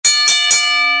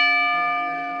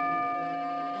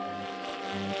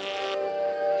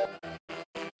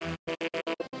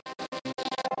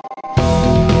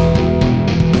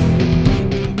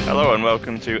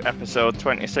welcome to episode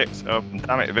 26 of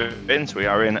Damn It Vince. We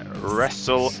are in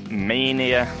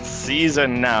WrestleMania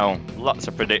season now. Lots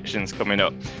of predictions coming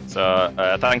up. So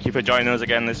thank you for joining us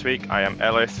again this week. I am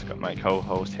Ellis, got my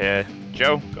co-host here,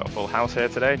 Joe. Got a full house here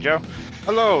today, Joe.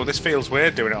 Hello, this feels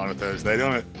weird doing it on a Thursday,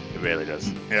 doesn't it? It really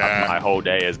does. Yeah. My whole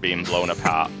day has been blown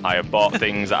apart. I have bought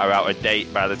things that are out of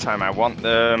date by the time I want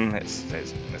them. It's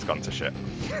gone to shit.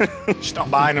 Stop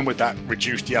buying them with that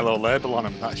reduced yellow label on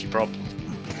them. That's your problem.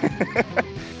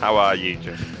 How are you,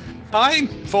 Joe? Fine.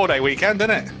 4-day weekend, isn't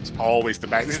it? It's always the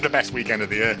best. This is the best weekend of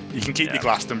the year. You can keep your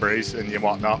Glastonbury's and your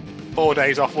whatnot. 4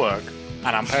 days off work,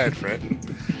 and I'm paid for it.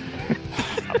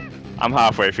 I'm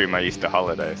halfway through my Easter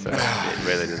holiday, so it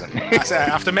really doesn't. I say,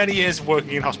 after many years of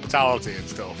working in hospitality and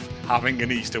stuff, having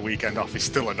an Easter weekend off is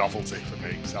still a novelty for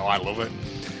me, so I love it.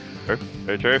 True,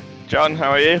 very true. John, how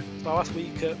are you? My last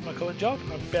week at my current job,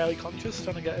 I'm barely conscious,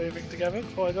 trying to get everything together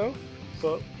before I go.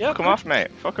 But yeah, Fuck him off,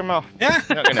 mate. Fuck him off. Yeah.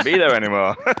 You're not going to be there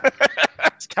anymore.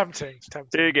 It's tempting.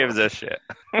 Who gives a shit?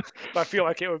 But I feel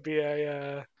like it would be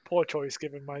a poor choice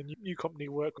given my new company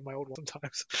work with my old one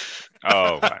sometimes.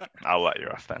 Oh, right. I'll let you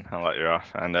off then. I'll let you off.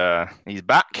 And he's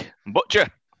back. Butcher.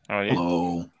 How are you?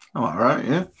 Hello. I'm all right,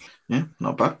 yeah. Yeah,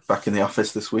 not bad. Back in the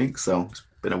office this week, so it's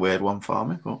been a weird one for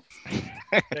me, but...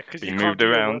 Yeah, you moved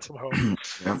around. From home.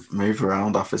 Yeah, move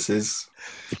around offices.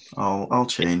 I'll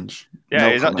change. Yeah,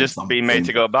 No he's not comments just on being made things.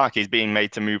 to go back. He's being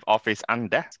made to move office and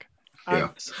desk. And Yeah.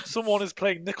 someone is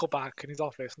playing Nickelback in his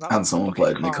office. And, that's And someone fucking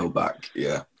played crime. Nickelback,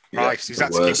 yeah. Nice. Is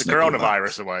that to keep worst the Nickelback.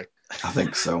 coronavirus away? I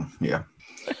think so, yeah.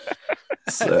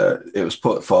 It was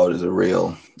put forward as a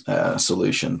real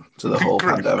solution to the whole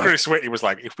pandemic. Chris Whitty was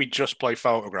like, if we just play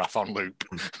Photograph on loop.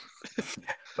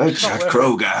 Oh, Chad worth it.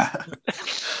 Kroger.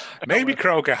 Maybe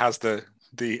Kroger has the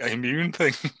immune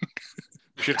thing.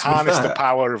 We should harness the fair.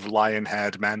 power of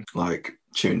lion-haired men. Like,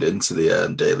 tuned into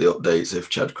the daily updates if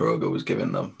Chad Kroger was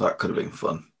giving them. That could have been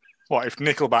fun. What, if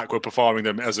Nickelback were performing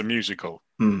them as a musical?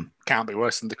 Hmm. Can't be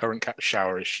worse than the current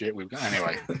shower is shit we've got.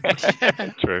 Anyway.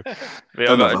 True. We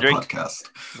all got a Another drink. podcast.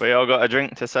 We all got a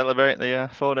drink to celebrate the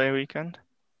 4-day weekend.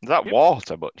 Is that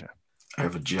water, Butcher? I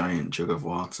have a giant jug of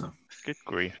water. Good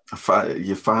grief.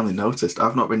 You finally noticed.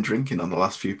 I've not been drinking on the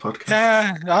last few podcasts.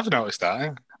 Yeah, I've noticed that.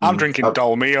 Yeah. I'm drinking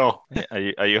Dolmio.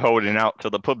 Are you holding out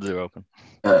till the pubs are open?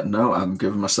 No, I'm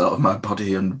giving myself, my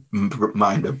body and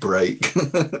mind a break.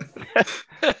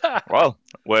 Well,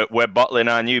 we're bottling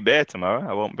our new beer tomorrow.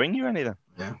 I won't bring you any then.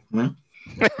 Yeah.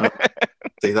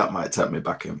 See, that might tempt me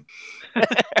back in.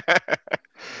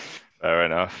 Fair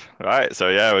enough. Right, so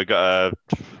yeah, we've got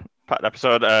a packed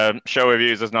episode. Show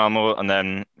reviews as normal, and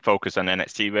then focus on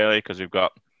NXT really, because we've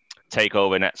got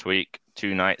Takeover next week,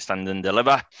 2-night stand and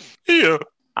deliver. Yeah.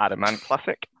 Adamant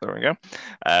Classic. There we go.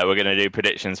 We're going to do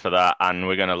predictions for that, and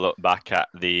we're going to look back at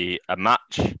a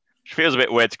match, which feels a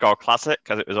bit weird to call classic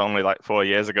because it was only like 4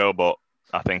 years ago, but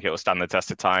I think it will stand the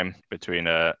test of time between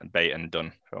Bate and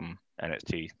Dunn from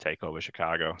NXT Takeover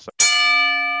Chicago. So,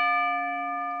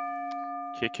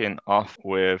 kicking off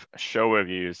with show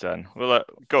reviews, then we'll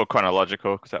go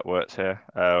chronological because that works here.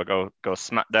 We'll go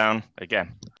SmackDown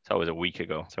again. It's always a week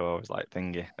ago, so I always like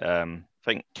thingy. I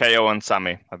think KO and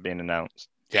Sammy have been announced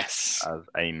Yes. as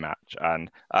a match, and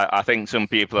I think some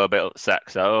people are a bit upset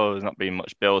because there's not been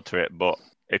much build to it, but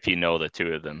if you know the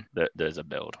two of them, there's a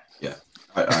build. Yeah.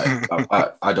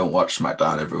 I don't watch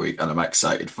SmackDown every week, and I'm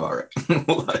excited for it.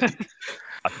 Like,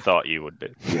 I thought you would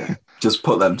be. yeah, just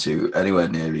put them two anywhere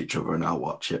near each other, and I'll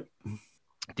watch it.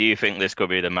 Do you think this could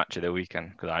be the match of the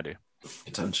weekend? Because I do.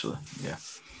 Potentially, yeah.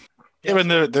 Given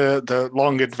the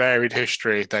long and varied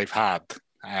history they've had,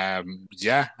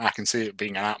 yeah, I can see it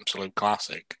being an absolute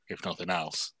classic, if nothing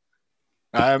else.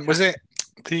 Was it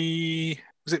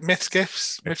Myths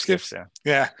Gifts? Yeah.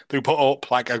 Yeah, who put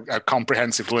up like a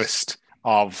comprehensive list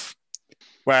of,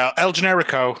 well, El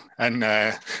Generico and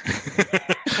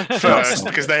first,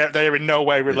 because they are in no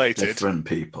way related. Different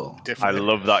people. I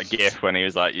love that gif when he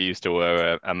was like, you used to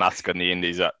wear a mask on the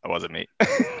indies. That wasn't me.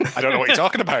 I don't know what you're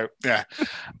talking about. Yeah.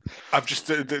 I've just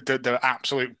the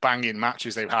absolute banging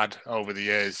matches they've had over the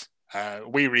years.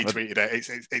 We retweeted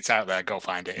it. It's out there. Go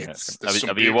find it.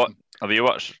 Have you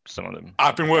watched some of them?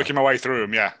 I've been working my way through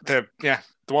them. Yeah.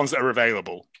 The ones that are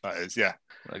available. That is. Yeah.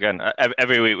 Again,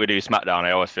 every week we do SmackDown.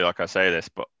 I always feel like I say this,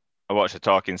 but I watch the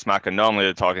Talking Smack, and normally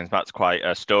the Talking Smack's quite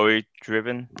story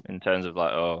driven in terms of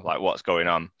like what's going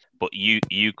on. But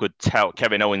you could tell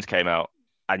Kevin Owens came out,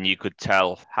 and you could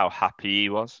tell how happy he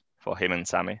was for him and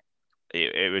Sammy.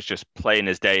 It was just plain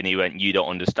as day, and he went, "You don't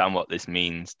understand what this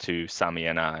means to Sammy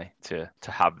and I to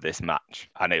have this match."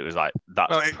 And it was like,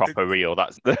 that's proper real.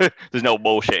 That's there's no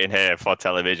bullshit in here for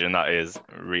television. That is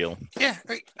real. Yeah,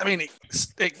 I mean,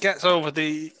 it gets over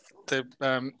the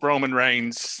Roman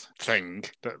Reigns thing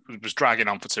that was dragging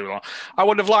on for too long. I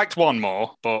would have liked one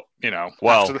more, but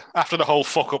after the whole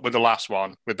fuck up with the last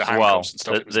one with the handcuffs and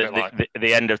stuff, it was a bit like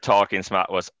the end of Talking Smack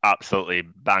was absolutely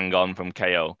bang on from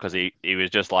KO because he was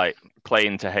just like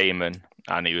playing to Heyman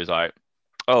and he was like,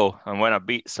 oh, and when I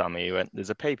beat Sammy, he went,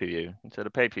 there's a pay-per-view. He said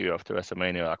a pay-per-view after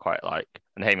WrestleMania I quite like.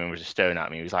 And Heyman was just staring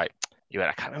at me. He was like,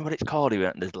 I can't remember what it's called. He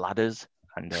went, there's ladders.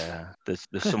 And there's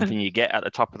something you get at the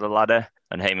top of the ladder.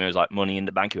 And Heyman was like, Money in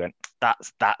the Bank. He went,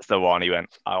 that's the one. He went,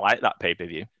 I like that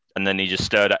pay-per-view. And then he just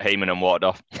stared at Heyman and walked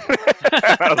off.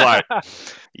 I was like,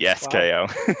 yes, wow.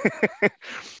 KO.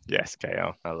 Yes,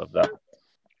 KO. I love that.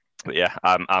 But yeah,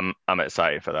 I'm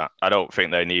excited for that. I don't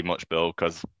think they need much build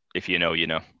because if you know, you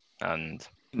know. And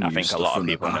I think a lot of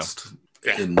people know.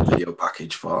 In the video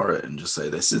package for it and just say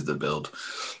this is the build.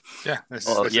 Yeah,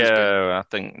 I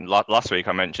think last week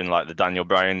I mentioned like the Daniel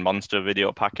Bryan monster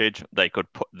video package. They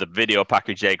could put the video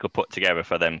package they could put together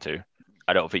for them too.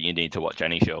 I don't think you need to watch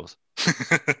any shows.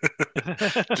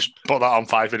 Just put that on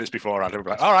 5 minutes beforehand. We'll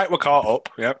be like, all right, we're caught up.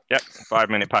 Yep.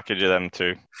 5-minute package of them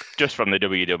too, just from the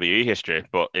WWE history.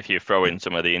 But if you throw in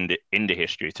some of the indie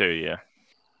history too, yeah,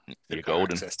 you're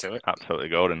golden. Access to it. Absolutely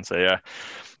golden. So yeah,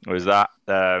 was that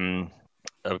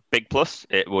a big plus?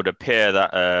 It would appear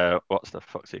that what's the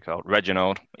fuck's he called?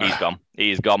 Reginald. He's gone.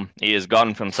 He is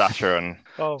gone from Sasha and.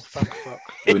 Oh, thank fuck.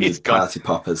 We need party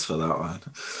poppers for that one.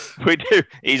 We do.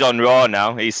 He's on Raw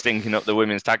now. He's stinking up the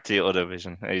women's tag title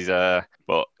division. He's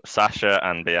but Sasha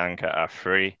and Bianca are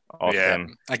free.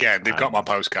 Awesome. Again, they've got my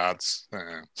postcards.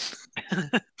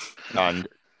 And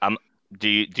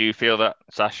do you feel that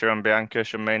Sasha and Bianca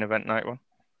should main event night one?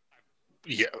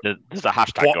 Yeah, there's a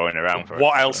hashtag going around for it.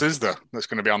 What else is there that's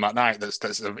going to be on that night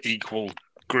that's of equal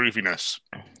grooviness?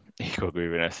 Equal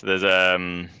grooviness. There's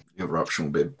The other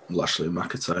option would be Lashley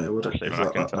McIntyre, would it? Lashley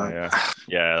McIntyre,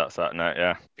 yeah, that's that night.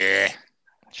 Yeah.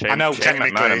 Shane, I know Shane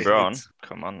technically. McMahon and Braun.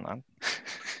 Come on, man.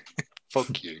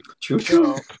 Fuck you.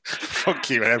 Choo-choo. Fuck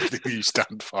you and everything you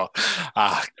stand for.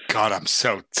 God, I'm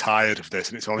so tired of this,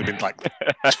 and it's only been like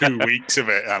 2 weeks of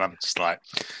it, and I'm just like,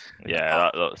 yeah,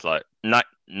 that looks like night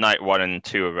 1 and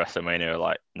 2 of WrestleMania are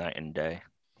like night and day.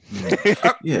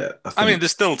 Yeah, I mean,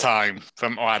 there's still time for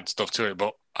to add stuff to it,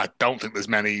 but I don't think there's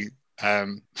many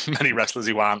wrestlers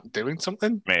who aren't doing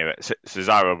something. Maybe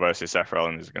Cesaro versus Seth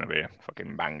Rollins is going to be a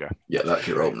fucking banger. Yeah, that's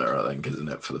your opener, I think, isn't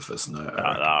it, for the first night?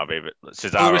 That'll be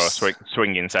Cesaro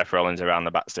swinging Seth Rollins around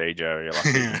the backstage area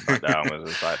like down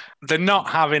was like. They're not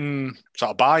having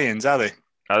sort of buy-ins, are they?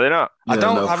 Are they not? Yeah,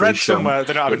 I read somewhere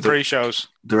they're not having pre-shows.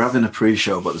 They're having a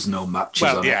pre-show, but there's no matches.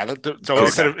 Well, yeah. So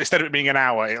instead of it being an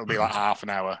hour, it'll be like half an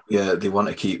hour. Yeah, they want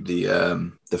to keep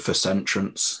the first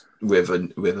entrance with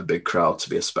a big crowd to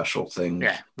be a special thing.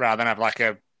 Yeah, rather than have like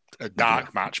a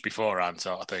dark match beforehand,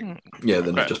 sort of thing. Yeah,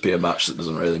 then it'd just be a match that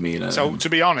doesn't really mean anything. So to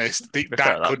be honest,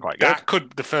 that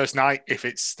could the first night, if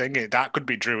it's thingy, that could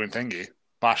be Drew and Thingy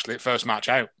Lashley first match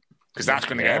out, because that's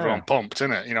going to get everyone pumped,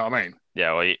 isn't it? You know what I mean?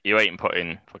 Yeah, well, you ain't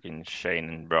putting fucking Shane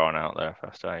and Braun out there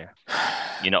first, are you?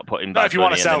 You're not putting Bad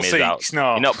Bunny and The Miz out.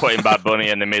 No. You're not putting Bad Bunny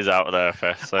and The Miz out there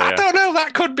first. So, I don't know.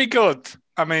 That could be good.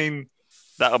 I mean,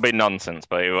 that'll be nonsense,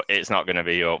 but it's not going to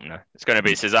be your opener. It's going to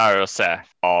be Cesaro,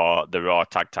 Seth, or the Raw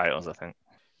tag titles, I think.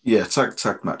 Yeah,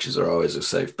 tag matches are always a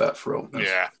safe bet for openers.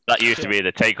 Yeah. That used to be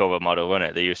the takeover model,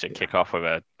 wasn't it? They used to kick off with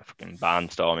a fucking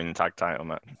barnstorming tag title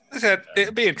match. I said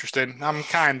it'll be interesting. I'm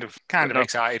kind of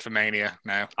excited for Mania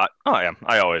now. I am.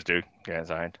 I always do get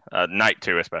excited. Night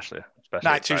 2 especially.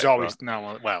 Night 2's always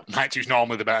normal. Well, Night 2's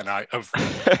normally the better night of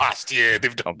last year.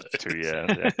 They've done 2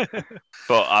 years. Yeah.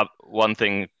 But one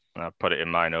thing, I put it in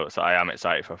my notes that I am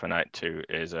excited for Night 2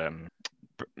 is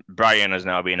Brian has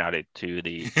now been added to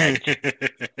the Edge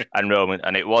and Roman,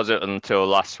 and it wasn't until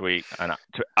last week. And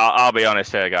I'll be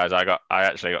honest here, guys, I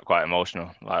actually got quite emotional,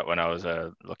 like when I was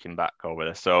looking back over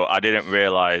this. So I didn't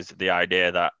realize the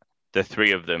idea that the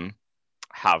three of them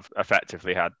have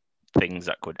effectively had things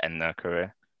that could end their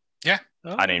career. Yeah,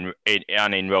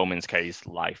 and in Roman's case,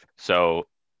 life. So,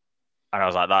 and I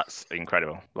was like, that's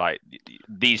incredible. Like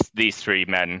these three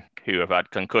men who have had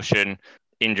concussion,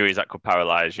 injuries that could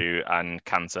paralyze you, and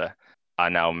cancer are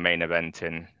now main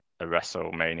eventing a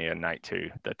WrestleMania Night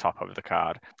 2, the top of the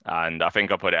card. And I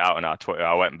think I put it out on our Twitter.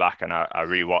 I went back and I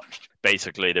rewatched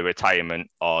basically the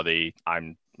retirement or the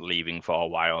I'm leaving for a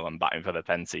while and batting for the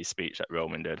Pensy speech that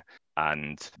Roman did,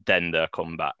 and then their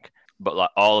comeback. But like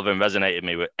all of them resonated with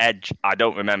me. With Edge, I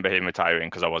don't remember him retiring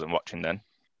because I wasn't watching then,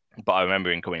 but I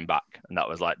remember him coming back, and that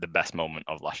was like the best moment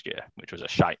of last year, which was a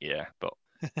shite year, but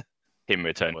him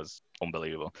return was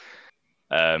unbelievable.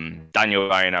 Daniel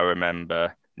Bryan, I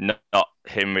remember not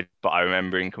him, but I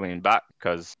remember him coming back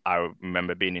because I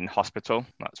remember being in hospital.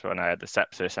 That's when I had the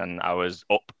sepsis, and I was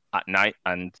up at night,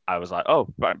 and I was like, "Oh,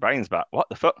 Brian's back! What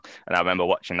the fuck?" And I remember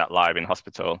watching that live in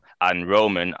hospital. And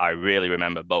Roman, I really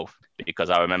remember both because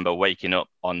I remember waking up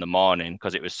on the morning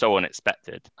because it was so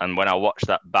unexpected. And when I watched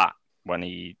that back, when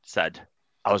he said,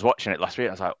 I was watching it last week,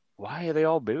 I was like, "Why are they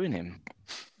all booing him?"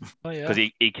 Oh yeah. Because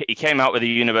he came out with a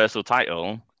Universal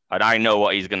title, and I know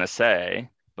what he's gonna say.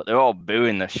 But they're all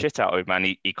booing the shit out of him,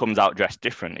 man. He comes out dressed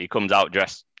different. He comes out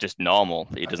dressed just normal.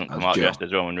 He doesn't come out dressed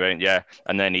as Roman Reigns. Yeah.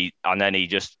 And then he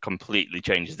just completely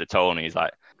changes the tone. He's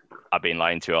like, "I've been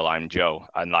lying to you, I'm Joe."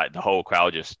 And like the whole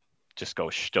crowd just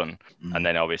goes stunned. And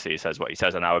then obviously he says what he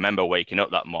says. And I remember waking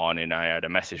up that morning, I had a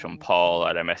message from Paul, I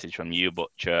had a message from you,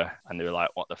 Butcher, and they were like,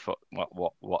 "What the fuck?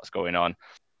 What's going on?"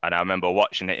 And I remember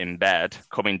watching it in bed,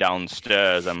 coming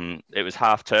downstairs, and it was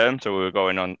half term, so we were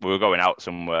going out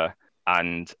somewhere.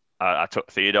 And I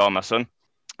took Theodore, my son,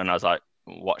 and I was like,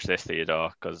 "Watch this,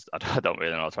 Theodore," because I don't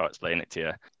really know how to explain it to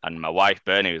you. And my wife,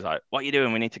 Bernie, was like, "What are you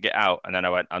doing? We need to get out." And then I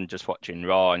went, "I'm just watching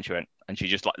Raw." And she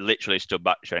just like literally stood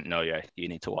back. She went, "No, yeah, you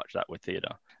need to watch that with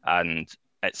Theodore." And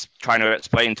it's trying to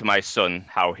explain to my son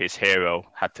how his hero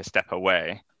had to step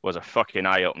away was a fucking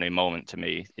eye-opening moment to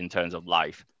me in terms of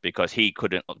life, because he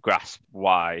couldn't grasp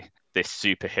why this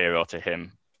superhero to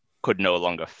him could no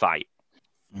longer fight.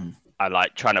 I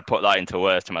like trying to put that into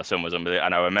words to my son was unbelievable.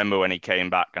 And I remember when he came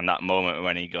back and that moment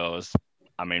when he goes,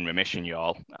 "I'm in remission,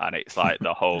 y'all." And it's like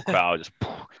the whole crowd just,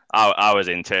 I was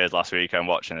in tears last weekend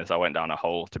watching this. I went down a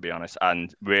hole, to be honest,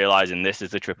 and realizing this is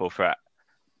the triple threat.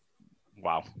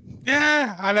 Wow.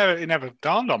 Yeah, it never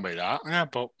dawned on me that. Yeah,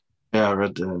 but yeah, I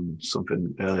read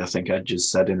something earlier. I think Edge just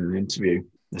said in an interview,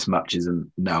 this match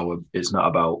isn't now. It's not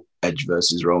about Edge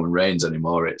versus Roman Reigns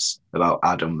anymore. It's about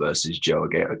Adam versus Joe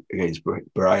against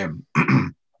Brian.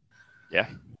 Yeah.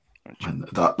 And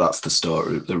that's the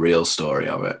story, the real story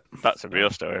of it. That's a real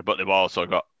story, but they've also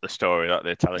got the story that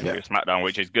they're telling through SmackDown,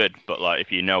 which is good. But like,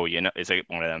 if you know, it's like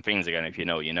one of them things again. If you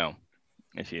know, you know.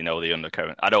 If you know the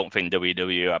undercurrent, I don't think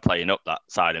WWE are playing up that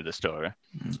side of the story,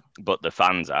 but the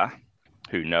fans are,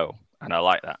 who know, and I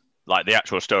like that. Like the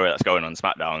actual story that's going on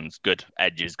SmackDown's good.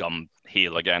 Edge has gone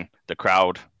heel again. The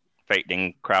crowd,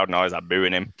 faking crowd noise, are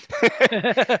booing him.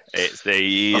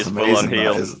 He's full on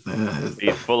heel.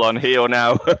 He's full on heel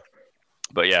now.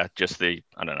 But yeah,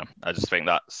 I don't know. I just think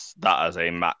that as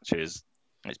a match it's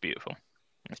beautiful.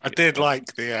 I did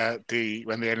like the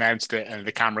when they announced it and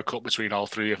the camera cut between all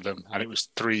three of them, and it was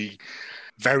three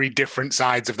very different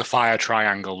sides of the fire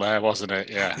triangle there, wasn't it?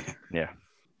 Yeah. Yeah.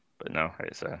 But no,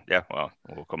 it's well,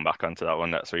 we'll come back onto that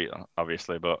one next week,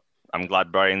 obviously. But I'm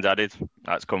glad Brian's added.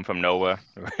 That's come from nowhere,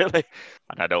 really,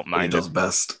 and I don't mind. He does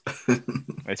best.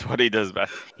 It's what he does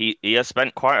best. He has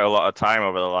spent quite a lot of time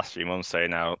over the last few months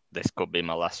saying, "Now this could be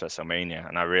my last WrestleMania,"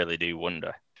 and I really do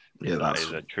wonder. Yeah, that's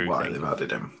a true why thing. they've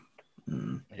added him.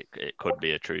 It could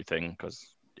be a true thing because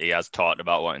he has talked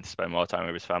about wanting to spend more time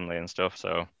with his family and stuff.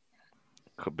 So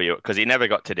could be because he never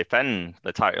got to defend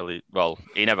the title. Well,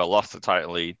 he never lost the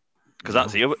title. Because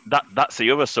that's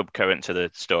the other subcurrent to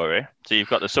the story. So you've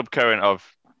got the subcurrent of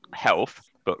health,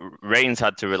 but Reigns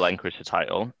had to relinquish the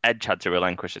title, Edge had to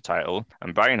relinquish the title,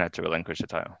 and Brian had to relinquish the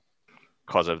title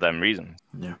because of them reasons.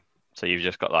 Yeah. So you've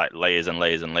just got like layers and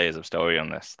layers and layers of story on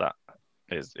this that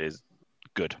is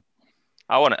good.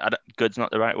 Good's not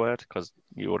the right word because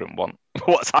you wouldn't want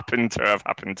what's happened to have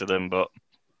happened to them, but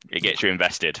it gets you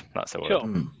invested. That's the word.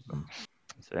 Sure.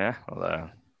 So yeah, we'll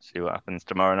see what happens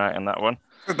tomorrow night in that one.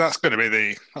 That's going to be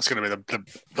the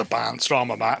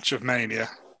Barnstormer match of Mania.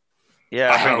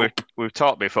 Yeah, I think we've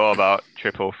talked before about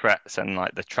triple threats and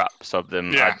like the traps of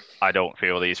them. Yeah. I don't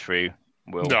feel these three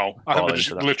will. No, I think fall they're just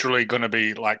into that. literally going to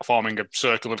be like forming a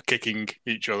circle of kicking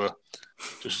each other.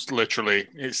 Just literally,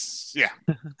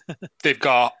 they've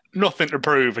got nothing to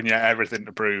prove and yet everything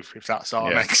to prove. If that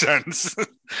sort of makes sense,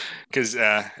 because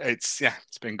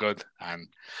it's been good, and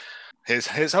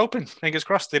here's hoping. Fingers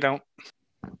crossed they don't.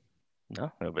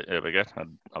 No, it'll be good.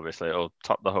 And obviously, it'll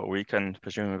top the whole weekend.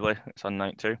 Presumably, it's on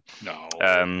night 2. No.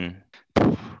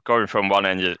 Going from one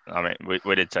end, I mean,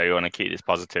 we did say we want to keep this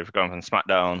positive. Going from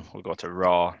SmackDown, we'll go to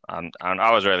Raw, and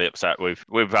I was really upset.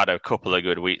 We've had a couple of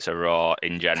good weeks of Raw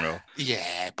in general.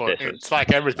 Yeah, but it's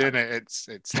like everything.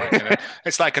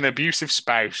 It's like an abusive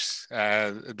spouse.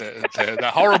 They're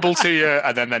horrible to you,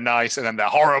 and then they're nice, and then they're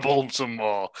horrible some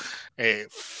more.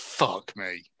 Fuck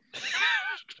me.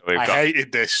 I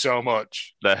hated this so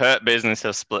much. The Hurt Business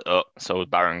has split up, so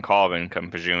Baron Corbin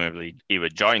can presumably either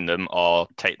join them or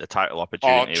take the title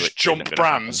opportunity. Or just jump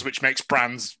brands, which makes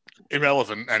brands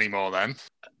irrelevant anymore then.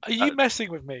 Are you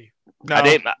messing with me? No.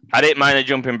 I didn't mind the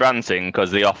jumping Branson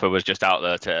because the offer was just out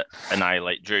there to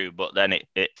annihilate Drew, but then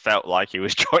it felt like he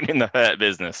was joining the Hurt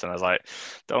Business, and I was like,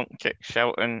 don't kick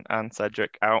Shelton and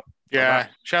Cedric out. Yeah,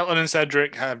 Shelton and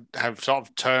Cedric have sort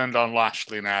of turned on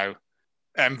Lashley now.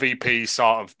 MVP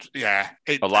sort of, yeah.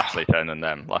 Well, Lashley turned on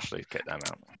them. Lashley kicked them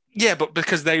out. Yeah, but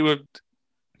because they were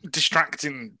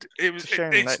distracting,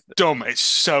 it's dumb. It's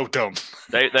so dumb.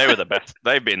 They were the best.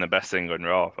 They've been the best thing on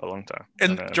Raw for a long time.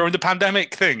 And during the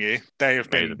pandemic thingy, they have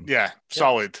been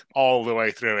solid all the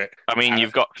way through it. I mean,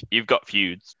 you've got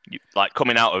feuds. Like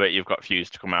coming out of it, you've got feuds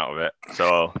to come out of it.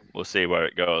 So we'll see where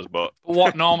it goes. But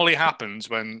what normally happens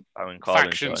when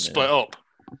factions split up,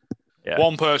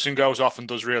 one person goes off and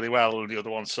does really well, and the other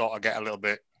ones sort of get a little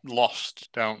bit lost,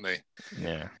 don't they?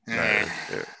 Yeah.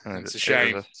 It's a shame.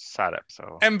 It was a sad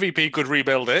episode. MVP could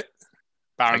rebuild it.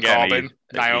 Baron Corbin,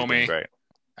 Naomi,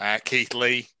 Keith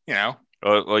Lee, you know.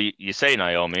 Well, you say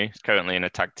Naomi is currently in a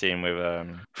tag team with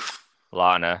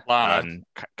Lana. And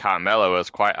Carmella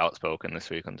was quite outspoken this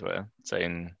week on Twitter,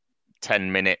 saying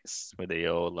 10 minutes with the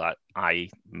old like eye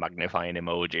magnifying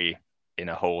emoji in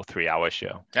a whole 3-hour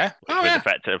show. Yeah. Which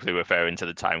effectively referring to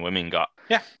the time women got.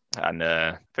 Yeah. And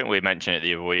I think we mentioned it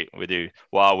the other week.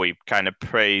 While we kind of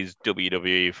praise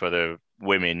WWE for the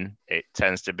women, it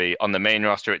tends to be on the main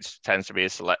roster. It tends to be a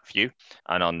select few,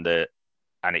 and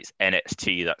it's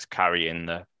NXT that's carrying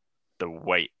the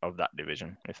weight of that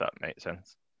division, if that makes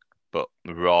sense. But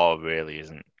Raw really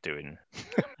isn't doing.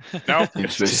 No,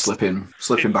 it's just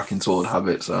slipping back into old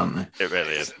habits, aren't they? It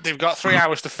really is. They've got 3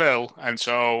 hours to fill, and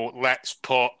so let's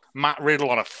put Matt Riddle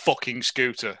on a fucking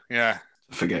scooter. Yeah.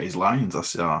 Forget his lines.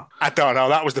 I don't know.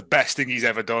 That was the best thing he's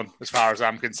ever done, as far as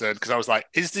I'm concerned. Because I was like,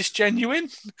 "Is this genuine,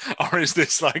 or is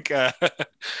this like?" But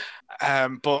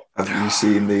have you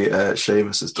seen the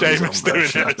Sheamus has done Sheamus doing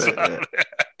it as well?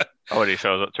 Oh, he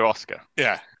shows up to Oscar.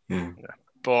 Yeah.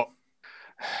 But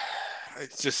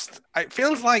it's just. It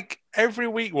feels like every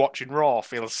week watching Raw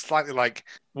feels slightly like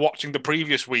watching the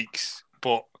previous weeks,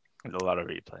 but. With a lot of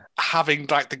replay. Having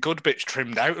like the good bits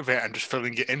trimmed out of it and just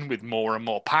filling it in with more and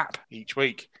more pap each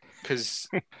week. Because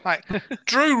like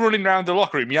Drew running around the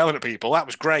locker room yelling at people, that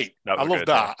was great. I love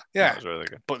that. Yeah. That was really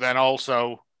good. But then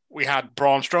also we had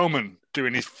Braun Strowman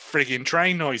doing his frigging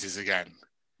train noises again.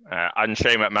 And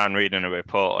Shane McMahon reading a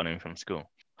report on him from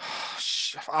school.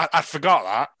 I forgot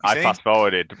that. I fast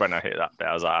forwarded when I hit that bit.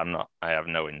 I was like, I have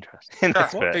no interest in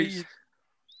this bit.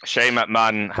 Shane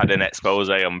McMahon had an expose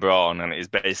on Braun, and it is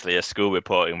basically a school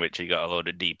report in which he got a load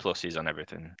of D+ on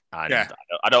everything. And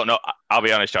I don't know. I'll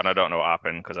be honest, John. I don't know what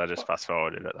happened because I just fast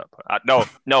forwarded at that point.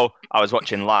 No, I was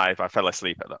watching live. I fell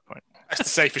asleep at that point. That's the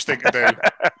safest thing to do.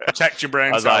 Protect your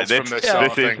brain cells from this sort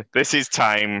of thing. This is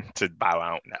time to bow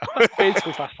out now.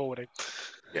 Basically fast forwarding.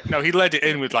 Yeah, no, he led it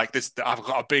in with like this. I've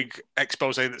got a big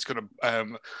expose that's going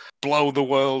to blow the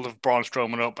world of Braun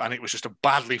Strowman up, and it was just a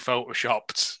badly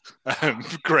photoshopped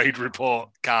grade report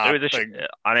card thing.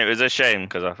 And it was a shame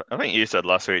because I think you said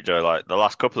last week, Joe, like the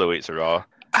last couple of weeks of Raw,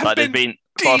 like there's been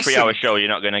for a 3-hour show, you're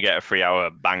not going to get a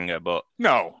 3-hour banger, but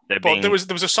no, there was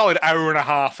a solid hour and a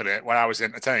half in it when I was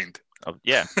entertained.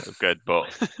 Yeah, it was good,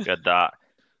 but good that.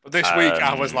 But this week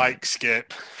I was like,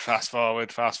 skip, fast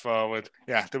forward.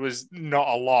 Yeah, there was not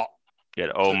a lot. You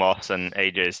had Omos and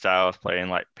AJ Styles playing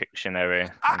like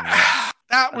Pictionary.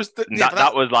 That was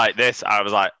that was like this. I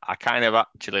was like, I kind of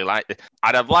actually like this.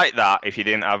 I'd have liked that if you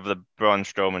didn't have the Braun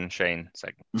Strowman Shane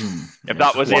segment. If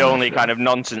that was the only kind of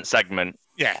nonsense segment.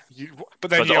 Yeah,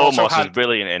 but then you Omos also had was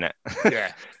brilliant in it.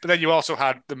 Yeah, but then you also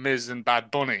had the Miz and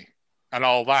Bad Bunny and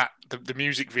all that. The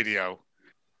music video.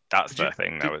 That's the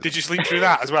thing. Did you sleep through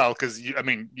that as well? Because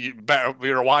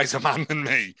you're a wiser man than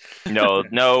me.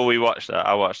 No, we watched that.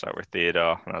 I watched that with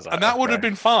Theodore, and I was like, and that would have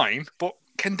been fine. But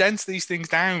condense these things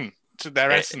down to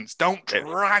their essence. Don't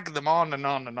drag them on and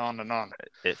on and on and on.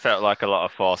 It felt like a lot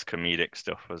of forced comedic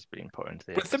stuff was being put into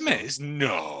the. With the Miz,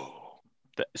 no.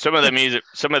 Some of the music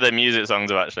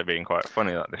songs have actually been quite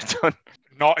funny that they've done.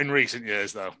 Not in recent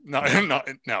years, though. No.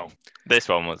 This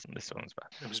one was bad.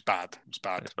 It was bad.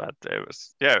 It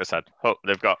was sad. Hope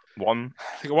they've got 1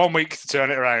 week to turn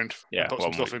it around. Yeah, put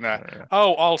some stuff in there. Yeah.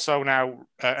 Oh, also now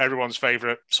everyone's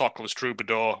favourite sockless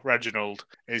troubadour, Reginald,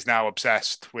 is now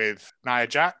obsessed with Nia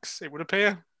Jax, it would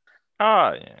appear.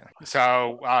 Oh, yeah.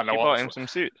 So, I don't know. You bought him some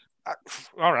suits.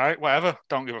 All right, whatever.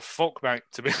 Don't give a fuck, mate,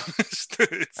 to be honest.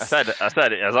 I said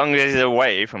it. As long as he's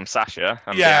away from Sasha,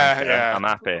 I'm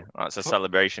happy. That's a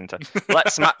celebration. Let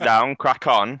SmackDown crack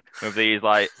on with these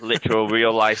like literal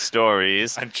real life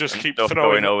stories and just keep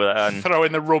throwing over there and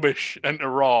throwing the rubbish into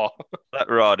Raw. Let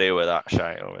Raw deal with that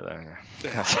shite over there.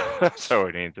 That's all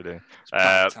we need to do.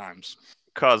 Times.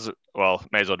 Because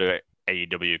may as well do it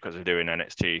AEW because we're doing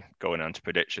NXT going on to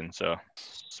prediction. So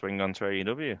swing on to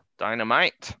AEW.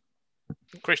 Dynamite.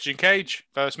 Christian Cage,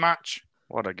 first match.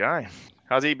 What a guy.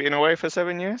 Has he been away for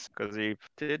 7 years? Because he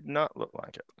did not look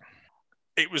like it.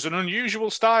 It was an unusual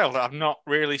style that I've not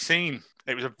really seen.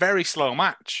 It was a very slow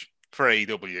match for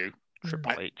AEW.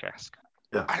 Triple H-esque.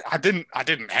 I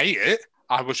didn't hate it.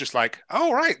 I was just like,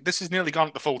 oh, right, this has nearly gone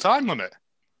to the full time limit.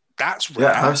 That's rare.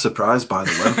 Yeah, I was surprised by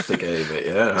the length they gave it.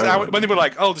 Yeah, when they were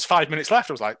like, oh, there's 5 minutes left,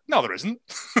 I was like, no, there isn't.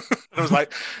 I was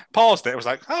like, paused it. I was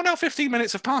like, oh, no, 15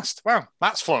 minutes have passed. Wow,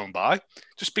 that's flown by.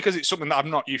 Just because it's something that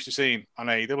I'm not used to seeing on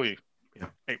AEW. Yeah.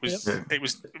 It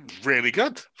was really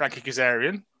good. Frankie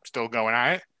Kazarian still going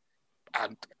at it.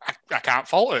 And I can't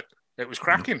fault it. It was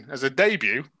cracking. As a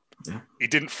debut, he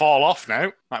didn't fall off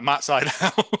now, like Matt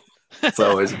Sydal. It's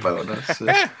always a bonus.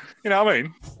 Yeah, you know what I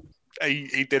mean?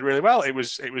 He did really well. It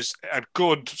was a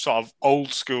good sort of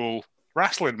old school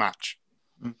wrestling match.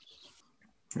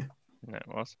 Yeah, it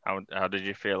was. How did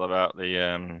you feel about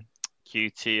the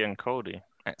QT and Cody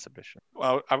exhibition?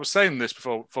 Well, I was saying this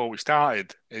before we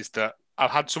started, is that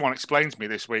I've had someone explain to me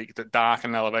this week that Dark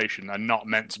and Elevation are not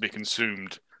meant to be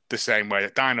consumed the same way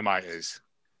that Dynamite is.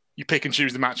 You pick and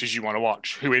choose the matches you want to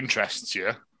watch, who interests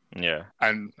you,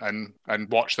 and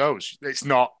watch those. It's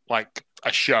not like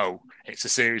a show; it's a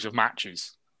series of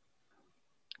matches.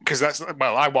 Because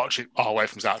I watch it all the way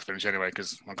from start to finish anyway,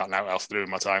 because I've got nothing else to do with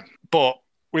my time. But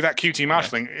with that QT match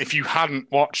thing, if you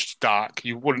hadn't watched Dark,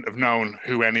 you wouldn't have known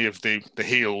who any of the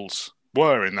heels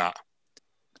were in that.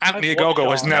 Anthony Ogogo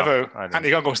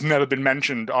has never been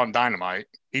mentioned on Dynamite.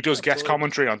 He does guest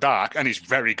commentary on Dark, and he's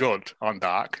very good on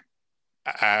Dark.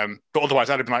 But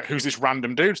otherwise, I'd have been like, who's this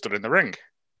random dude stood in the ring?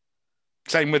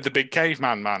 Same with the big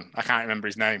caveman man. I can't remember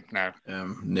his name now.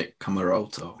 Nick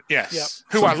Camaroto. Yes. Yep.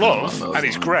 Who Something I love, along those and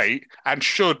he's lines. great. And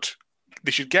they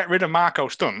should get rid of Marco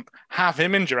Stunt, have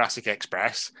him in Jurassic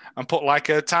Express, and put like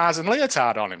a Tarzan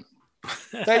leotard on him.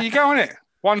 There you go, innit?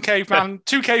 One caveman,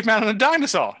 two caveman, and a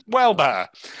dinosaur. Well better.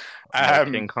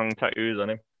 King Kong tattoos on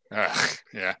him.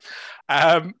 Yeah.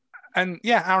 And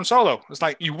yeah, Aaron Solo. It's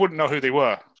like you wouldn't know who they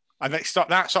were. And they start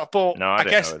that sort of ball. No, I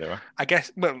didn't know who they were. I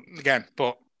guess, well, again,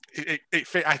 but it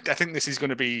fit. I think this is going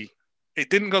to be. It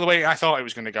didn't go the way I thought it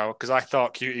was going to go because I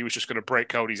thought QT was just going to break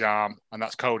Cody's arm, and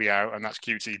that's Cody out, and that's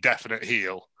QT definite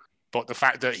heel. But the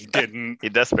fact that he didn't, You're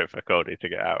desperate for Cody to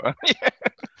get out.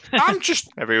 I'm just.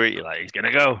 Every week you're like, he's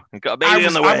gonna go. He's got a baby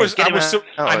on the way.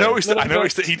 I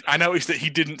noticed that he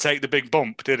didn't take the big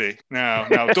bump, did he? No,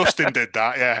 Dustin did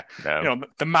that. Yeah, No. you know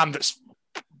the man that's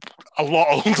a lot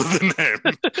older than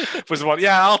him was the one.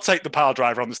 Yeah, I'll take the pile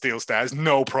driver on the steel stairs,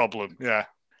 no problem. Yeah.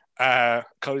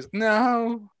 Cody's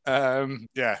no.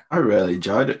 Yeah. I really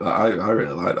enjoyed it. I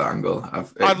really like that angle.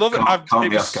 I love it. Caught It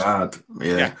me was- off guard.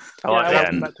 Yeah. I like the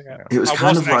end. It was I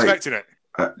kind wasn't of like expecting it.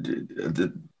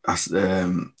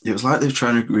 it was like they were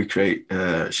trying to recreate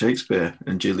Shakespeare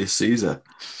and Julius Caesar.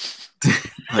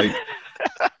 Like,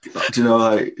 do you know,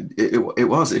 like it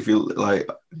was. If you like,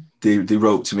 they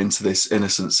roped him into this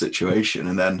innocent situation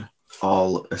and then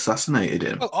all assassinated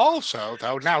him. Well, also,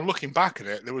 though, now looking back at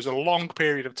it, there was a long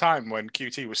period of time when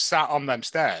QT was sat on them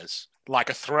stairs like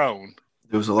a throne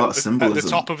There was a lot of symbolism at the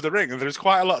top of the ring, and there's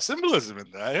quite a lot of symbolism in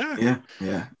there. Yeah.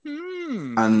 Yeah.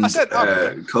 I said,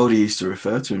 Cody used to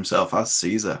refer to himself as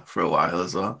Caesar for a while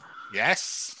as well.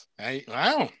 yes. Hey,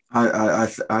 wow. I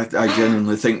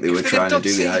genuinely think they were If they'd trying to done do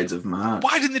the Caesar- Ides of March.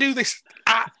 Why didn't they do this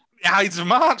at the Ides of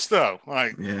March, though?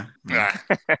 Like, Yeah. yeah.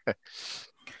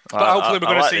 But hopefully we're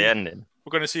gonna like see- the ending.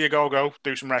 We're going to see a go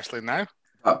do some wrestling now.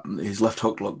 His left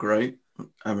hook looked great.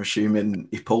 I'm assuming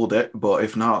he pulled it, but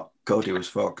if not, Cody was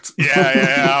fucked.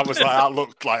 Yeah. I was like, that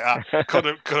looked like that. Could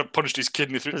have punched his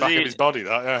kidney through the back of his body.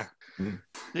 That, yeah. Is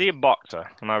he a boxer?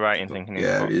 Am I right in thinking he's a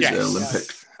Yeah, boxer? he's Yes.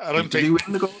 Olympic. Olympic. Did he win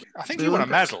the gold? I think the he won a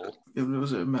Olympics? medal, It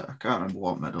was I can't remember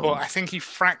what medal. but I think he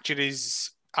fractured his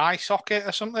eye socket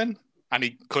or something, and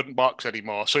he couldn't box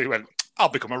anymore. So he went, I'll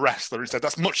become a wrestler instead.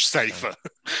 That's much safer.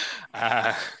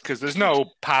 Because there's no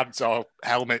pads or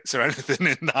helmets or anything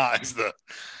in that, is there?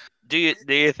 Do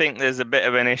you think there's a bit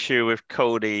of an issue with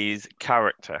Cody's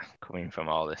character coming from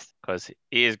all this? Because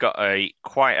he has got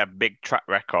quite a big track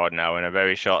record now in a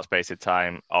very short space of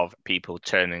time of people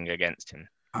turning against him.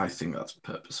 I think that's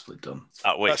purposefully done.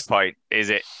 At which That's- point, is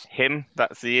it him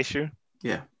that's the issue?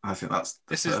 Yeah, I think that's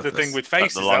This is the thing with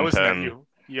faces, the though, isn't long-term- it?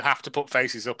 You have to put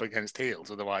faces up against heels,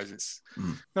 otherwise it's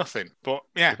Mm. nothing. But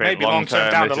yeah, Do you think maybe long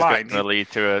term down the line, going to lead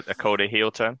to a Cody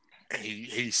heel turn.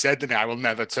 he said that I will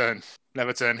never turn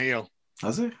heel.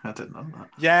 Has he? I didn't know that.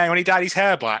 Yeah, when he dyed his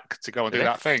hair black to go and Did do he?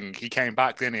 that thing, he came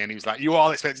back, didn't he? And he was like, "You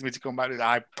all expected me to come back.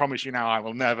 I promise you now, I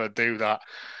will never do that."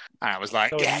 And I was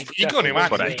like, No, yeah, you you're going to definitely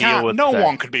imagine. would You say. Heel can't, would no say.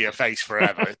 one could be a face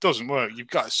forever. It doesn't work. You've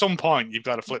got, at some point, you've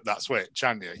got to flip that switch,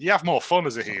 haven't you? You have more fun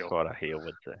as a heel. That's what a heel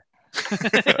would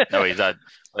say. No, he's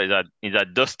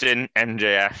had Dustin,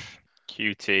 MJF,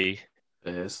 QT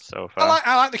Yes. so far.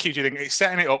 I like the QT thing. It's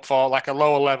setting it up for like a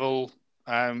lower level,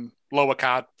 lower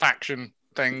card faction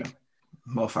thing.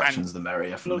 More factions, the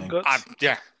merrier for Blood me. guts.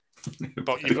 Yeah.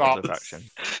 But you've Other got, faction.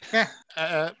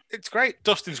 it's great.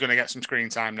 Dustin's going to get some screen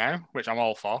time now, which I'm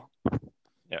all for.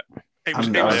 Yeah. It was,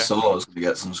 And it Aaron was, Solo's going to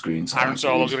get some screen time. Aaron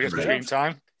Solo's going to get some great. screen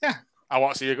time. Yeah. I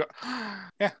want to see you go.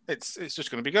 Yeah, it's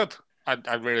just going to be good.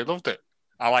 I really loved it.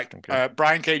 I like Okay.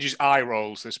 Brian Cage's eye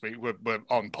rolls this week were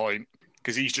on point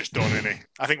because he's just done, isn't he?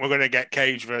 I think we're going to get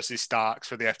Cage versus Starks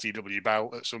for the FTW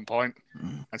belt at some point,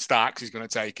 and Starks is going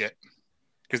to take it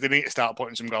because they need to start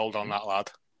putting some gold on that lad,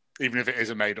 even if it is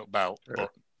a made-up belt. Sure.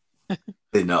 But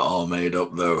They're not all made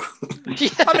up, though.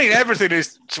 I mean, everything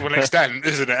is to an extent,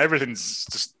 isn't it? Everything's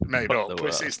just made But up. the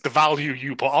It's the value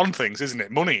you put on things, isn't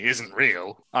it? Money isn't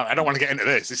real. I don't want to get into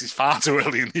this. This is far too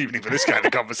early in the evening for this kind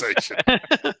of conversation.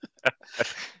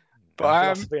 But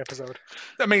Philosophy episode.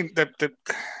 I mean,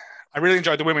 I really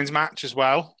enjoyed the women's match as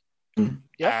well.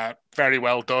 Yeah. Very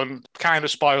well done. Kind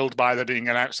of spoiled by there being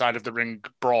an outside of the ring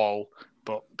brawl,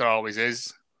 but there always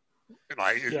is.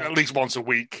 Like Yeah. at least once a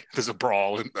week, there's a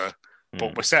brawl, isn't there?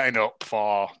 But Mm. we're setting up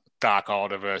for Dark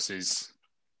Order versus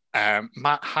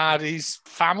Matt Hardy's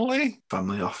family.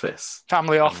 Family Office.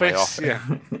 Family Office. Office. Yeah.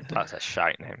 That's a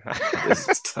shite name. This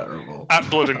is terrible. At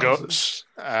Blood and Guts.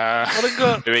 Blood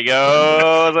Here we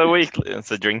go. The weekly.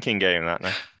 It's a drinking game, that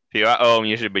now. If you're at home,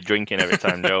 you should be drinking every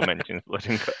time Joe mentions blood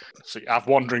and guts. So you have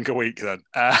one drink a week then.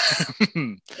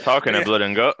 Talking Yeah. of blood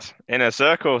and guts, Inner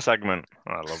Circle segment.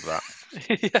 I love that.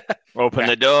 yeah. Open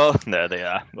the door. There they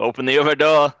are. Open the other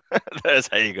door. There's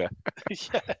Hager.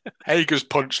 Yeah. Hager's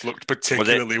punch looked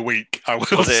particularly weak, I will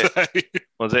was it- say.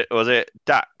 Was it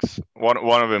Dax? One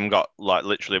of them got like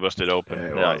literally busted open. Yeah,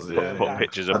 it Like, was, put, yeah. put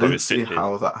pictures I up of didn't his see stitches.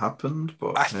 how that happened,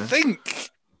 but I yeah. think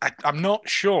I'm not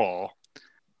sure,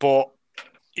 but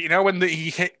you know when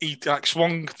he like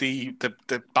swung the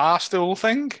bar stool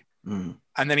thing, Mm.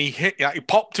 and then he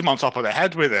popped him on top of the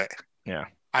head with it. Yeah.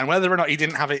 And whether or not he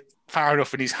didn't have it far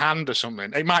enough in his hand or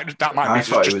something, that might I be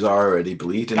thought just he was already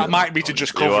bleeding. that at might be to point.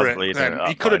 just He was cover it. bleeding Then at that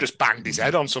he could have point. just banged his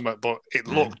head on something, but it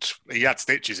looked he had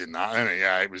stitches in that, didn't he?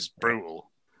 Yeah, it was brutal.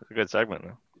 It's a good segment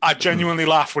though. I genuinely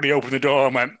laughed when he opened the door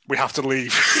and went, "We have to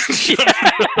leave."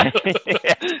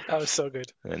 That was so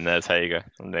good. And there's Hager.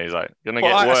 And he's like, gonna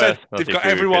Well, get like I worse. said, I'll they've see got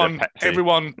if we could have Pepsi.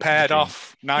 everyone paired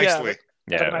off nicely,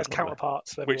 They have Yeah, nice lovely.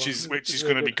 counterparts. for which everyone. is It's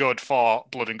going to really be good for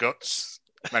Blood and Guts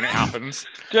when it happens.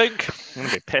 Drink. I'm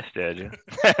gonna be pissed, Adrian.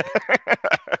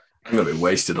 I'm going to be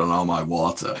wasted on all my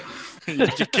water. Your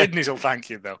kidneys will thank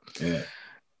you, though. Yeah.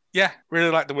 Yeah,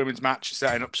 really like the women's match,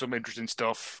 setting up some interesting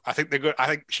stuff. I think they're good. I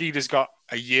think Sheeta's got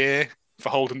a year for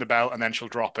holding the belt, and then she'll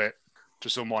drop it to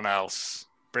someone else.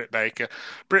 Britt Baker.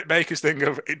 Britt Baker's thing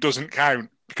of it doesn't count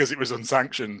because it was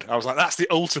unsanctioned. I was like, that's the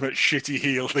ultimate shitty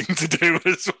heel thing to do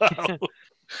as well.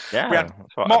 Yeah, We had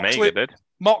that's what Moxley- Omega did.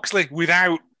 Moxley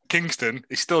without Kingston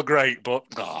is still great, but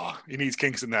he needs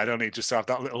Kingston there, don't he? Just to have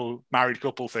that little married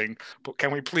couple thing. But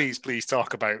can we please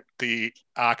talk about the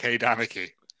Arcade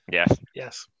Anarchy? Yes.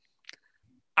 Yes.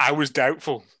 I was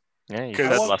doubtful Yeah, you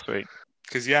 'Cause- said last week.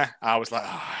 because, I was like,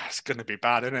 it's going to be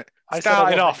bad, isn't it? I said I Started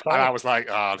wasn't off and excited. I was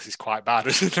like, this is quite bad,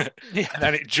 isn't it? Yeah. And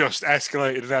then it just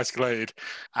escalated and escalated.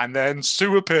 And then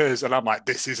Sue appears and I'm like,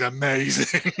 this is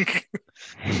amazing.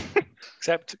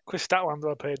 Except Chris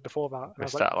Statlander appeared before that. and I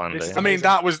was Chris like, Statlander, this is yeah. I mean,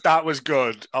 amazing. that was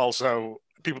good. Also,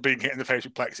 people being hit in the face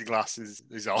with plexiglass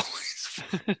is always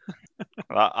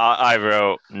I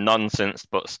wrote nonsense,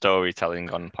 but storytelling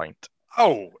on point.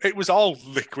 Oh, it was all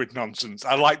liquid nonsense.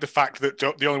 I like the fact that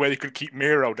the only way they could keep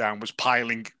Miro down was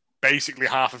piling basically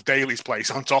half of Daly's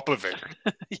place on top of it.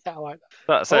 Yeah, I like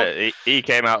that. That's it. He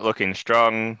came out looking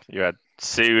strong. You had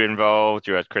Sue involved.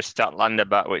 You had Chris Statlander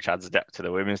back, which adds depth to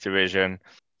the women's division.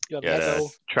 You had You had Lego.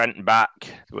 Trent back,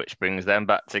 which brings them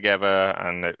back together,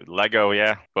 and Lego,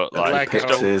 yeah. But And like Lego.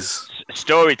 Pictures.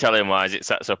 storytelling wise, it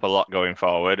sets up a lot going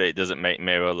forward. It doesn't make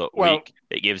Miro look Well- weak.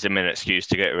 It gives him an excuse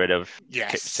to get rid of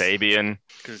Kip Yes, Sabian.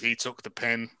 because he took the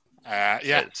pin. It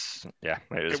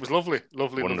It was lovely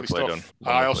wonderfully stuff. done.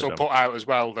 I also Wonderfully put out as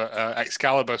well that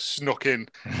Excalibur snuck in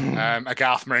a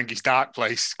Garth Marenghi's Dark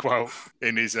Place quote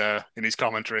in his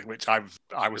commentary, which I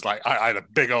was like, I had a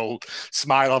big old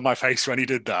smile on my face when he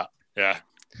did that. Yeah,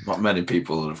 Not many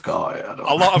people have got it. I don't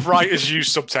a lot of writers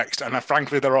use subtext, and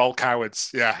frankly, they're all cowards.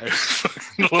 Yeah, it was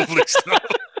fucking lovely stuff.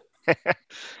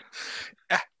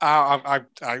 Yeah,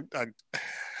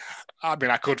 I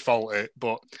mean, I could fault it,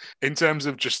 but in terms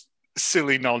of just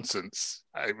silly nonsense.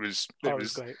 It was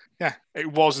great. yeah.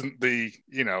 It wasn't the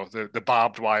the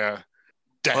barbed wire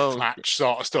death match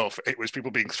sort of stuff. It was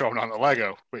people being thrown on the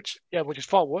Lego, which is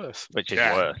far worse. Which is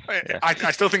worse. Yeah.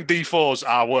 I still think D4s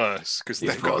are worse because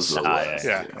they've got D4s are worse,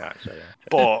 yeah.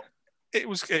 But it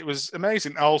was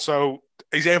amazing. Also,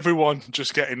 is everyone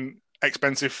just getting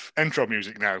expensive intro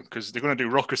music now because they're going to do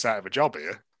Ruckus out of a job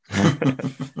here?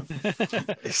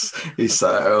 He's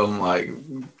sat at home like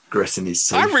gritting his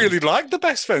teeth. I really like the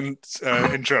Best Friends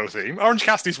intro theme. Orange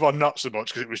Cassidy's one not so much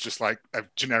because it was just like a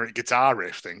generic guitar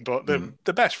riff thing. But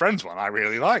the Best Friends one I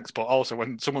really liked. But also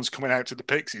when someone's coming out to the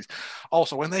Pixies,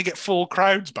 also when they get full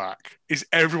crowds back, is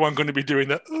everyone going to be doing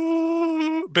the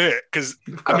ooh bit? Because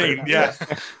I mean, yeah.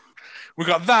 We've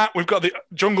got that. We've got the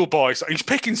Jungle Boy. So he's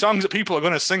picking songs that people are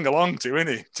going to sing along to, isn't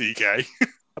he, TK?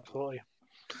 Absolutely.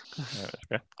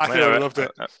 I loved it.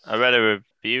 I read a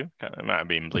review. It might have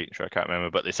been Bleacher. I can't remember.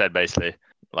 But they said basically,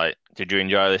 like, did you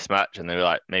enjoy this match? And they were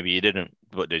like, maybe you didn't.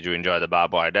 But did you enjoy the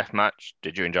barbed wire death match?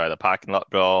 Did you enjoy the parking lot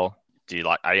brawl? Do you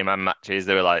like Iron Man matches?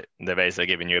 They were like, they're basically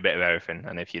giving you a bit of everything.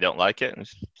 And if you don't like it,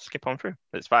 just skip on through.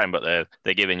 It's fine. But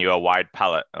they're giving you a wide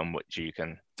palette on which you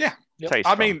can. Yeah. Taste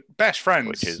I from, mean, Best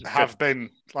Friends have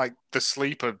been like the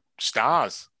sleeper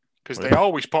stars because they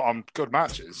always put on good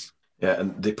matches. Yeah,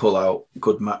 and they pull out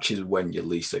good matches when you're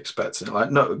least expecting it.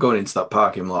 Like, no, going into that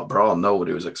parking lot brawl,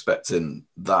 nobody was expecting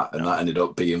that, and that ended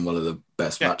up being one of the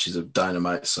best matches of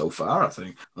Dynamite so far, I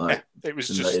think. Like, it was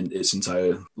just in its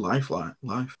entire life.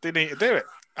 They need to do it.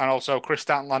 And also, Chris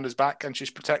Stantonlander's back, and she's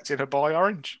protecting her boy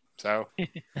Orange. So,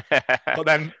 but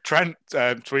then Trent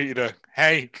tweeted her,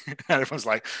 "Hey," and everyone's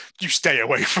like, "You stay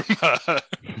away from her."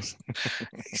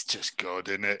 It's just good,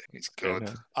 isn't it? It's good.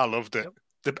 Yeah. I loved it.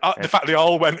 The fact they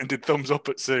all went and did thumbs up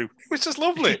at Sue, it was just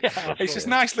lovely. It's just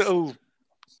nice little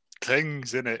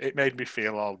things, isn't it? It made me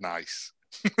feel all nice,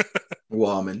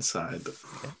 warm inside.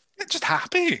 Just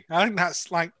happy. I think that's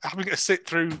like having to sit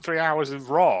through 3 hours of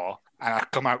Raw, and I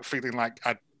come out feeling like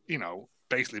I'd,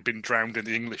 basically been drowned in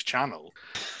the English Channel.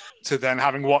 To then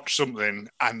having watched something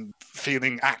and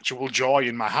feeling actual joy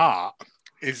in my heart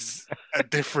is a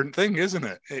different thing, isn't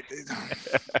it? It's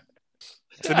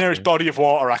the nearest body of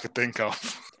water I could think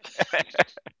of.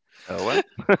 Oh, well.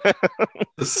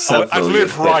 I've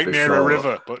lived right near a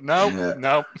river, but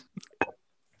no.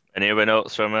 Any other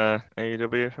notes from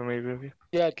AEW from either of you?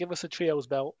 Yeah, give us a trios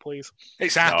belt, please.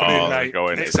 It's happening, mate.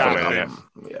 It's happening.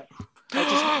 Yeah.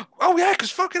 Oh yeah, because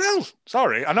fucking hell.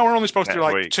 Sorry, I know we're only supposed to do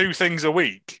like 2 things a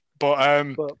week. But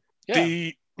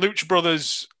the Lucha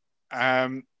Brothers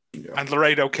and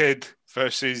Laredo Kid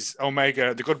versus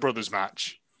Omega, the Good Brothers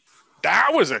match, that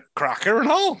was a cracker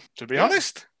and all, to be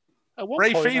honest.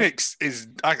 Ray Phoenix is,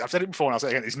 I've said it before and I'll say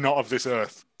it again, is not of this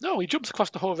earth. No, he jumps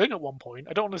across the whole ring at one point.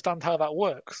 I don't understand how that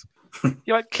works.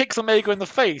 He kicks Omega in the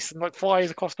face and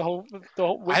flies across the whole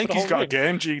I think he's got ring. A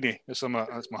game genie or something.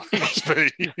 That's must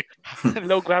be.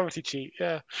 Low gravity cheat,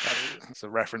 yeah. That's a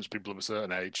reference to people of a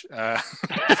certain age.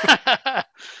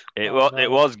 It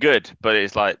was good, but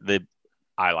it's like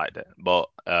I liked it, but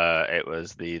it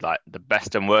was the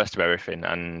best and worst of everything.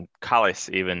 And Callis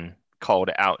even called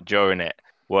it out during it,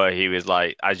 where he was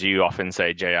like, as you often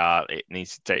say, JR, it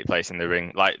needs to take place in the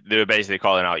ring. Like, they were basically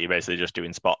calling out, you're basically just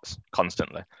doing spots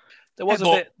constantly. There was a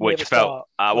bit which felt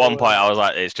at one point I was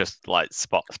like, it's just like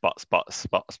spot. But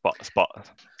it's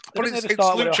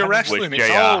lucha wrestling. Which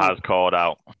JR has called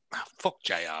out. Oh, fuck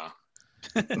JR.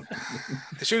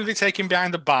 As soon as they take him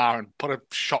behind the bar and put a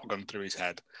shotgun through his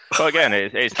head. But again,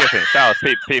 it's different styles.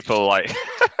 People like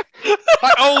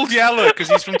Old Yeller because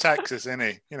he's from Texas, isn't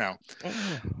he?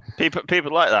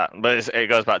 People like that. But it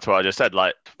goes back to what I just said.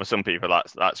 Like, for some people,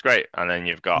 that's great, and then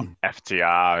you've got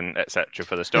FTR and etc.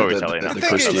 for the storytelling. The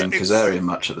Christian Kazarian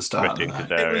match at the start. It's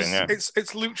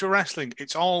lucha wrestling.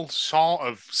 It's all sort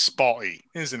of spotty,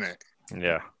 isn't it?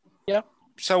 Yeah. Yeah.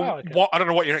 So I don't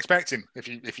know what you're expecting if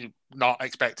you're not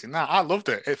expecting that. I loved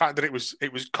it. The fact that it was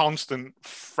constant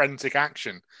frantic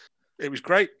action. It was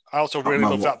great. I also really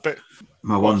love that bit.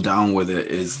 My one down with it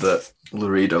is that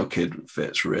Laredo Kid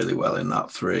fits really well in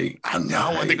that 3. I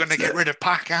know, and they're going to get rid of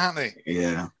Pac, aren't they?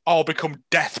 Yeah. Or become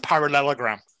Death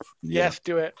Parallelogram. Yeah. Yes,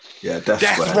 do it. Yeah,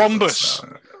 Death Rhombus.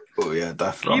 Oh yeah,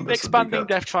 Death Keep Rhombus. Keep expanding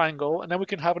Death Triangle, and then we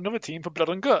can have another team for Blood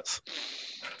and Guts.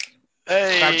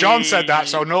 Now, John said that,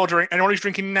 so no drink. Anyone who's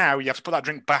drinking now, you have to put that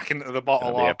drink back into the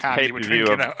bottle or can you were pay-per-view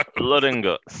drinking of out. blood and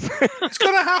guts. It's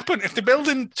going to happen if they're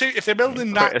building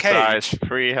that Criticize cage.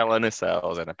 3 Hell in a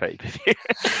Cells in a pay-per-view.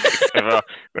 We're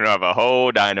going to have a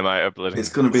whole dynamite of blood. It's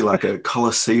going to be like a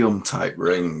Colosseum type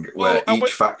ring where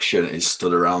each faction is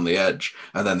stood around the edge,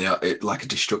 and then like a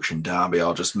Destruction Derby,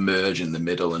 I'll just merge in the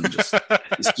middle and just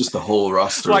it's just the whole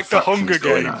roster. Like of the Hunger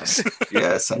factions going Games. at it.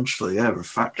 Yeah, essentially, yeah, with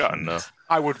factions.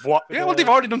 I would watch. Yeah, well, they've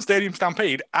already done Stadium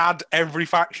Stampede. Add every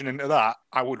faction into that.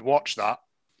 I would watch that.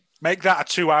 Make that a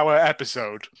 2-hour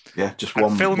episode. Yeah, just and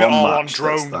one. film one it all match, on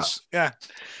drones. Yeah.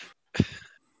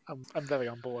 I'm very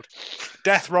on board.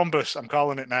 Death Rhombus. I'm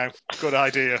calling it now. Good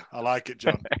idea. I like it,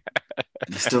 John.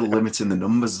 You're still limiting the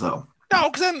numbers though. No,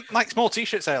 because then like small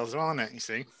T-shirt sales as well, isn't it? You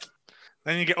see.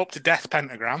 Then you get up to Death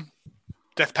Pentagram.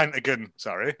 Death Pentagon.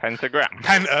 Sorry. Pentagram.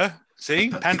 Penta. See,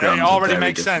 Penta. It Pentagrams are already very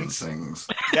makes different sense. things.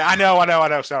 Yeah, I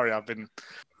know. Sorry, I've been.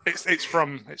 It's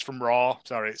from Raw.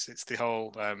 Sorry, it's the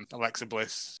whole Alexa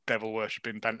Bliss devil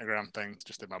worshipping pentagram thing. It's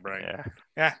just in my brain.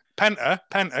 Yeah.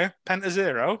 Penta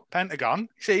Zero, Pentagon.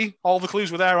 See, all the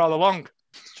clues were there all along.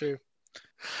 It's true.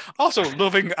 Also,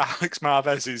 loving Alex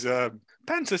Marvez's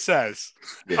Penta says,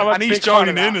 Yeah. and he's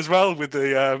joining in as well with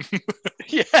the.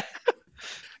 Yeah.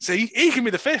 See, he can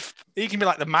be the fifth. He can be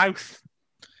like the mouth.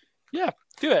 Yeah,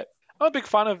 do it. I'm a big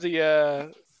fan of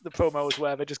the promos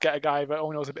where they just get a guy that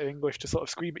only knows a bit of English to sort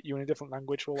of scream at you in a different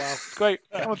language for a while. It's great.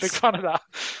 I'm a big fan of that.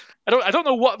 I don't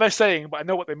know what they're saying, but I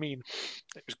know what they mean.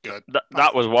 It was good.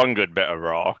 That was one good bit of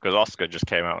Raw because Oscar just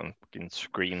came out and fucking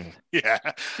screamed. Yeah.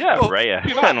 Yeah, Rhea.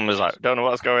 And I was like, don't know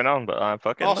what's going on, but I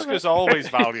fucking. Oscar's always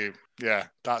value. Yeah,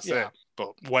 that's Yeah. it.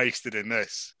 But wasted in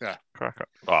this. Yeah. Cracker.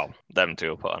 Well, them two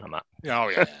will put on a map. Oh,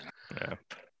 yeah. Yeah.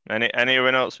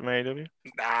 Anyone else from AEW?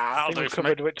 Nah, I I'll think do we've it for me.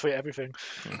 covered literally everything.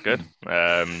 Good.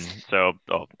 So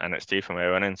NXT from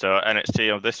here on in. So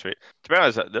NXT of this week. To be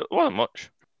honest, there wasn't much.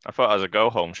 I thought as a go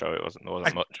home show, there wasn't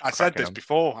much. I said cracking this on.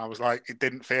 before. I was like, it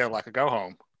didn't feel like a go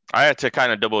home. I had to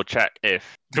kind of double check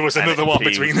if There was another one NXT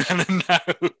between then and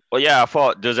now. Well, yeah, I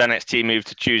thought, does NXT move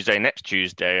to Tuesday next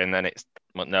Tuesday? And then it's,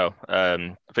 well, no.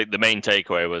 I think the main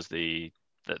takeaway was the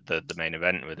main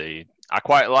event with I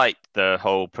quite liked the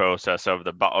whole process of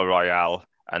the Battle Royale.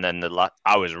 And then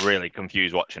I was really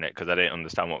confused watching it because I didn't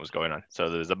understand what was going on. So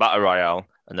there was the Battle Royale,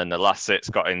 and then the last 6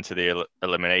 got into the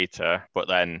Eliminator, but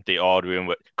then the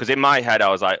ordering, because in my head I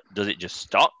was like, does it just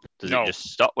stop? Does it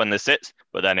just stop when the 6?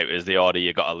 But then it was the order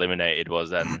you got eliminated was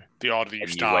then the order that you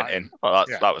went start in. Well,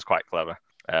 that was quite clever.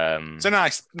 It's a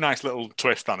nice little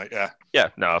twist on it, yeah. Yeah,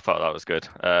 no, I thought that was good.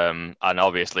 And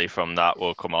obviously from that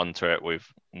we'll come on to it.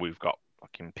 We've got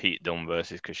fucking Pete Dunne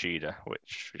versus Kushida,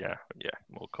 which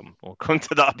we'll come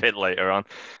to that a bit later on.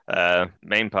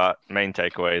 Main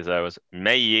takeaways there was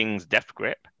Mei Ying's death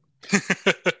grip.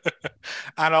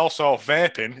 And also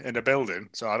vaping in the building,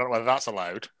 so I don't know whether that's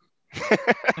allowed.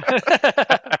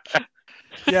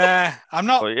 Yeah, I'm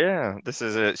not. Well, yeah,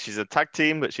 she's a tag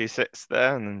team, but she sits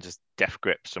there and then just death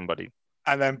grips somebody.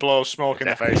 And then blows smoke in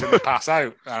the face and they pass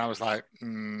out. And I was like,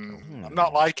 I'm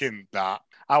not liking that.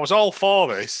 I was all for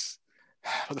this,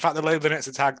 but the fact they're labeling it as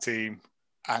a tag team,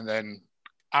 and then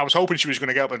I was hoping she was going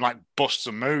to get up and like bust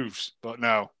some moves, but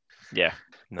no. Yeah.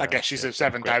 No, I guess she's a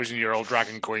 7,000-year-old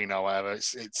dragon queen or whatever.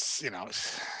 It's it's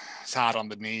hard on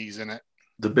the knees, isn't it?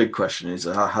 The big question is,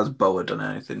 has Boa done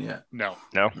anything yet? No.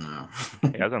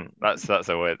 He hasn't. That's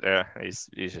a weird. Yeah, he's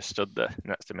just stood there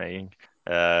next to me.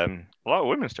 A lot of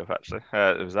women's stuff actually.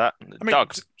 There was that.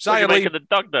 Dog. What do you make of the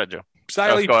dog there, Joe?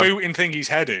 Xia Li booting thing his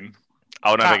head in.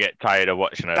 I'll never get tired of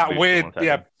watching her. That weird,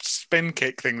 spin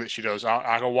kick thing that she does.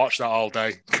 I can watch that all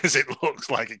day because it looks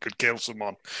like it could kill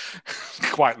someone,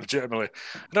 quite legitimately.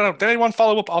 I don't know. Did anyone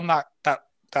follow up on that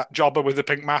jobber with the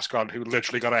pink mask on who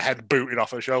literally got her head booted off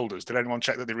her shoulders? Did anyone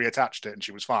check that they reattached it and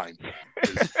she was fine?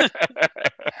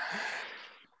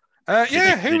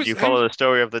 Did you follow the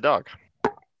story of the dog?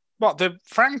 What, the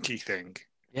Frankie thing?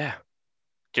 Yeah.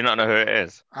 Do you not know who it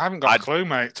is? I haven't got a clue,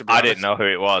 mate, to be honest. I didn't know who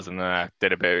it was, and then I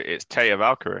did a bit. It's Taya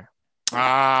Valkyrie.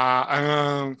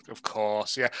 Of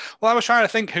course, yeah. Well, I was trying to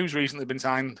think who's recently been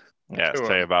signed. Yeah, it's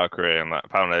Taya Valkyrie, and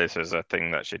apparently this is a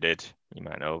thing that she did. You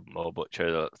might know more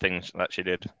Butcher things that she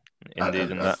did.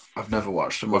 Indies and that. I've never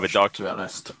watched them with a dog, to be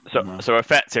honest. So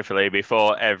effectively,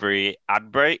 before every ad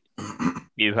break,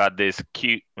 you had this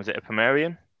cute. Was it a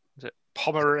Pomeranian?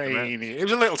 Pomeranian. It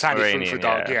was a little tiny fun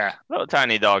dog, yeah. Little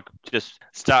tiny dog. Just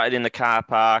started in the car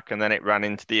park, and then it ran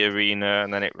into the arena,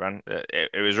 and then it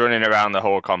was running around the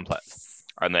whole complex,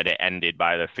 and then it ended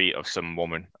by the feet of some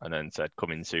woman, and then said,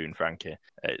 "Coming soon, Frankie."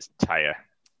 It's Taya.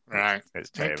 Right. It's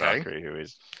Taya Valkyrie, who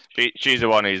is she's the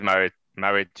one who's married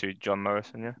to John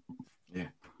Morrison, yeah.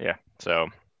 Yeah. So,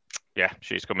 yeah,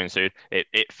 she's coming soon.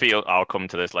 It feels. I'll come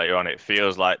to this later on. It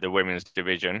feels like the women's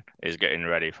division is getting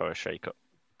ready for a shake-up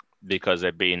because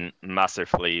they've been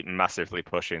massively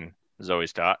pushing Zoe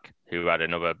Stark, who had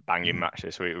another banging match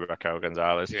this week with Raquel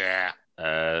Gonzalez. Yeah.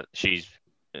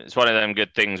 It's one of them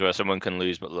good things where someone can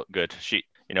lose but look good. She,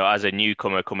 as a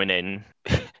newcomer coming in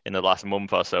the last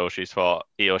month or so, she's fought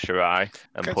Io Shirai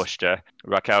and pushed her.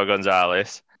 Raquel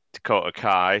Gonzalez, Dakota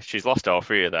Kai. She's lost all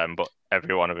three of them, but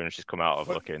every one of them she's come out of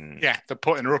looking. Yeah, they're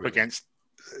putting her up against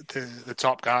the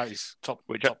top guys,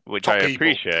 which top I people.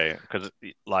 appreciate because,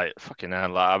 like, fucking hell,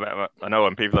 like, I know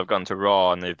when people have gone to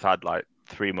Raw and they've had like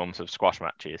 3 months of squash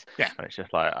matches, yeah, and it's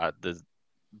just like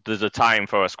there's a time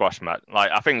for a squash match. Like,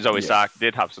 I think Zoe Stark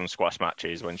did have some squash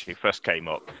matches when she first came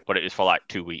up, but it was for like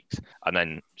 2 weeks, and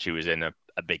then she was in a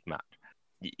big match.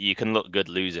 You can look good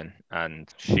losing, and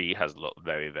she has looked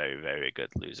very, very, very good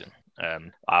losing.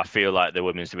 I feel like the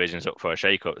women's division's up for a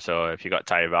shake-up. So if you got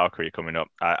Taya Valkyrie coming up,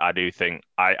 I do think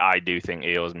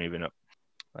Io's moving up,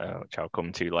 which I'll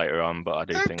come to later on. But I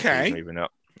do think she's moving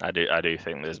up. I do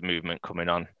think there's movement coming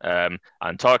on. And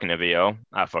talking of Io,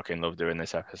 I fucking love doing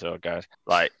this episode, guys.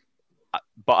 Like,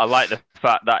 but I like the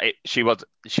fact that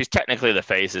she's technically the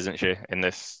face, isn't she, in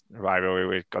this rivalry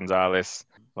with Gonzalez?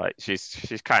 Like,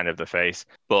 she's kind of the face,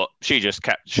 but she just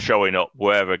kept showing up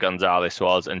wherever Gonzalez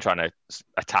was and trying to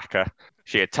attack her.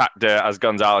 She attacked her as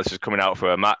Gonzalez was coming out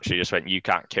for a match. She just went, "You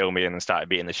can't kill me," and then started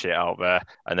beating the shit out of her.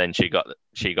 And then she got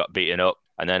beaten up.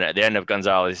 And then at the end of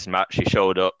Gonzalez's match, she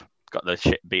showed up, got the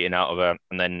shit beaten out of her.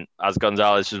 And then as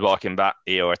Gonzalez was walking back,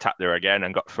 Io attacked her again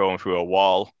and got thrown through a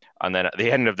wall. And then at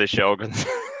the end of the show,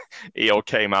 Io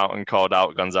came out and called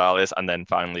out Gonzalez, and then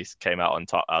finally came out on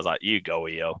top. I was like, "You go,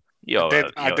 Io."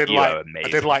 I did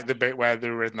like the bit where they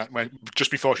were in that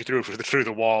just before she threw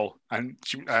the wall, and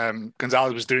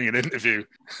Gonzalez was doing an interview,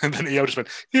 and then Io just went,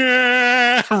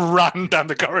 "Yeah," ran down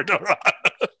the corridor.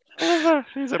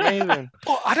 She's amazing.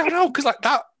 But I don't know, because like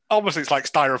that, obviously it's like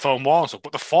styrofoam wall, so,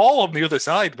 but the fall on the other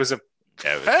side was a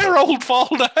fair old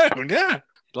fall down. Yeah,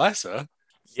 bless her.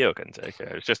 Io can take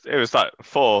it. It was like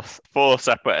four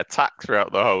separate attacks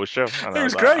throughout the whole show. It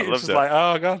was great. It was like,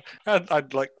 oh god,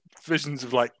 I'd like visions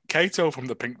of like Kato from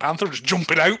the Pink Panther just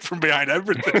jumping out from behind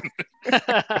everything.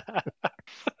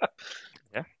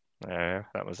 Yeah,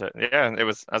 that was it. Yeah, it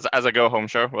was as a go home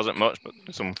show. Wasn't much, but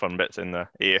some fun bits in there.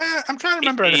 I'm trying to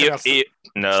remember anything else.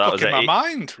 No, that was in my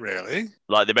mind, really.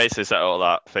 Like, they basically set up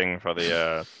that thing for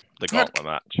the gauntlet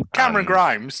match. Cameron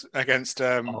Grimes against.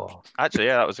 Actually,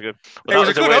 yeah, that was a good. Well, that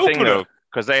was a good opener. Thing, though,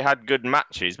 because they had good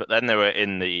matches, but then they were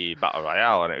in the Battle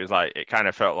Royale, and it was like, it kind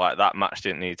of felt like that match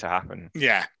didn't need to happen.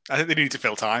 Yeah, I think they needed to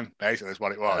fill time, basically, is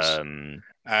what it was.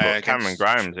 But Cameron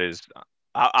Grimes is...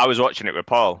 I was watching it with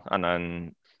Paul, and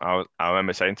then I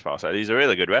remember saying to Paul, I said, "He's a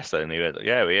really good wrestler," and he was like,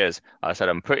 "Yeah, he is." I said,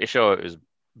 "I'm pretty sure it was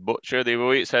Butcher the other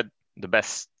week said the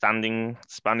best standing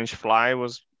Spanish fly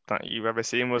that you've ever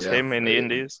seen was him in the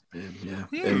Indies."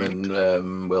 Him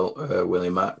and Willie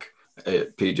Mack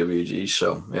at PWG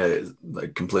show. Yeah,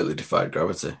 it completely defied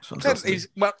gravity.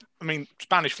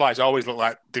 Spanish flies always look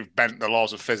like they've bent the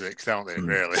laws of physics, don't they?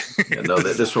 Really?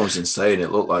 This one was insane.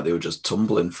 It looked like they were just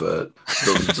tumbling for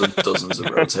dozens of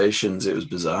rotations. It was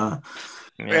bizarre.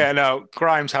 Yeah, no,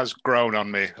 Grimes has grown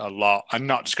on me a lot, and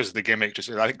not just because of the gimmick.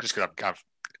 I think just because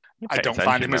I don't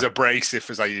find him as abrasive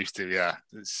as I used to. Yeah,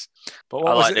 but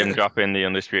I like him dropping the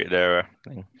Undisputed Era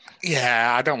thing.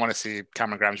 Yeah, I don't want to see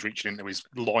Cameron Grimes reaching into his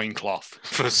loincloth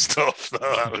for stuff. Though.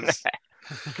 That was...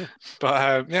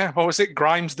 But what was it?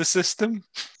 Grimes the System.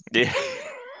 Yeah.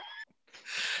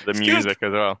 The music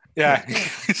as well. Yeah,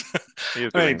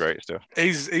 he's doing great stuff.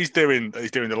 He's doing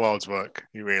the Lord's work.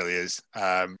 He really is.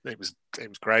 It was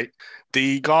great.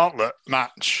 The Gauntlet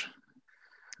match.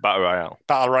 Battle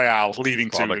Royale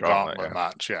leading to the Gauntlet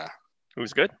match. Yeah, it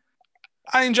was good.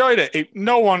 I enjoyed it.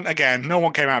 No one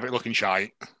came out of it looking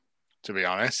shite, to be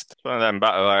honest. One of them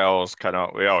Battle Royales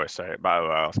we always say it, Battle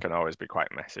Royales can always be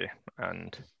quite messy,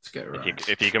 and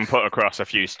if you can put across a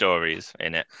few stories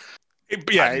in it.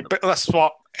 But that's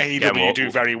what AEW do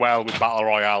very well with Battle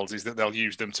Royales, is that they'll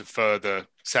use them to further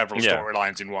several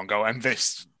storylines in one go, and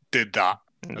this did that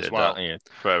as well.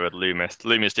 Further Loomis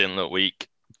didn't look weak.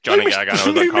 Johnny Gargano was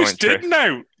on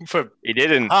commentary. He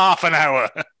didn't. Half an hour.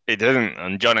 He didn't,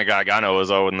 and Johnny Gargano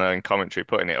was on the commentary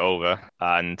putting it over.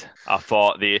 And I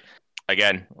thought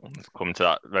again, I'll come to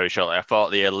that very shortly. I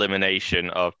thought the elimination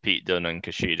of Pete Dunne and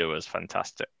Kushida was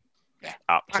fantastic. Yeah,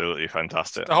 absolutely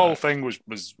fantastic. The whole thing was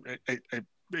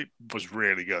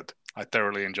really good. I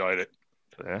thoroughly enjoyed it.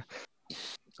 Yeah.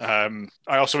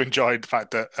 I also enjoyed the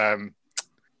fact that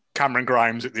Cameron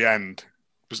Grimes at the end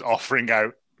was offering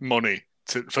out money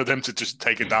for them to just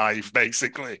take a dive,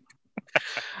 basically.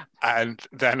 And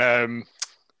then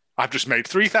I've just made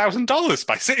 $3,000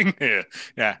 by sitting here.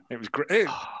 Yeah, it was great.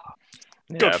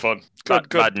 Good fun. Good.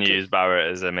 Bad News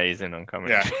Barrett is amazing on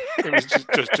comedy. Yeah, it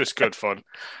was just good fun.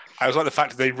 I was like the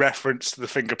fact that they referenced the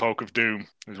finger poke of doom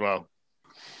as well.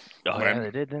 Oh, yeah,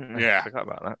 they did, didn't they? Yeah. I forgot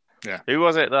about that. Yeah. Who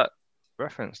was it that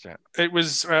referenced it? It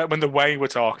was when the Way were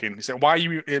talking. He said, "Why are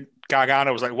you?"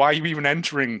 Gargano was like, "Why are you even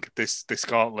entering this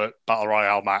Gauntlet Battle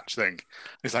Royale match thing?"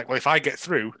 He's like, "Well, if I get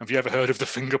through, have you ever heard of the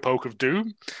finger poke of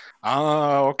doom?"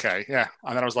 Oh, okay, yeah.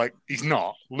 And then I was like, "He's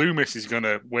not. Loomis is going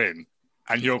to win,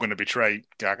 and you're going to betray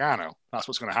Gargano. That's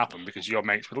what's going to happen because you're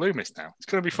mates with Loomis now. It's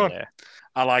going to be fun. Yeah.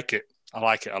 I like it. I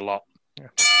like it a lot." Yeah.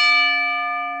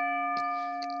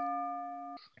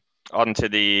 On to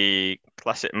the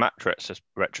classic match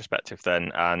retrospective then,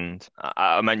 and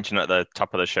I mentioned at the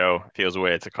top of the show, it feels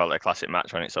weird to call it a classic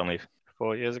match when it's only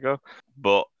 4 years ago,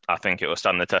 but I think it will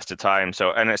stand the test of time.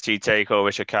 So NXT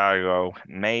TakeOver Chicago,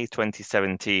 May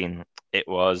 2017. It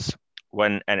was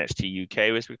when NXT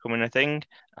UK was becoming a thing,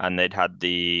 and they'd had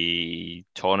the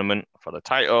tournament for the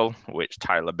title, which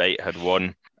Tyler Bate had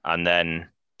won, and then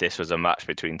this was a match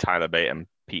between Tyler Bate and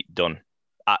Pete Dunne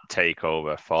at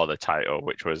TakeOver for the title,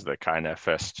 which was the kind of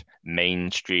first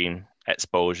mainstream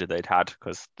exposure they'd had,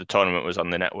 because the tournament was on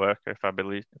the network, if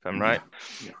I'm right.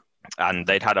 Yeah. And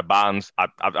they'd had a barns.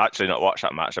 I've actually not watched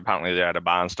that match. Apparently, they had a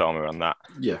barnstormer on that.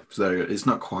 Yeah, it's very good. It's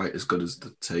not quite as good as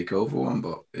the TakeOver one,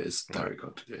 but it's very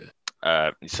good.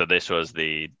 Yeah. So this was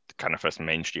the kind of first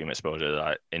mainstream exposure,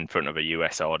 like in front of a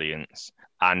US audience.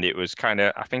 And it was kind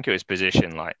of, I think it was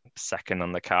positioned like second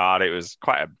on the card. It was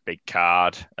quite a big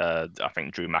card. I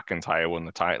think Drew McIntyre won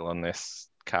the title on this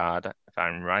card, if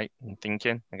I'm right in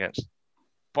thinking, against,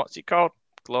 what's it called?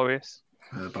 Glorious?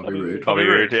 Bobby Roode. Bobby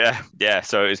Roode, yeah.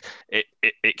 So it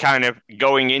kind of,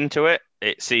 going into it,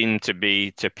 it seemed to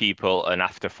be to people an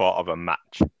afterthought of a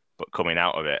match, but coming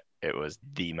out of it, it was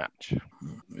the match.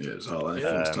 Yeah, it's all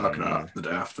everyone's talking about the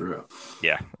day after it.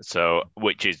 Yeah, so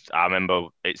which is, I remember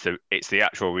it's the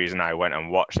actual reason I went and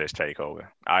watched this TakeOver.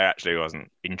 I actually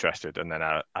wasn't interested, and then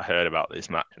I heard about this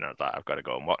match, and I was like, I've got to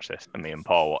go and watch this. And me and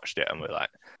Paul watched it, and we're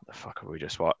like, the fuck have we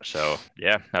just watched? So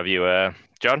yeah, have you,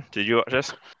 John? Did you watch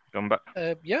this? Gone back?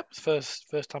 Yeah, it's the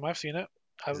first time I've seen it.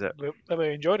 I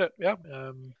really enjoyed it. Yeah,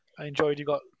 I enjoyed you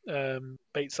got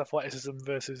Bates' athleticism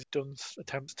versus Dunn's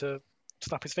attempts to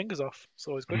snap his fingers off. It's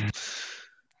always good.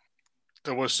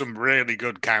 There was some really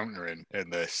good countering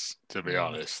in this, to be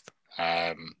honest. So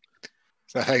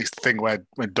I think it's the thing where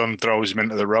when Dunn throws him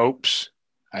into the ropes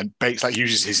and Bates like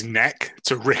uses his neck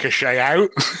to ricochet out.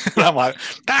 And I'm like,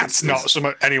 that's not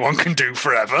something anyone can do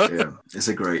forever. Yeah, it's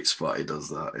a great spot. He does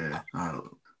that. Yeah,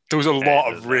 there was a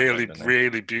lot of really,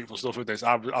 really beautiful stuff with this.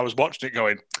 I was watching it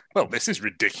going, well, this is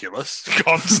ridiculous,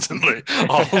 constantly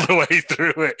all the way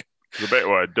through it. The bit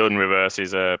where Dunn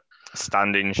reverses a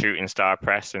standing shooting star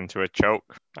press into a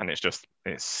choke, and it's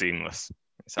seamless.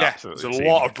 It's absolutely there's a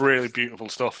seamless. lot of really beautiful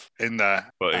stuff in there.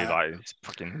 But he's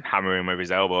fucking hammering with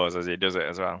his elbows as he does it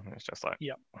as well. It's just like,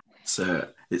 So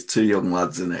it's two young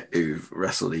lads in it who've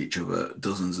wrestled each other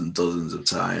dozens and dozens of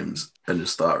times and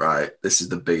just thought, right, this is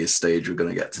the biggest stage we're going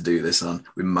to get to do this on.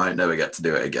 We might never get to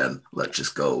do it again. Let's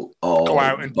just go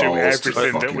out and do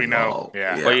everything that we know.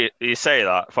 Yeah. Well, you say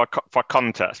that for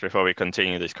context before we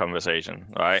continue this conversation,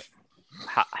 right?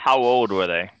 How old were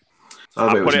they? I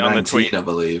put it 19, on the tweet, I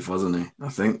believe, wasn't he? I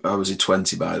think, or was he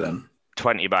 20 by then?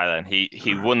 20 by then.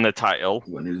 He won the title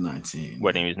when he was 19.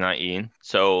 When he was 19.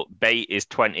 So Bate is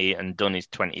 20 and Dunn is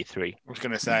 23. I was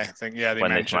going to say, I think, they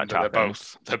mentioned that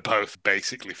they're both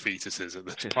basically fetuses at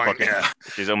this point.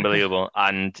 Which is unbelievable.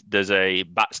 And there's a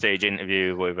backstage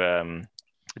interview with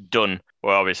Dunn,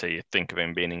 where obviously you think of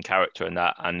him being in character and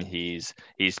that, and he's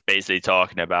basically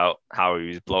talking about how he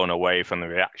was blown away from the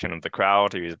reaction of the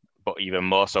crowd. But even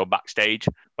more so backstage,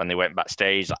 when they went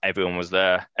backstage, everyone was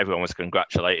there. Everyone was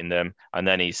congratulating them. And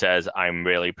then he says, I'm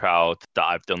really proud that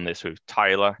I've done this with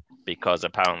Tyler, because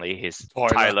apparently his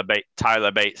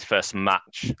Tyler Bates' first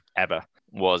match ever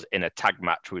was in a tag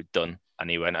match with Dunn.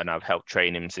 And he went, and I've helped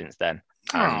train him since then.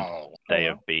 And they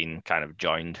have been kind of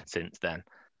joined since then.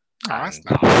 That's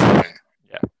nice.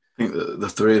 Yeah. I think the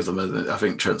three of them, I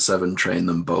think Trent Seven trained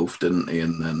them both, didn't he?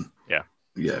 And then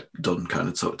Dunn kind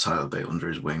of took Tyler Bate under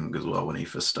his wing as well when he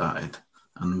first started.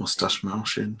 And Mustache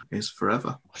Motion is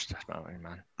forever. Mustache Motion,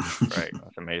 man. Right,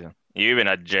 that's amazing. You even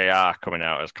had JR coming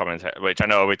out as commentator, which I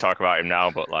know we talk about him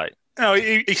now, but like... No,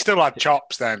 he still had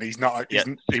chops then. He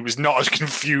was not as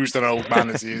confused an old man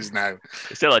as he is now.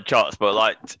 He still had chops, but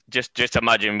like, just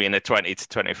imagine being a 20 to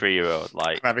 23-year-old,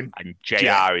 like, and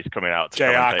JR is coming out to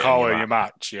JR calling your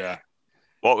match, yeah.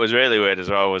 What was really weird as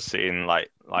well was seeing like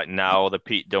now the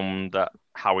Pete Dunne that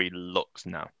how he looks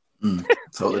now.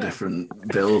 Totally different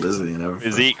build, isn't he? And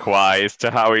everything. Physique wise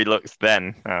to how he looks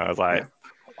then. I was like,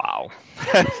 wow.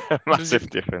 Massive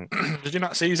difference. Did you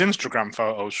not see his Instagram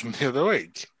photos from the other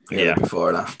week? Yeah. Before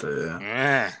and after, yeah.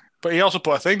 Yeah. But he also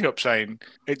put a thing up saying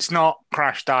it's not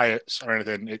crash diets or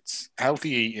anything. It's healthy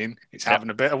eating. It's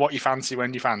having a bit of what you fancy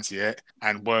when you fancy it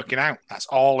and working out. That's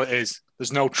all it is.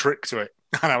 There's no trick to it.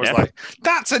 And I was like,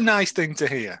 that's a nice thing to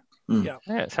hear. Yeah,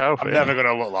 it's healthy. I'm never going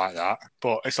to look like that.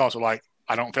 But it's also like,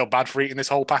 I don't feel bad for eating this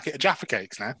whole packet of Jaffa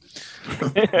cakes now.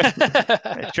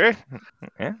 It's true.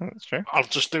 Yeah, that's true. I'll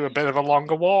just do a bit of a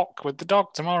longer walk with the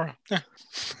dog tomorrow. Yeah.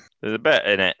 There's a bit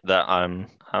in it that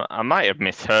I might have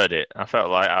misheard it. I felt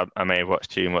like I may have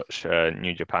watched too much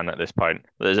New Japan at this point.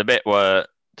 There's a bit where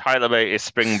Tyler Bate is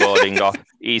springboarding off.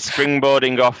 He's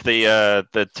springboarding off the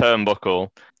turnbuckle,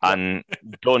 and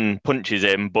Dunn punches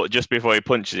him. But just before he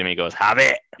punches him, he goes, "Have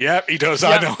it." Yep, he does.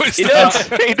 Yep, I know. He does.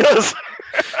 He does.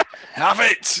 Have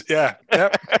it. Yeah.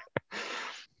 Yep.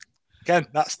 Again,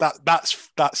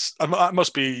 that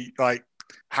must be like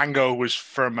hangovers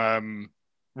from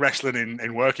wrestling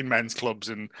in working men's clubs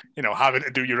and having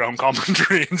to do your own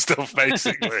commentary and stuff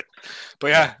basically. But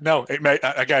yeah, no, it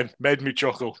made me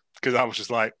chuckle because I was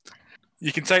just like,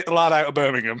 you can take the lad out of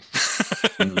Birmingham.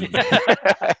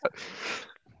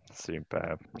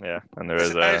 Superb. Yeah, and there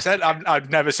is I said I've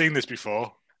never seen this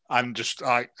before, and just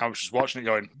I was just watching it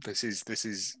going, this is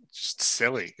just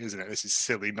silly, isn't it? This is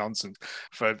silly nonsense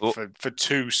for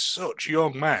two such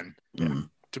young men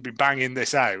to be banging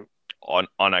this out on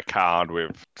a card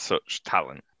with such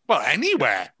talent. Well,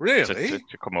 anywhere really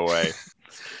to come away.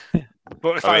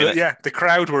 But the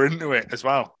crowd were into it as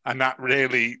well, and that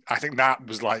really, I think that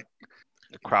was like.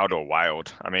 The crowd are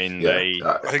wild. I mean,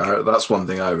 that's one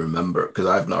thing I remember because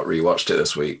I've not rewatched it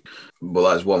this week.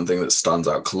 But that's one thing that stands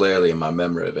out clearly in my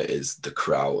memory of it is the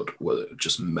crowd were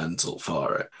just mental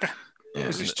for it. Yeah.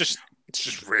 It's just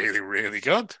really, really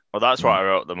good. Well, that's what I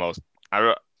wrote the most.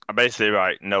 I basically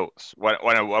write notes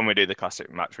when we do the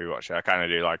classic match rewatch. I kind of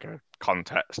do like a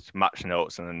context match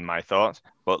notes and then my thoughts.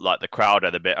 But like the crowd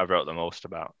are the bit I wrote the most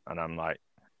about, and I'm like,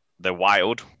 they're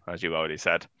wild, as you already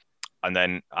said. And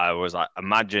then I was like,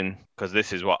 imagine, because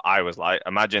this is what I was like,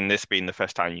 imagine this being the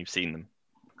first time you've seen them.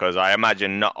 Because I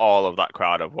imagine not all of that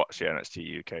crowd have watched the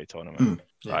NXT UK tournament.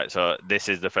 Right, so this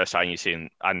is the first time you've seen.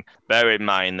 And bear in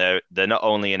mind, they're not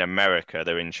only in America,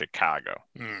 they're in Chicago.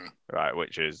 Right,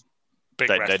 which is, they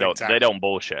don't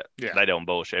bullshit. Yeah. They don't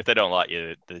bullshit. If they don't like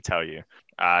you, they tell you.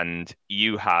 And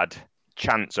you had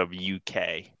chants of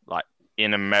UK. Like,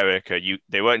 in America,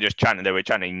 they weren't just chanting, they were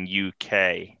chanting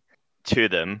UK to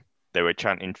them. They were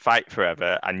chanting "Fight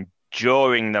Forever," and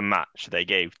during the match, they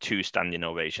gave 2 standing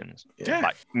ovations. Yeah.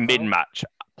 Like mid-match,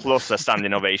 plus a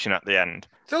standing ovation at the end.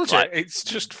 It's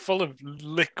just full of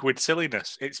liquid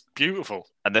silliness. It's beautiful.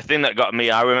 And the thing that got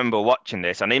me, I remember watching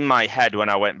this, and in my head, when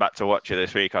I went back to watch it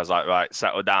this week, I was like, right,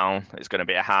 settle down. It's going to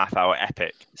be a half-hour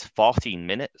epic. It's 14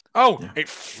 minutes. Oh, it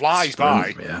flies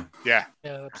by. Yeah,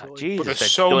 absolutely. Jesus, but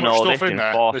there's so much stuff in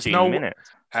there. 14 minutes.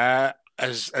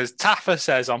 As Taffa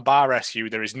says on Bar Rescue,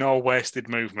 there is no wasted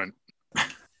movement.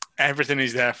 Everything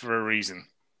is there for a reason.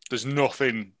 There's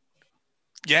nothing.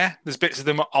 Yeah, there's bits of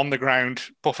them on the ground,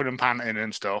 puffing and panting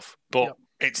and stuff, but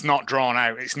it's not drawn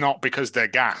out. It's not because they're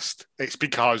gassed. It's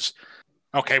because,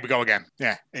 okay, we go again.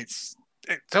 Yeah, it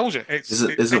tells you.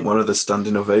 Isn't one of the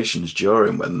standing ovations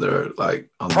during when they're like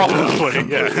on probably the ground,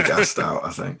 completely gassed out, I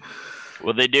think.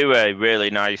 Well, they do a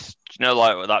really nice,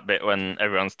 like that bit when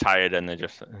everyone's tired and they're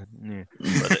just,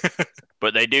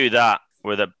 but they do that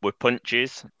with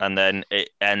punches, and then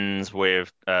it ends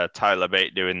with Tyler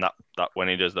Bate doing that when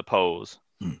he does the pose,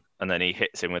 and then he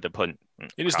hits him with a punch.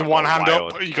 He does the one hand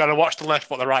up. You got to watch the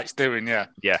left what the right's doing. Yeah,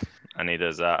 and he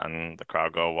does that, and the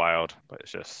crowd go wild. But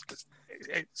it's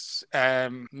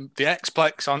the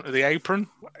X-Plex onto the apron.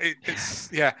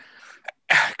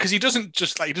 Because he doesn't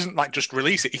just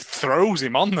release it. He throws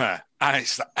him on there, and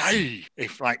it's like, hey,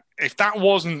 if that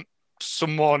wasn't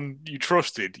someone you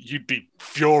trusted, you'd be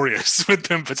furious with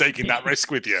them for taking that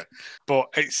risk with you. But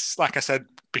it's like I said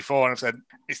before, and I've said,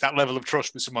 it's that level of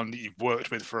trust with someone that you've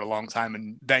worked with for a long time,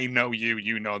 and they know you,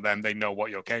 you know them, they know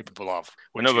what you're capable of.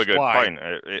 Another good point.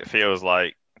 It feels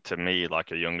like to me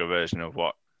like a younger version of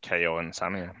what KO and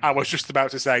Sammy. I was just about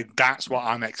to say that's what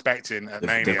I'm expecting at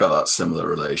Mania. They've got that similar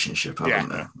relationship, haven't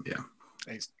they? Yeah.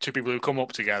 It's 2 people who come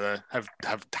up together, have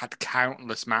had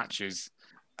countless matches,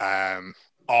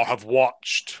 or have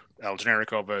watched El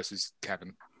Generico versus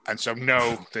Kevin. And so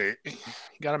you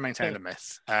got to maintain the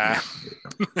myth. And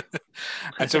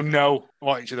so know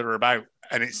what each other are about.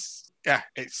 And it's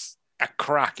a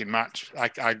cracking match.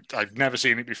 I've never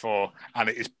seen it before, and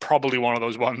it is probably one of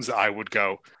those ones that I would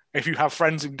go, if you have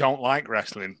friends who don't like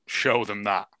wrestling, show them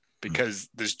that, because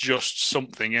there's just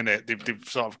something in it. They've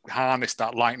sort of harnessed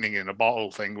that lightning in a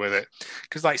bottle thing with it.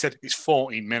 Because like I said, it's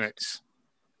 14 minutes,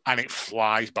 and it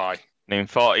flies by. In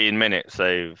 14 minutes,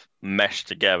 they've meshed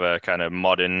together kind of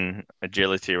modern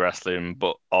agility wrestling,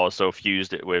 but also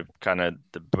fused it with kind of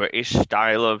the British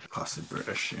style of Classic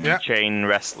British. Yeah. chain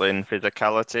wrestling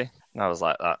physicality. And I was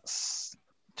like,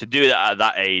 to do that at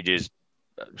that age is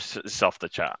it's off the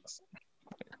charts.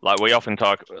 Like we often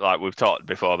talk, like we've talked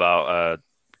before about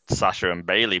Sasha and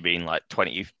Bailey being like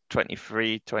 20,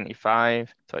 23,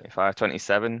 25,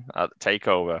 27 at the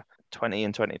TakeOver, 20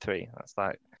 and 23. That's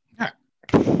like...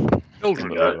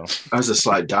 Children. As a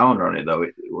slight downer on it, though,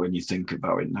 when you think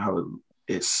about it now,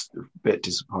 it's a bit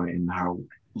disappointing how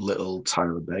little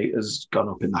Tyler Bate has gone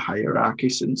up in the hierarchy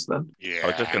since then. Yeah, I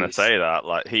was just gonna say that,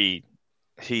 like he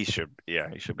should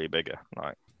be bigger.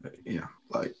 Like Yeah,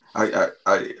 like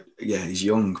yeah, he's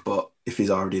young, but if he's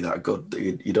already that good,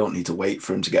 you don't need to wait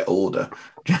for him to get older.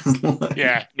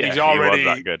 Yeah, he's he already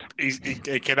was that good.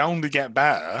 He can only get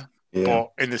better. Yeah.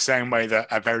 But in the same way that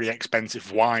a very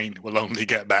expensive wine will only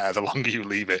get better the longer you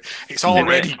leave it. It's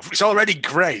already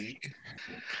great.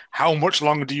 How much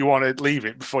longer do you want to leave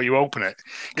it before you open it?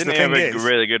 Didn't he have a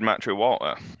really good match with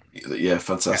Walter? Yeah,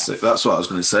 fantastic. Yeah. That's what I was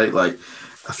going to say. Like,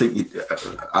 I think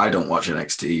I don't watch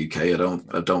NXT UK.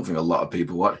 I don't think a lot of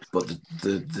people watch. But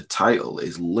the title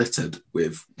is littered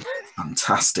with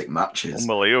fantastic matches.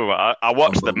 Unbelievable. I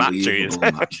watched the matches.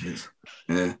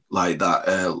 Yeah, like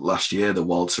that last year, the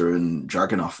Walter and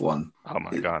Dragunov one. Oh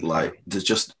my god! Like there's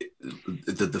just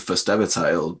the first ever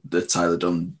title, the Tyler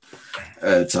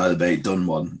Bate Dunn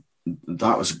one.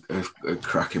 That was a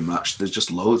cracking match. There's just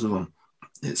loads of them.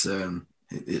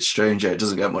 It's strange. It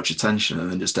doesn't get much attention, and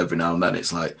then just every now and then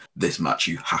it's like this match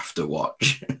you have to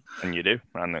watch. And you do,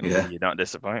 and you're not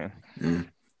disappointed. Yeah.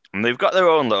 And they've got their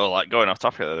own little, like, going off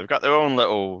topic there, they've got their own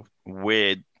little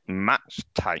weird match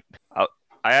type.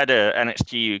 I had a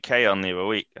NXT UK on the other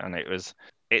week, and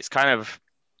it's kind of,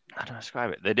 how do I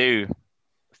describe it? They do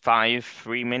 5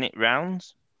 3-minute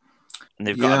rounds, and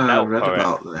they've got a belt I read for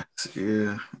about it. this.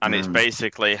 Yeah, And it's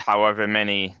basically however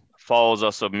many falls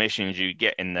or submissions you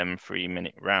get in them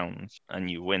 3-minute rounds, and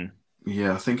you win.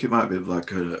 Yeah, I think it might be like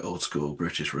an old school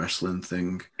British wrestling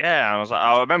thing. Yeah,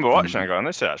 I remember watching and going,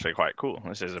 this is actually quite cool.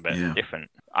 This is a bit different.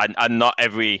 And not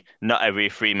every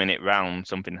 3-minute round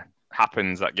something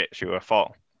happens that gets you a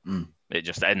fall. It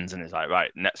just ends and it's like,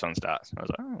 right, next one starts. I was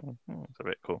like, oh, it's a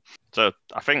bit cool. So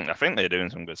I think they're doing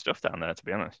some good stuff down there, to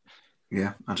be honest.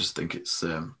 Yeah, I just think it's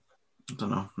I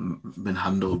don't know, been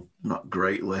handled not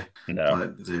greatly. No.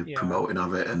 Like the promoting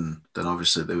of it, and then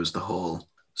obviously there was the whole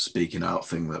speaking out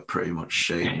thing that pretty much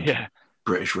shamed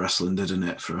British wrestling, didn't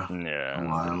it, for a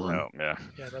while? Yeah,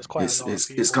 that's quite.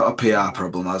 It's got a PR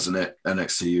problem, hasn't it?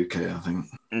 NXT UK, I think.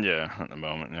 Yeah, at the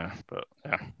moment, yeah. But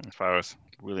yeah, as far as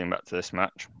wheeling back to this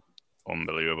match,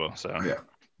 unbelievable. So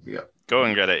yeah. Go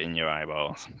and get it in your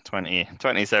eyeballs.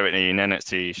 2017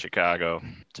 NXT Chicago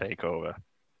Takeover.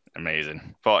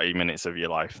 Amazing. 40 minutes of your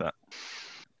life that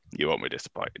you won't be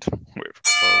disappointed with.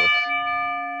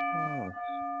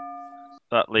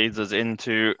 That leads us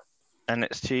into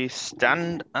NXT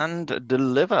Stand and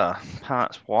Deliver,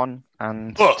 parts 1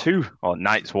 and 2, or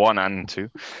nights 1 and 2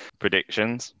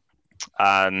 predictions.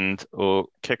 And we'll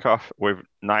kick off with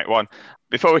night 1.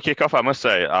 Before we kick off, I must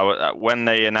say, when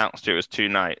they announced it was 2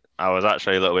 nights, I was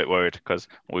actually a little bit worried because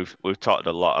we've talked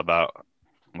a lot about,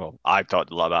 well, I've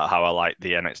talked a lot about how I like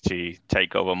the NXT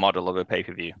takeover model of a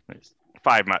pay-per-view. It's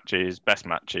 5 matches, best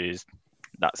matches.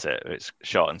 That's it. It's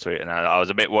short and sweet. And I was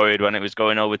a bit worried when it was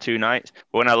going over 2 nights.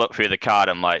 But when I look through the card,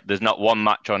 I'm like, there's not one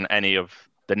match on any of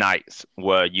the nights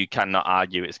where you cannot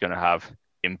argue it's going to have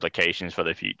implications for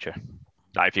the future.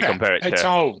 Like if you compare it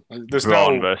to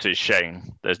Braun versus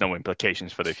Shane, there's no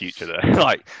implications for the future there.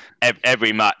 Like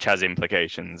every match has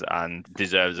implications and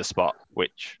deserves a spot,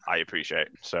 which I appreciate.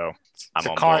 So I'm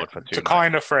on board for 2 nights. To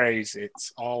coin a phrase,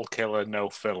 it's all killer, no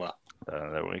filler.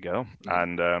 There we go.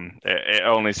 And it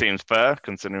only seems fair,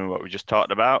 considering what we just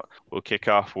talked about. We'll kick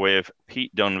off with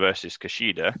Pete Dunne versus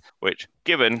Kushida, which,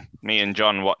 given me and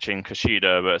John watching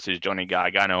Kushida versus Johnny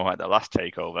Gargano at the last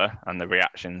TakeOver, and the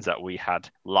reactions that we had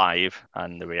live,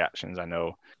 and the reactions I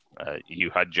know you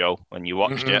had, Joe, when you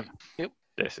watched it,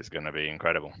 this is going to be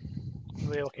incredible.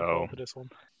 Really looking forward to this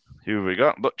one. Who have we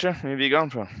got? Butcher, who have you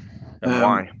gone for? And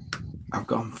why? I've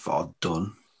gone for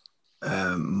Dunne.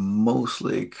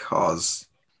 Mostly because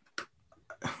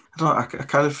I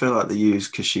kind of feel like they use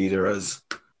Kushida as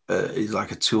he's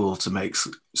like a tool to make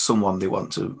someone they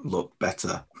want to look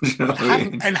better. You know what I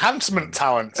mean? Enhancement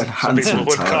talent. Enhancement some people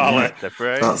would call talent, it.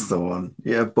 That's the one.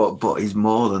 Yeah, but he's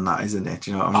more than that, isn't it?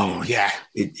 Do you know what I mean? Oh yeah.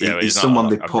 He's not someone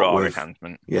they a put raw with.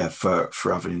 enhancement. Yeah, for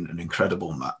having an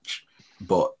incredible match,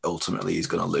 but ultimately he's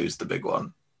going to lose the big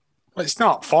one. Well, it's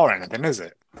not for anything, is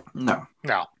it? No.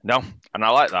 No, and I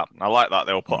like that. I like that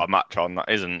they'll put a match on that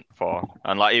isn't for,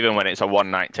 and like even when it's a one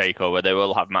night takeover, they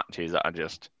will have matches that are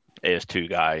just here's two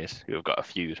guys who have got a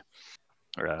feud.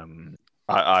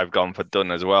 I've gone for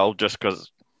Dunn as well, just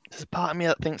because there's a part of me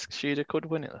that thinks Kushida could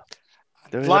win it.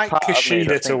 I'd like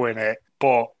Kushida to win it,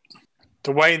 but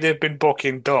the way they've been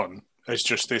booking Dunn as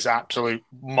just this absolute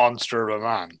monster of a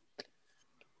man.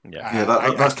 Yeah,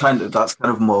 that's kind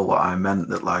of more what I meant.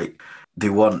 That like they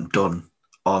want Dunn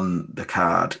on the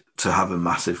card to have a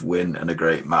massive win and a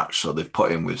great match, so they've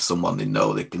put him with someone they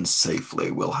know they can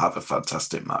safely will have a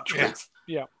fantastic match with.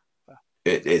 Yeah.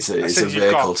 It's a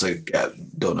vehicle to get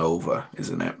done over,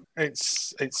 isn't it?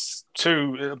 It's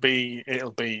two. It'll be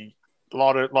a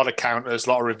lot of counters, a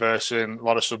lot of reversing, a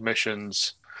lot of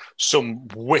submissions, some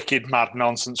wicked mad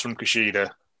nonsense from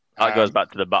Kushida. That goes back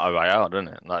to the Battle Royale, doesn't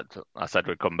it? Like I said,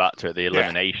 we'd come back to it. The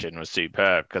elimination was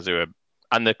superb because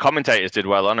and the commentators did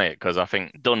well on it because I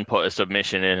think Dunn put a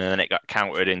submission in and then it got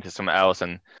countered into something else.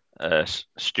 And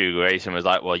Stu Grayson was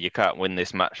like, well, you can't win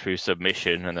this match through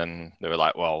submission. And then they were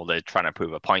like, well, they're trying to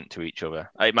prove a point to each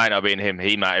other. It might not have been him.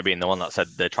 He might have been the one that said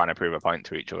they're trying to prove a point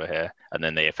to each other here. And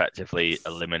then they effectively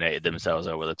eliminated themselves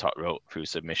over the top rope through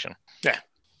submission. Yeah.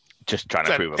 Just trying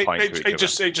to prove a point to each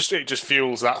other. It just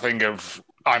fuels that thing of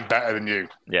I'm better than you.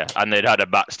 Yeah, and they'd had a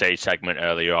backstage segment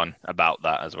earlier on about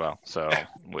that as well. So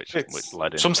which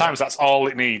led into sometimes that's all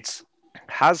it needs.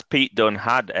 Has Pete Dunne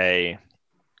had a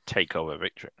takeover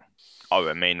victory? Oh,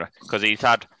 I mean, because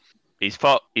he's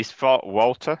fought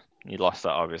Walter. He lost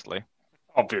that obviously.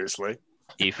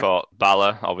 He fought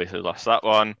Balor, obviously lost that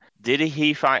one. Did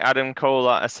he fight Adam Cole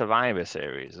at a Survivor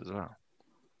Series as well?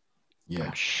 Yeah.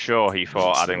 I'm sure he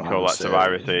fought Adam Cole at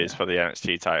Survivor Series for the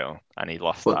NXT title, and he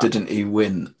lost that. But didn't he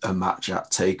win a match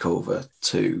at TakeOver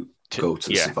to go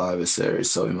to Survivor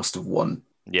Series? So he must have won.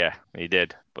 Yeah, he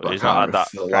did. But he's I not had that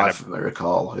for the life of me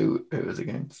recall who it was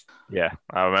against. Yeah,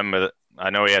 I remember that. I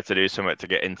know he had to do something to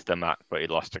get into the match, but he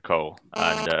lost to Cole,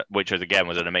 and which was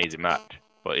an amazing match.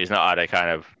 But he's not had a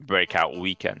kind of breakout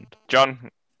weekend. John,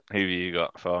 who have you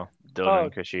got for Dunn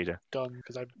and Kushida? Dunn,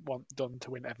 because I want Dunn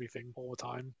to win everything all the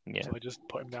time. Yeah. So I just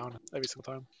put him down every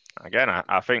single time. Again,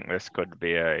 I think this could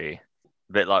be a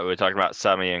bit like we were talking about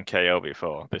Sammy and KO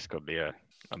before. This could be a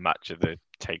match of the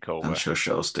takeover. And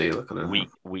show Steel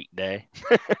weekday.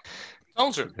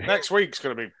 Told you, next week's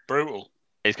going to be brutal.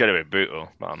 It's going to be brutal.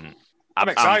 I'm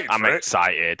excited. I'm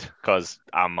excited because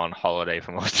I'm on holiday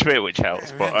for most of it, which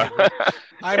helps. But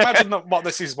I imagine that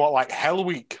what like Hell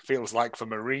Week feels like for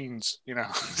Marines, you know.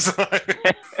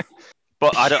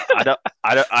 But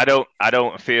I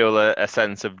don't feel a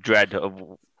sense of dread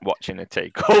of watching a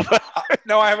takeover.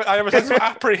 No, I have a sense of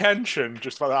apprehension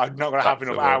just for that. I'm not going to have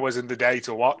enough hours in the day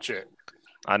to watch it.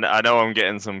 I know I'm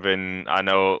getting something. I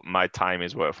know my time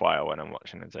is worthwhile when I'm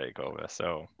watching a takeover.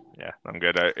 So yeah, I'm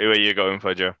good. Who are you going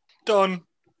for, Joe? Done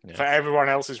for everyone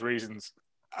else's reasons.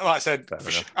 Like I said,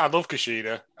 I love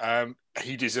Kushida.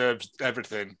 He deserves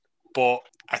everything, but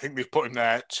I think they've put him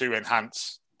there to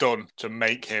enhance Dunn, to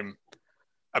make him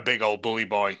a big old bully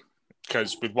boy.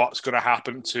 Because with what's going to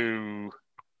happen to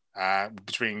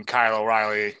between Kyle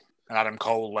O'Reilly and Adam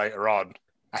Cole later on,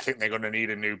 I think they're going to need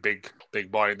a new big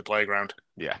boy in the playground.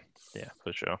 Yeah,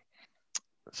 for sure.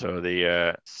 So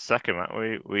the second match,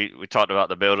 we talked about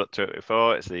the build up to it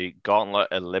before. It's the Gauntlet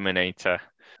Eliminator,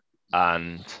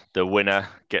 and the winner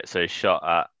gets a shot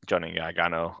at Johnny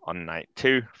Gargano on night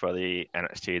 2 for the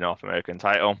NXT North American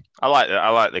title. I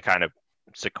like the kind of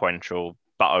sequential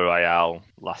battle royale,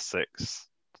 last 6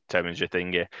 determines your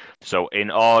thingy. So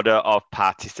in order of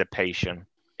participation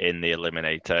in the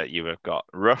Eliminator, you have got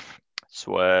Ruff,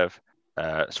 Swerve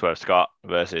Scott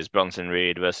versus Bronson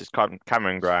Reed versus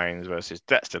Cameron Grimes versus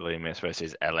Dexter Lumis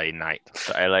versus LA Knight.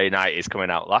 So LA Knight is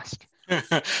coming out last.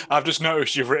 I've just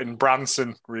noticed you've written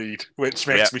Branson Reed, which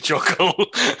makes me chuckle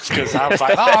because I was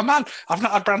like, oh man, I've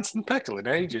not had Branson Pickle in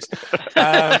ages.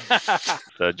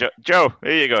 So Joe, who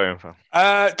are you going for?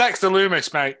 Dexter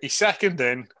Lumis, mate. He's second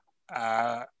in.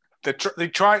 They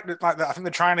try like that. I think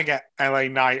they're trying to get LA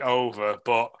Knight over,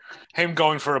 but him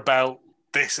going for a belt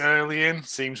this early in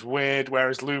seems weird,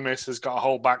 whereas Lumis has got a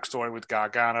whole backstory with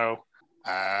Gargano.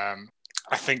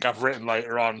 I think I've written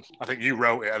later on, I think you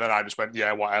wrote it, and then I just went,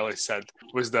 yeah, what Ellis said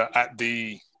was that at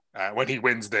the when he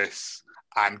wins this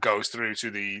and goes through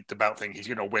to the belt thing, he's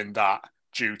going to win that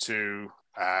due to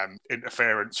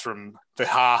interference from the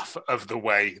half of the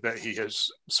way that he has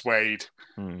swayed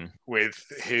with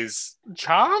his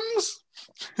charms.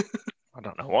 I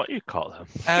don't know what you call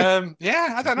them.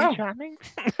 Yeah, I don't know. Charming.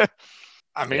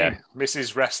 I mean, Yeah.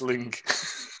 Mrs. Wrestling.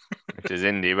 Which is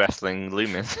indie wrestling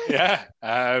Loomis. Yeah.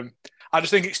 I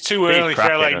just think it's too He's early for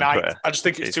cracking LA on Knight. Twitter. I just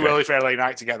think it's He's too great. early for LA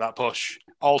Knight to get that push.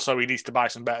 Also, he needs to buy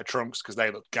some better trunks because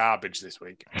they look garbage this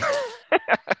week.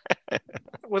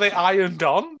 Were they ironed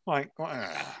on? Like,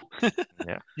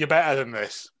 Yeah. You're better than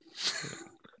this.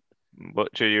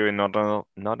 Butcher, you're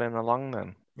nodding along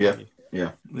then.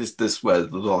 Yeah, this where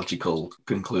the logical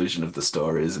conclusion of the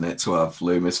story, isn't it? To have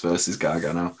Loomis versus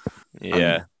Gargano.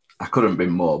 Yeah. I couldn't be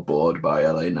more bored by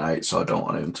LA Knight, so I don't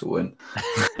want him to win.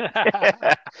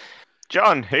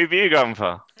 John, who have you gone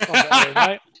for?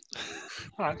 Right.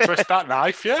 All right, twist that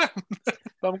knife, yeah.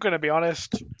 But I'm going to be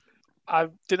honest. I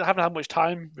haven't had much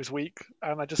time this week,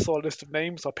 and I just saw a list of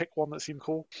names. So I picked one that seemed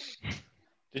cool.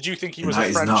 Did you think he was That a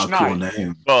is French not a knight? cool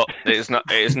name. But it's not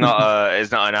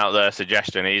an out there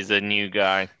suggestion. He's a new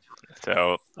guy,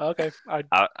 so Okay, I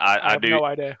I have do. no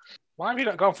idea. Why have you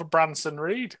not gone for Branson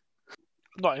Reed?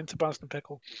 I'm not into Branston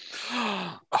Pickle.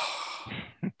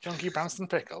 Junkie Branston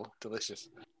Pickle, delicious.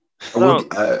 I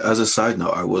would, as a side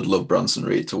note, I would love Bronson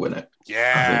Reed to win it. I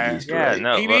Yeah, think he's Yeah, great.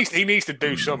 no, he needs to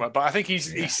do something, but I think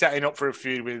he's Yeah. setting up for a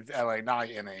feud with LA Knight,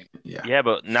 isn't he? Yeah. Yeah,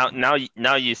 but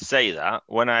now you say that,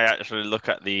 when I actually look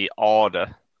at the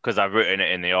order, because I've written it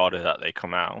in the order that they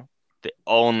come out, the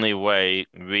only way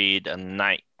Reed and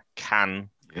Knight can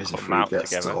If come Reed out gets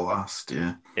together to last,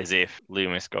 yeah. is if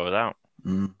Loomis goes out.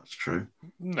 That's true.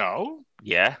 No.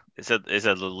 Yeah, it's an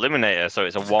eliminator, so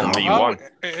it's a forgot. 1v1.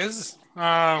 Oh, it is.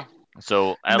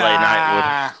 So LA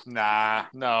Knight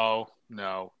No.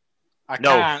 I would.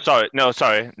 can't.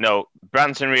 Sorry.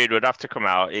 Branson Reed would have to come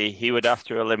out. He would have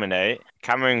to eliminate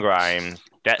Cameron Grimes,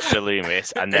 Dexter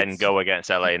Loomis, and then go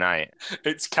against LA Knight.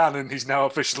 It's canon. He's now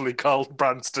officially called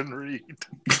Branston Reed.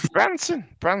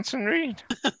 Branson Reed.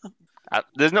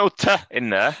 There's no T in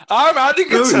there. I'm adding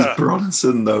No, it. it's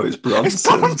Bronson, though. It's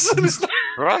Bronson. Bronson. It's not...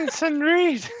 Branson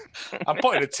Reed. I'm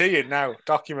putting a T in now.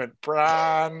 Document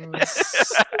Branston.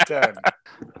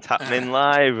 It's happening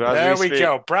live. as There we speak.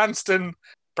 go. Branston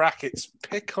brackets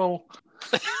Pickle.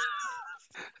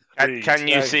 Can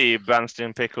you see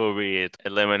Branston Pickle Reed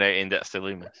eliminating Dexter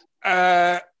Loomis?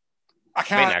 I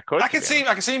can't. I could, I can to see. be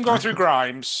I can see him going through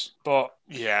Grimes, but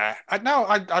yeah. I'm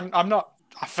not.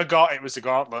 I forgot it was the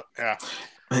gauntlet. Yeah.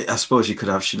 I suppose you could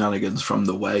have shenanigans from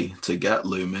the way to get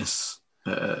Loomis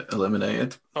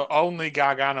eliminated. But only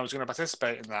Gargano was going to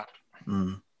participate in that.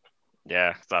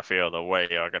 Yeah, 'cause I feel the way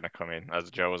you're going to come in,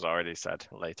 as Joe's already said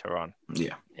later on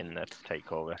Yeah. in the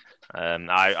takeover.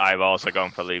 I've also gone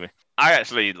for Loomis. I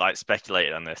actually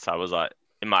speculated on this. I was like,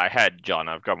 in my head, John,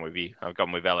 I've gone with you. I've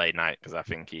gone with LA Knight because I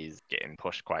think he's getting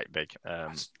pushed quite big.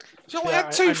 He's only Yeah, had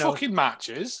I two know. fucking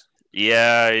matches.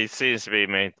 Yeah, he seems to be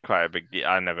made quite a big deal.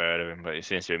 I never heard of him, but he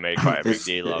seems to be made quite a big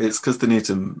deal of. It's because they need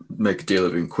to make a deal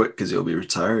of him quick because he'll be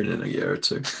retiring in a year or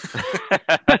two.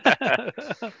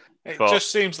 It But-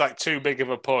 just seems like too big of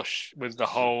a push with the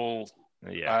whole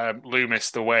Yeah, Loomis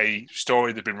the way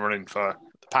story they've been running for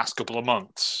the past couple of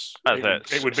months.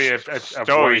 That's It would be a waste.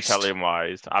 storytelling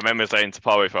wise. I remember saying to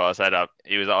Paul before I said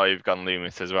he was like, "Oh, you've gone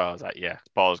Loomis as well." I was like, "Yeah,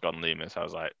 Paul's gone Loomis." I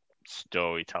was like,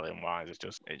 storytelling wise,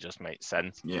 it just makes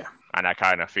sense. Yeah. And I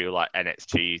kind of feel like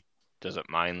NXT doesn't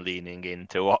mind leaning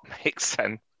into what makes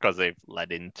sense because they've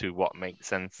led into what makes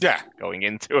sense Yeah. going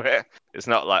into it. It's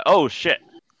not like, oh shit,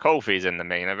 Kofi's in the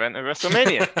main event of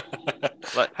WrestleMania.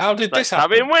 How did Let's this have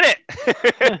happen? him win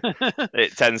it.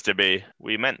 It tends to be,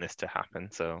 we meant this to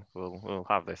happen, so we'll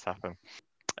have this happen.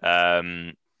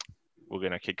 We're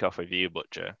going to kick off with you,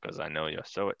 Butcher, because I know you're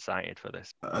so excited for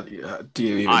this. Do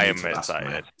you even I need am to ask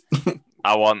excited. me?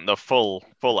 I want the full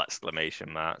exclamation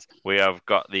marks. We have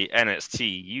got the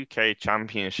NXT UK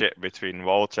Championship between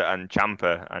Walter and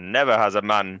Ciampa, and never has a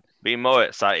man been more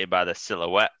excited by the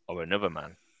silhouette of another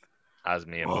man as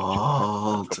me and Butcher. A couple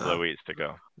of Walter. weeks to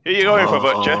go. Who are you going for,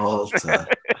 Butcher? Walter.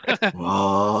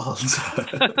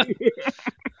 Walter.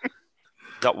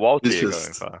 Not Walter It's you're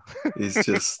just- going for. He's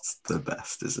just the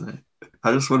best, isn't he?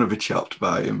 I just want to be chopped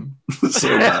by him so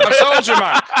bad. I told you,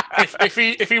 man.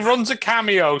 If he runs a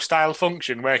cameo style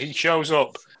function where he shows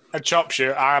up and chops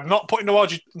you, I'm not putting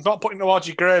towards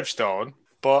your gravestone,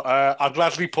 but I'll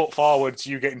gladly put forward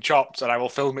you getting chopped, and I will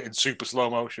film it in super slow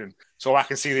motion so I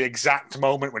can see the exact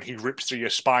moment when he rips through your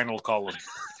spinal column.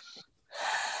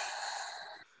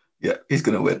 Yeah, he's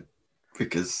going to win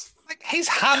because Like, his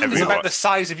hand is Everyone. about the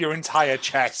size of your entire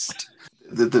chest.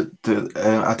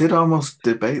 I did almost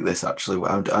debate this actually,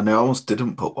 and I almost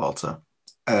didn't put Walter.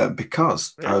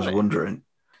 Because I was Really? wondering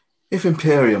if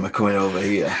Imperium are coming over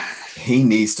here, he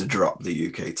needs to drop the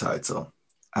UK title.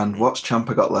 And what's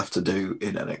Ciampa got left to do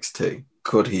in NXT?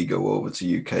 Could he go over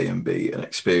to UK and be an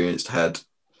experienced head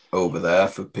over there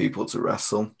for people to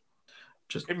wrestle?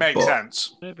 It makes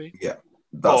sense. Maybe. Yeah,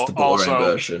 that's But the boring also-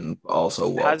 version. But also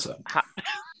Walter.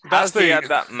 Has he the- had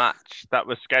that match that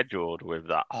was scheduled with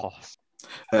that horse?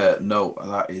 No,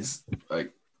 that is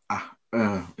like,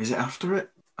 is it after it?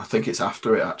 I think it's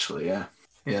after it actually. Yeah,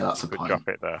 that's a Could point. drop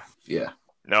it there. Yeah,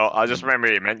 No, I just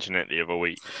remember you mentioning it the other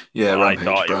week. yeah. But I Rampage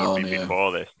thought it Brown. would be Yeah.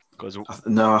 before this. Because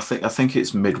No, I think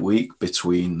it's midweek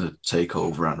between the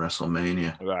Takeover and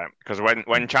WrestleMania. right, because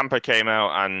when Ciampa came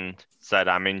out and said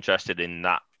I'm interested in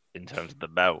that in terms of the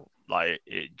belt, like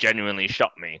it genuinely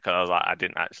shocked me because I was like I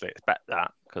didn't actually expect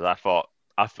that because I thought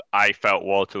I felt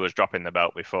Walter was dropping the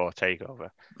belt before Takeover,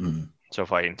 so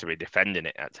for him to be defending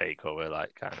it at Takeover,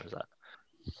 like kind of was like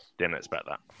didn't expect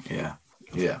that.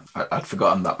 Yeah. I'd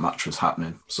forgotten that match was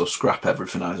happening. So scrap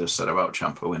everything I just said about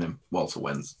Ciampa winning. Walter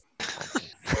wins.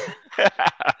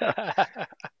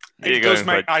 It does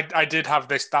make. I did have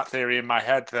that theory in my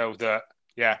head though that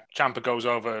Ciampa goes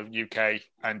over UK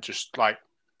and just like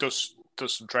does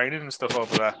some training and stuff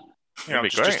over there. You know,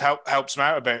 just helps him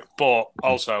out a bit. But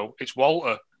also it's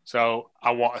Walter, so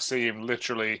I want to see him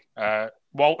literally.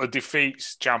 Walter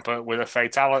defeats Ciampa with a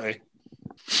fatality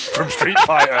from Street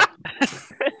Fighter.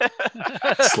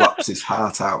 Slaps his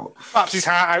heart out. Slaps his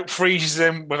heart out, freezes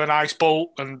him with an ice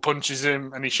bolt and punches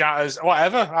him and he shatters.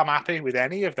 Whatever. I'm happy with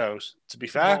any of those, to be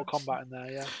fair. Mortal Kombat in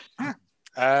there,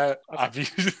 yeah. I've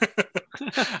used...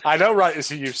 I know writers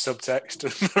who use subtext.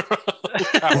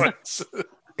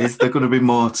 Is there going to be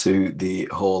more to the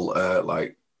whole,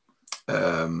 I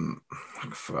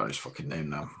forgot his fucking name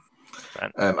now.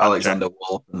 Alexander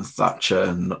Wolf and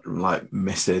Thatcher, like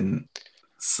missing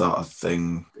sort of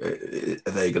thing?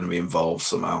 Are they going to be involved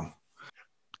somehow?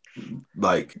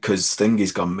 Like, because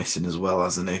Thingy's gone missing as well,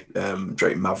 hasn't he?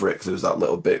 Drake Maverick, there was that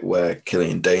little bit where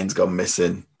Killian Dane's gone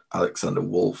missing. Alexander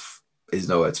Wolf is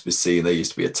nowhere to be seen. They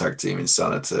used to be a tag team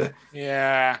Insanity.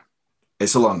 Yeah.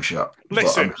 It's a long shot.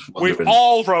 Listen, we've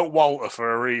all wrote Walter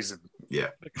for a reason. Yeah.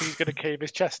 Because he's going to cave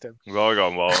his chest in. We've all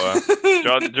gone Walter.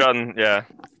 John, yeah.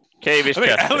 Cave his I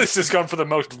think chest. Ellis has gone for the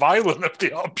most violent of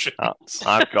the options.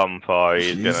 I've gone for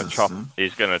he's Jesus,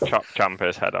 gonna chop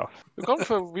Ciampa's head off. We've gone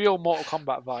for a real Mortal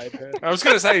Kombat vibe here. I was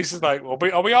going to say, it's just like, are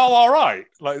we all right?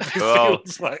 Like, it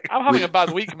feels like I'm having a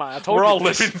bad week, man. I told we're you all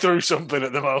this. living through something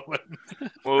at the moment.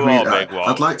 We're all big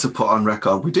I'd like to put on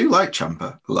record, we do like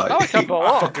Ciampa. Like, I like Ciampa a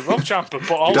I lot. fucking love Ciampa, but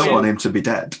you also don't want him to be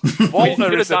dead.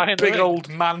 Walter He's is gonna die a in the big ring. old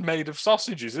man made of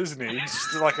sausages, isn't he? He's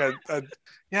just like a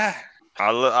yeah. I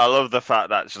love the fact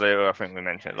that actually, I think we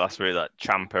mentioned it last week, that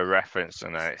Ciampa referenced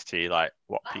in NXT, like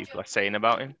what people are saying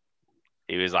about him.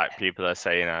 He was like, people are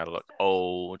saying I look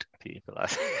old. People are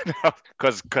saying,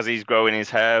 because he's growing his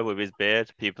hair with his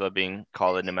beard. People have been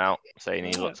calling him out, saying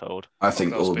he looks old. I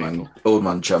think old man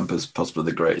Ciampa's possibly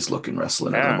the greatest looking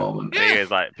wrestler at the moment. He is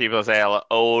like, people say I look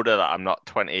older, that I'm not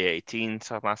 2018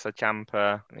 Tommaso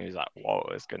Ciampa. And he was like,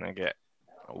 Walter's gonna get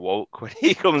woke when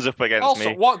he comes up against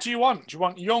Also, me. what do you want? Do you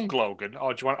want young Logan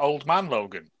or do you want old man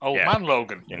Logan? Old man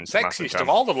Logan, sexiest of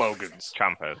all the Logans.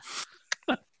 Ciampa.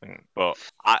 But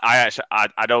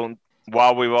I don't.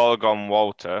 While we've all gone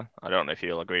Walter, I don't know if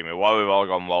you'll agree with me. While we've all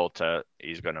gone Walter,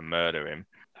 he's going to murder him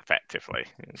effectively.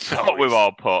 So what we've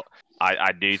all put.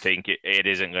 I do think it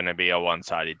isn't going to be a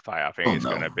one-sided fight. I think it's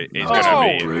going to be.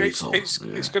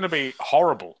 It's going to be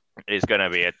horrible. It's going to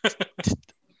be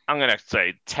I'm going to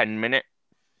say 10-minute,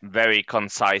 very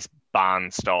concise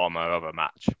barnstormer of a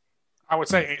match. I would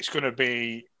say it's going to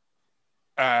be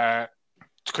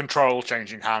control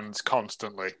changing hands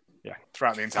constantly. Yeah,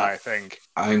 throughout the entire thing.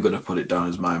 I'm going to put it down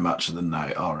as my match of the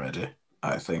night already.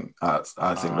 I think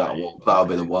that'll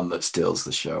be the one that steals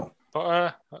the show.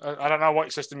 But I don't know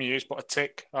what system you use, but a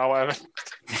tick or whatever.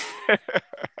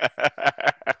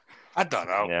 I don't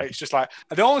know. Yeah. It's just like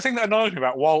the only thing that annoys me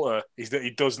about Walter is that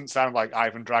he doesn't sound like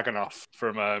Ivan Dragunov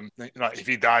from like if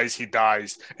he dies, he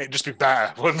dies. It'd just be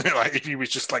better, wouldn't it? Like if he was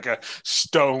just like a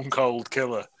stone cold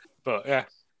killer. But yeah.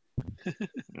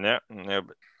 Yeah,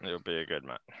 it'll be a good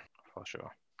match for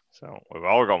sure. So we've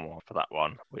all gone one for that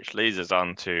one, which leads us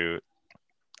on to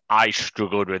I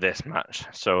struggled with this match.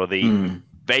 So the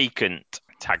vacant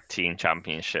tag team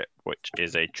championship, which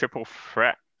is a triple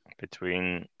threat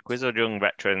between Grizzled Young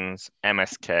Veterans,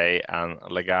 MSK, and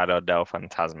Legado del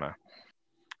Fantasma.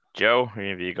 Joe, who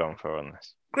have you gone for on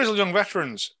this? Grizzled Young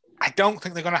Veterans. I don't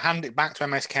think they're going to hand it back to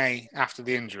MSK after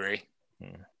the injury.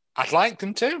 I'd like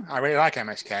them to. I really like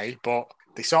MSK, but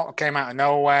they sort of came out of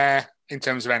nowhere in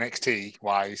terms of NXT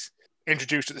wise.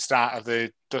 introduced at the start of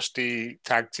the Dusty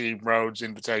Tag Team Rhodes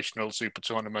Invitational Super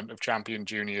Tournament of Champion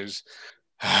Juniors.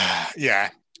 Yeah.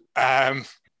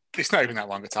 It's not even that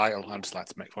long a title. I just like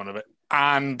to make fun of it.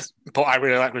 But I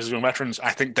really like Grizzled Young Veterans.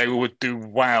 I think they would do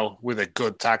well with a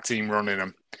good tag team run in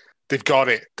them. They've got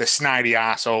it. The snidey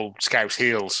arsehole Scouse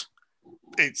heels.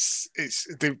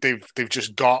 They've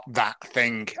just got that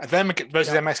thing. Them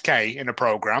versus MSK in a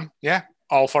program. Yeah,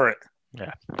 all for it.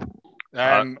 Yeah.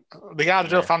 The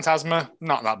Ardell Phantasma,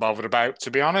 not that bothered about,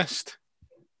 to be honest.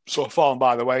 Sort of fallen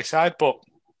by the wayside, but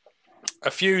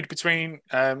a feud between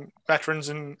veterans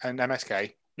and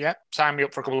MSK. Yeah, sign me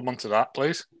up for a couple of months of that,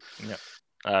 please. Yeah,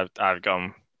 I've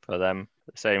gone for them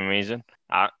for the same reason.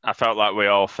 I felt like we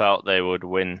all felt they would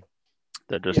win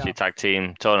the Dusty Tag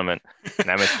Team Tournament. And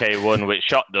MSK won, which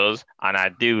Shot does, and I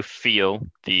do feel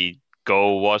the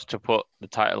goal was to put the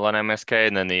title on MSK,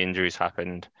 and then the injuries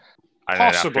happened. And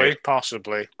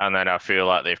Possibly. And then I feel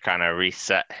like they've kind of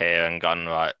reset here and gone,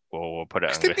 right, well, we'll put it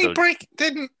on.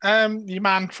 Didn't your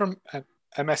man from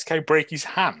MSK break his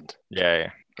hand?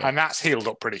 Yeah. And that's healed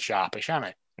up pretty sharpish, hasn't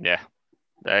it? Yeah.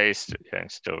 He's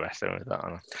still wrestling with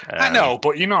that. I know,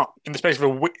 but you're not in the space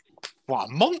of a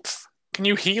month? Can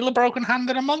you heal a broken hand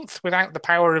in a month without the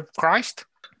power of Christ?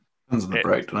 Hands on the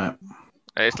break, doesn't it?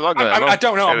 It's longer than I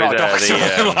don't know. I'm not a doctor,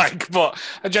 the, but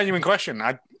a genuine question.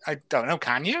 I don't know.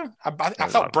 Can you? I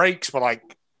thought breaks were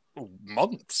like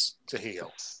months to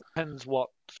heal. Depends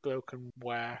what's broken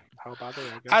where, how badly,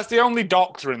 I guess. As the only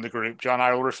doctor in the group, John,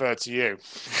 I will refer to you.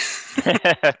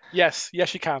 Yes,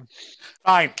 you can.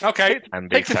 Fine, okay. And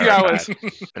takes a few hours.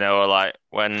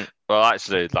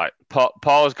 Actually,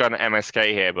 Paul's gone to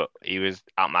MSK here, but he was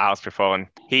at my house before, and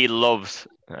he loves,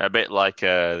 a bit like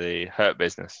the Hurt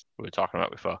Business we were talking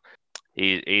about before.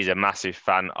 He's a massive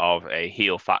fan of a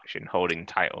heel faction holding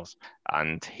titles,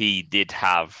 and he did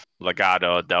have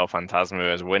Legado del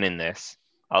Fantasma as winning this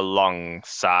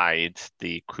alongside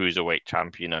the Cruiserweight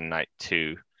champion on night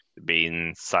 2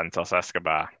 being Santos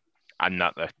Escobar, and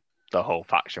that the whole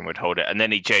faction would hold it. And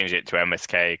then he changed it to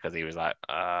MSK because he was like,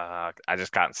 I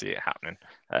just can't see it happening.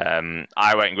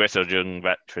 I went Grizzled Young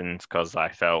Veterans because I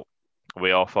felt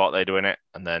we all thought they'd win it,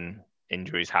 and then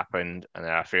injuries happened, and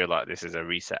then I feel like this is a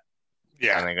reset.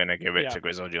 Yeah. And they're going to give it to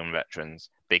Grizzled Young Veterans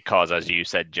because, as you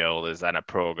said, Joel, there's then a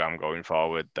program going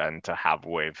forward then to have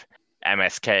with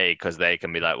MSK, because they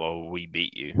can be like, well, we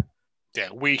beat you. Yeah,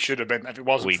 we should have been. If it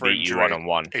wasn't for injury, you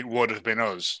one-on-one. It would have been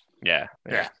us. Yeah.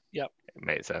 Yep. It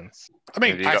makes sense.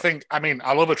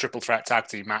 I love a triple threat tag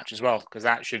team match as well, because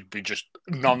that should be just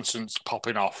nonsense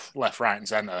popping off left, right, and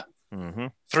center. Mm-hmm.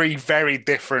 3 very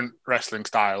different wrestling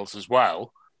styles as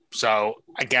well. So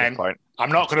again, I'm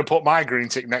not going to put my green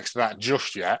tick next to that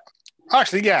just yet.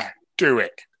 Actually, yeah, do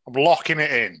it. I'm locking it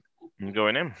in. I'm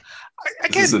going in.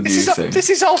 Again, this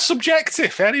is all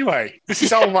subjective anyway. This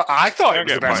is all. I thought it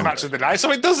was the best match of the night,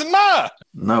 so it doesn't matter.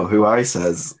 No, who I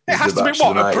says it has to be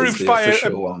approved by a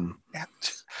one.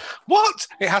 What?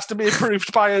 It has to be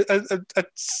approved by a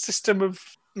system of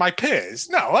my peers?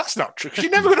 No, that's not true. Because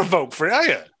you're never going to vote for it, are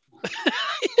you?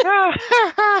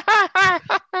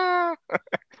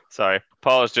 Sorry,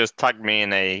 Paul's just tagged me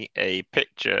in a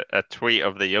picture, a tweet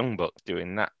of the Young Bucks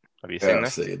doing that. Have you seen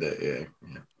this? I've seen it, yeah.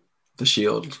 The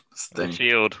Shield thing. The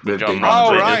Shield with With John Dean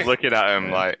Moxley Ambrose. just looking at him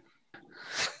like.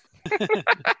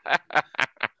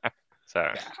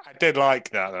 Sorry. Yeah, I did like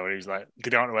that though. He was like, you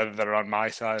don't know whether they're on my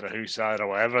side or whose side or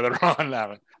whatever they're on.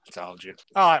 I told you.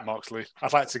 I like Moxley.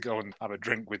 I'd like to go and have a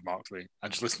drink with Moxley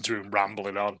and just listen to him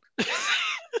rambling on,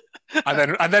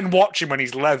 and then watch him when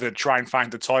he's leathered try and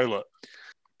find the toilet.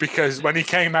 Because when he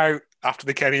came out after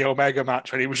the Kenny Omega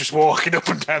match, when he was just walking up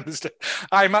and down the stairs,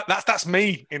 that's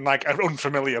me in like an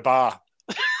unfamiliar bar.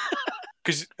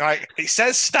 Because like it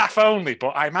says staff only, but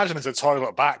I imagine there's a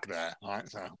toilet back there. Right,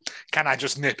 so can I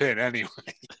just nip in anyway?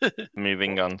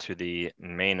 Moving on to the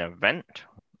main event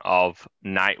of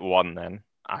night 1 then.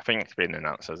 I think it's been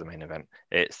announced as the main event.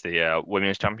 It's the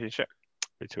Women's Championship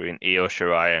between Io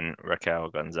Shirai and Raquel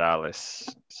Gonzalez.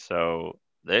 So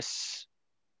this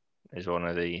is one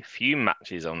of the few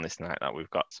matches on this night that we've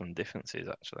got some differences,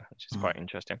 actually, which is quite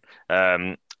interesting.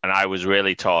 And I was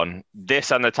really torn.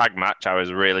 This and the tag match, I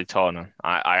was really torn on.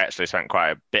 I actually spent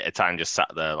quite a bit of time just sat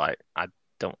there like, I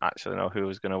don't actually know who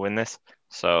was going to win this.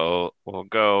 So we'll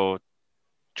go...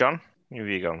 John, who have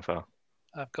you gone for?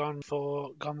 I've gone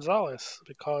for Gonzalez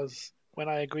because when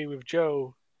I agree with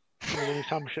Joe in the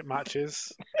championship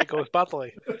matches, it goes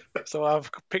badly. So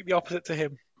I've picked the opposite to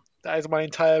him. That is my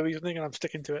entire reasoning, and I'm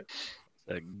sticking to it.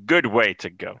 A good way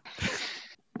to go.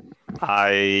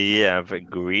 I have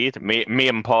agreed. Me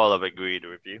and Paul have agreed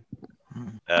with you.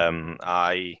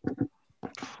 I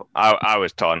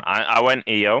was torn. I went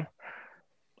Io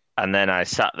And then I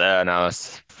sat there and I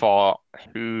was thought,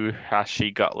 who has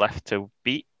she got left to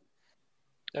beat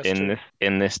That's in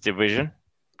true. this division?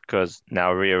 Because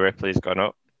now Rhea Ripley's gone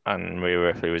up, and Rhea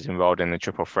Ripley was involved in the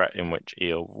triple threat in which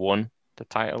Io won the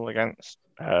title against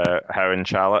her and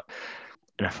Charlotte.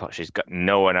 And I thought she's got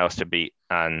no one else to beat,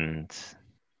 and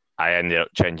I ended up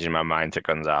changing my mind to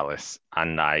Gonzalez.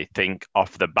 And I think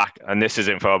off the back, and this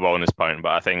isn't for a bonus point,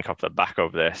 but I think off the back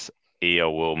of this,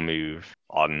 Io will move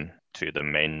on to the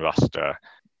main roster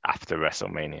after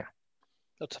WrestleMania,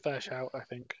 That's a fair shout, I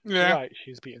think. Yeah. You're right,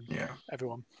 she's beaten Yeah.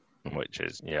 everyone. which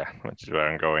is where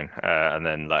I'm going. And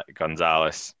then let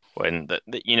Gonzalez win.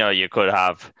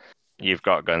 You've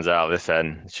got Gonzalez,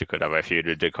 and she could have a feud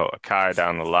with Dakota Kai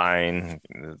down the line.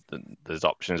 There's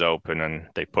options open, and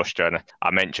they pushed her. And I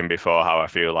mentioned before how I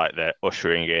feel like they're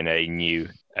ushering in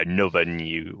another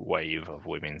new wave of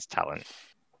women's talent.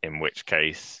 In which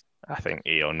case, I think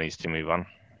Io needs to move on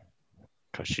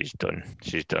because she's done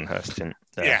her stint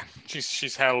there. Yeah,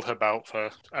 she's held her belt for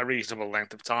a reasonable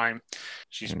length of time.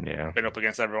 She's Yeah. been up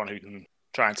against everyone who can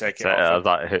try and take it So I off was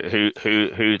like,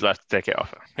 who's left to take it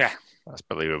off her? Yeah. That's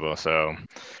believable. So,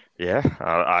 yeah,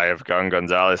 I have gone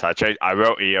Gonzalez. I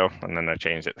wrote Io, and then I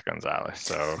changed it to Gonzalez.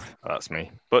 So that's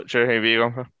me. Butcher, who have you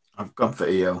gone for? I've gone for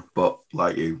Io, but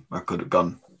like you, I could have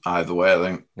gone either way. I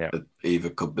think Yeah. either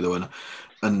could be the winner.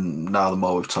 And now the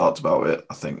more we've talked about it,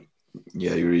 I think,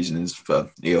 yeah, your reasonings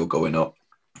for Io going up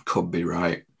could be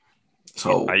right.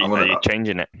 So Are you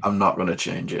changing it? I'm not going to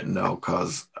change it, no,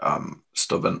 because I'm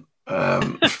stubborn.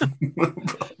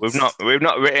 We've not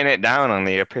written it down on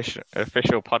the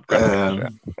official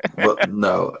podcast. But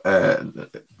no,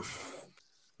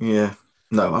 yeah,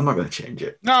 no, I'm not going to change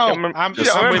it. No, Do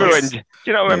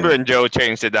you not remember when Joe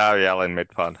changed to Darby Allin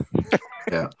mid-pod?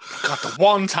 Yeah, God, the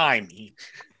one time.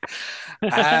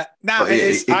 Now But it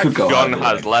is. it could go John either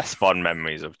has way. less fond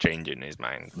memories of changing his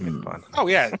mind mid-pod. Oh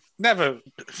yeah, never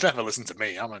listen to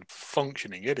me. I'm a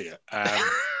functioning idiot.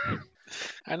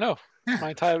 I know. My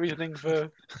entire reasoning for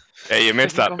Yeah, you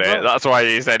missed that bit. Gonzalez. That's why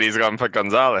he said he's gone for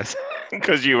Gonzalez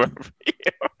because you were.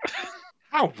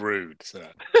 How rude, sir.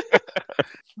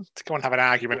 To go and have an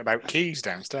argument about keys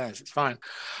downstairs. It's fine.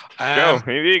 Joe,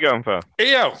 who are you going for?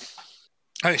 Io.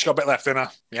 I think she's got a bit left in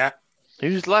her. Yeah.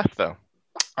 Who's left though?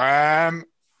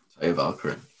 Say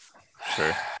Valkyrie.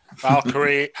 True.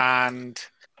 Valkyrie and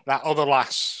that other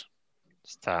lass,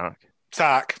 Stark.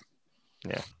 Tak.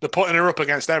 Yeah. They're putting her up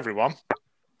against everyone.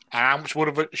 And how much would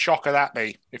of a shocker that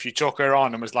be if you took her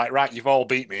on and was like, right, you've all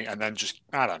beat me, and then just,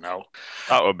 I don't know.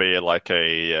 That would be like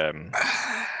a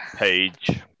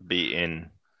Paige beating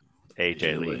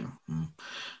AJ Lee.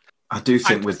 I do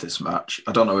think with this match,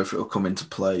 I don't know if it'll come into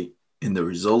play in the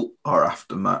result or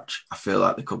after match. I feel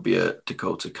like there could be a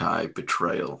Dakota Kai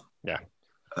betrayal. Yeah.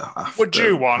 We're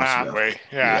due one, possibly. aren't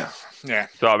we? Yeah.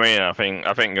 So I mean, I think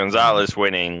Gonzalez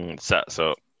winning sets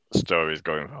up stories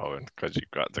going forward because you've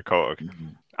got Dakota.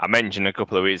 I mentioned a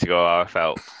couple of weeks ago how I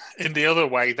felt. In the other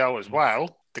way, though, as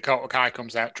well, Dakota Kai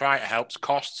comes out, helps,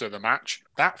 costs her the match.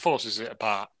 That forces it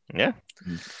apart. Yeah.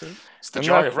 It's the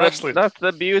joy of wrestling. That's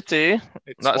the beauty.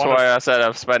 It's That's one why of- I said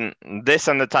I've spent this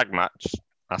and the tag match.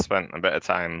 I spent a bit of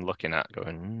time looking at,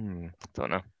 going, don't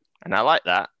know, and I like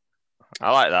that.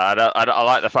 I like that. I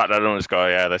like the fact that I don't just go,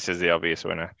 yeah, this is the obvious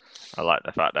winner. I like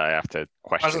the fact that I have to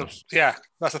question.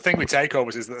 That's the thing with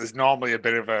takeovers is that there's normally a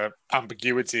bit of a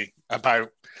ambiguity about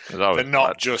There's always they're not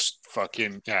that. just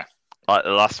fucking Like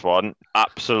the last one,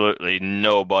 absolutely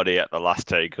nobody at the last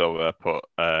takeover put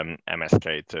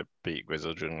MSK to beat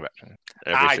Grizzled Young Veterans.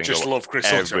 I just love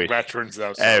Grizzled Young Veterans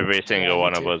though. So Every single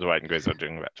one of too. us went Grizzled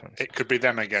Young Veterans. it could be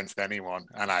them against anyone,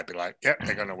 and I'd be like, yep,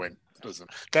 they're gonna win.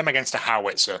 Doesn't them against a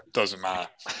howitzer doesn't matter.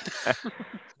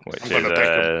 Which I'm gonna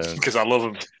pick them because I love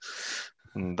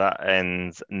them. that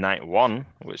ends night one,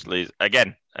 which leaves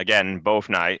again. Both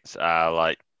nights are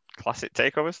like classic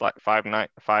takeovers, like five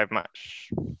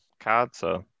match cards,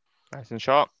 so nice and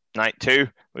short. Night two,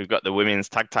 we've got the women's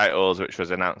tag titles, which was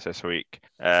announced this week.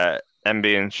 MB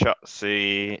and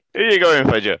Shotzi. Who are you going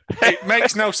for, Joe? It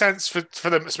makes no sense for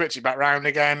them to switch it back round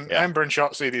again. Yeah. Ember and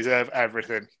Shotzi deserve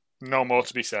everything. No more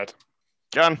to be said.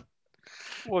 John.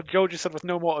 Well, Joe just said with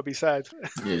no more to be said.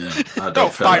 Yeah, I Don't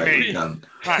don't feel fight like me. you can.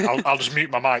 Right, I'll just mute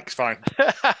my mic. It's fine.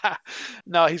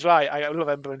 No, he's right. I love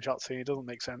Ember and Shotzi. It doesn't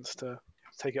make sense to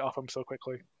take it off him so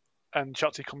quickly. And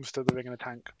Shotzi comes to the ring in a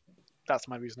tank. That's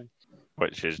my reasoning.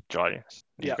 Which is joyous.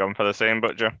 You've Yeah. gone for the same,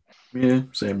 Butcher? Yeah,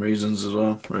 same reasons as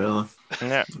well, really.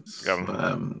 Yeah. Gone.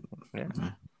 Um,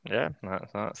 Yeah,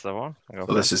 that's the one. Go so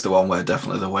for this is the one where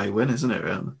definitely the way win, isn't it?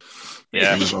 Really?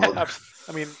 Yeah. Yeah,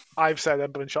 I mean, I've said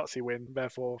Ember and Shotzi win,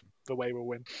 therefore the way will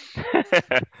win.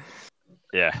 it.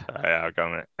 Yeah, I've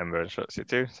gone with Ember and Shotzi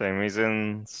too. Same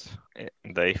reasons.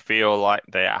 They feel like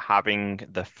they are having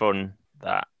the fun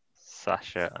that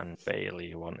Sasha and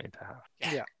Bailey wanted to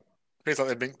have. Yeah. Feels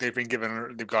like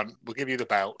they've gone, we'll give you the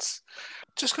belts.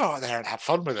 Just go out there and have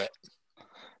fun with it.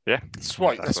 Yeah, That's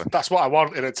what I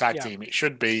want in a tag Yeah. team. It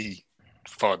should be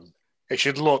fun. It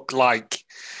should look like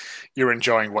you're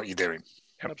enjoying what you're doing.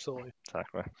 Absolutely.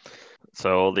 exactly.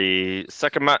 So the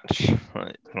second match,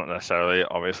 not necessarily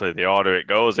obviously the order it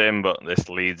goes in, but this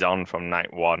leads on from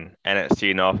night one.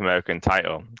 NXT North American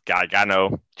title,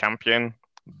 Gargano champion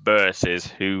versus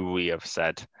who we have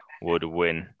said would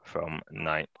win from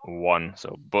night one.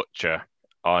 So Butcher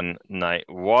on night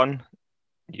one.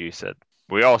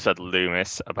 We all said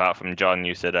Loomis, apart from John,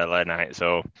 you said LA Knight.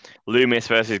 So Loomis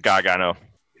versus Gargano.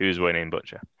 Who's winning,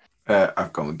 Butcher?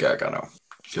 I've gone with Gargano.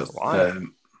 Why?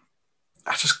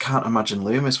 I just can't imagine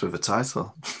Loomis with a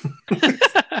title. I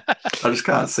just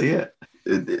can't see it.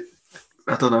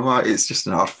 I don't know why. It's just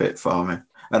an odd fit for me.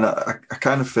 And I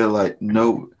kind of feel like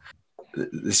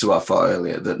this is what I thought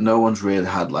earlier, that no one's really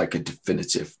had like a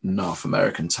definitive North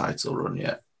American title run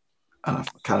yet. And I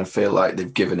kind of feel like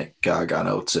they've given it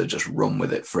Gargano to just run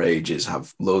with it for ages,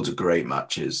 have loads of great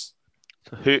matches.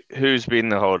 So who's been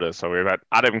the holder? So we've had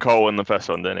Adam Cole in the first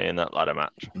one, didn't he, in that ladder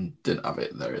match? And didn't have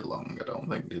it very long, I don't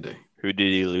think, did he? Who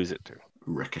did he lose it to?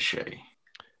 Ricochet.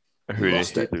 Who He did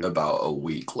lost he it lose? about a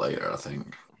week later, I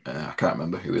think. I can't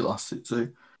remember who he lost it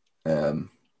to.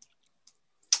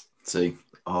 See,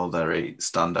 all very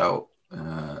standout.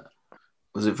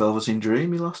 Was it Velveteen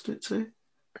Dream he lost it to?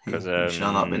 Because He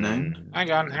shall not be named. Hang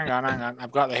on.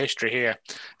 I've got the history here.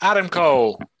 Adam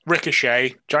Cole,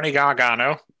 Ricochet, Johnny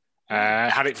Gargano.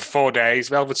 Had it for 4 days.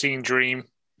 Velveteen Dream,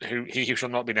 who shall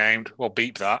not be named. Well,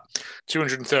 beep that.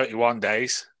 231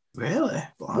 days. Really?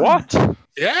 Blimey. What?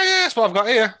 Yeah, that's what I've got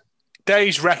here.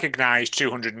 Days recognised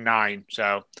 209.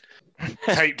 So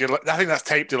I think that's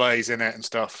tape delays in it and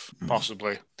stuff,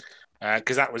 possibly.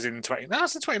 Because that was in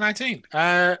 2019.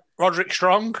 Roderick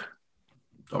Strong.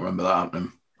 Don't remember that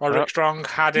happening. Roderick Strong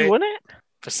had Who it won it?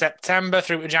 for September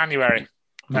through to January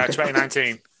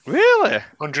 2019. Really?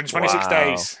 126 Wow.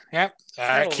 days. Yep.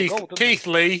 Oh, Keith, gold, didn't Keith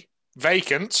Lee,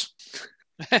 vacant.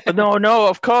 No,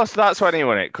 of course that's when he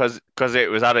won it, because it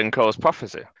was Adam Cole's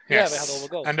prophecy. Yeah, they had all the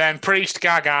gold. And then Priest,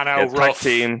 Gargano, Yeah, tag Ruff,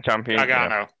 team champion.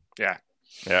 Gargano. Yeah.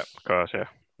 Yeah, of course, yeah.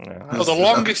 Well,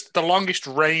 the longest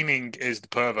reigning is the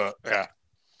pervert. Yeah.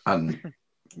 And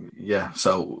yeah,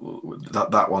 so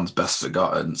that one's best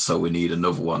forgotten. So we need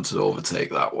another one to overtake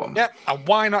that one. Yep. And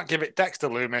why not give it Dexter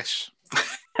Loomis?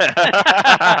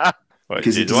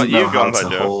 Because he doesn't know how to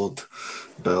hold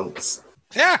belts.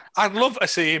 Yeah, I'd love to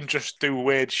see him just do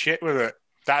weird shit with it.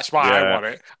 That's why I want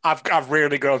it. I've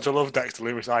really grown to love Dexter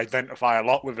Loomis. I identify a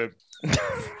lot with him.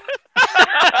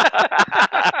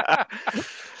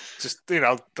 Just,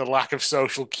 the lack of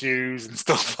social cues and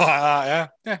stuff like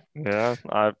that. Yeah. Yeah,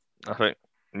 I think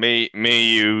me,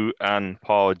 you, and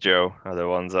Paul Joe are the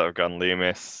ones that have gone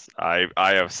Loomis. I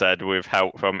have said with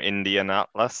help from Indian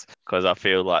Atlas, because I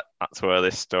feel like that's where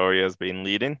this story has been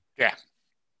leading. Yeah.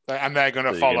 And they're going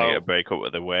to So follow. You're going to get a break up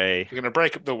with the way. They're going to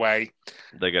break up the way.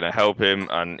 They're going to help him,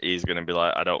 and he's going to be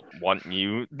like, I don't want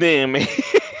you near me.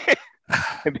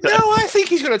 No, I think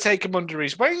he's going to take him under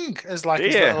his wing as like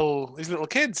his Yeah. little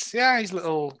kids. Yeah, his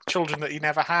little children that he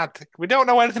never had. We don't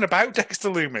know anything about Dexter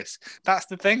Loomis. That's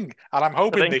the thing. And I'm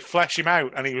hoping they flesh him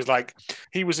out. And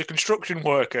he was a construction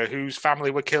worker whose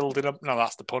family were killed in a... No,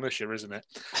 that's the Punisher, isn't it?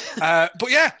 But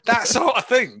yeah, that sort of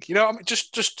thing.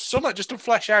 Just to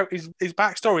flesh out his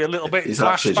backstory a little bit. He's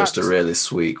actually just a really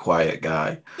sweet, quiet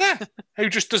guy. Yeah, who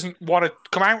just doesn't want to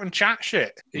come out and chat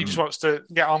shit. He just wants to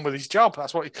get on with his job.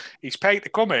 That's what he's paid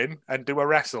to come in and do a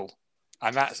wrestle.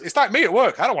 And it's like me at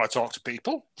work. I don't want to talk to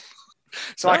people.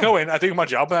 So I go in, I do my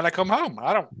job, and then I come home.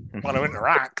 I don't want to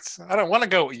interact. I don't want to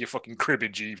go to your fucking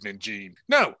cribbage evening, Gene.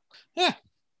 No. Yeah.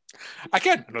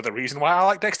 Again, another reason why I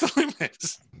like Dexter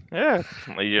Loomis. Yeah,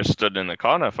 he just stood in the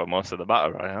corner for most of the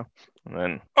battle right now. And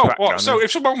then So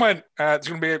if someone went, there's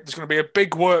going to be a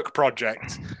big work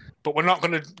project, but we're not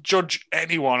going to judge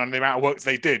anyone on the amount of work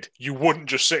they did, you wouldn't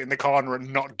just sit in the corner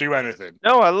and not do anything.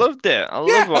 No, I loved it. I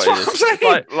love what that's what I'm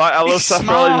saying. Like I love Seth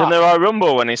Rollins in the Royal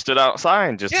Rumble when he stood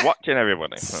outside just watching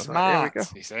everybody. Smart, Here we go.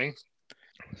 you see.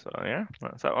 So yeah,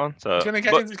 that's that one. So he's going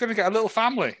to get a little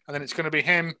family, and then it's going to be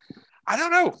him. I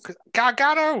don't know,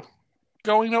 Gargano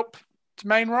going up to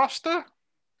main roster.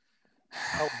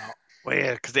 Hope not.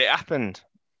 Weird, because it happened.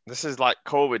 This is like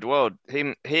COVID world.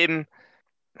 Him, and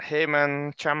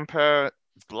Ciampa,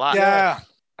 Black. Yeah.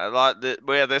 Like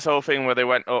we had this whole thing where they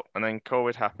went up, and then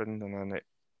COVID happened, and then it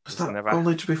Was It's that never-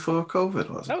 only before COVID?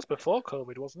 Was That it? was before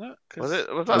COVID, wasn't it? 'Cause Was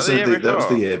it? Was That was that the year that was the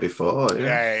before? year before.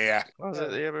 Yeah. Yeah. Was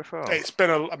it the year before? It's been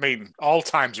I mean, all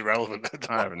time's irrelevant at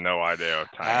the I have moment. no idea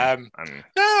of time. And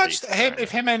No, space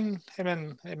if time. him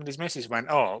and his missus went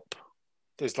up,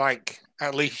 there's like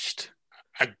at least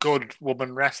a good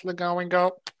woman wrestler going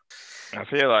up. I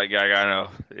feel like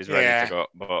Gargano is ready Yeah. to go,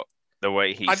 but the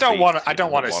way he I don't speaks, want he to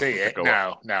doesn't see to it. go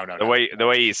up. No. The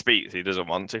way he speaks, he doesn't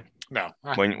want to. No.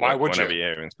 Why would whenever you? you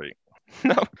hear him speak?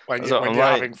 No, When, that's you, what when I'm you're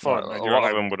like. having fun. A and you're lot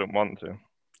like, of them wouldn't want to.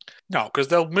 no, because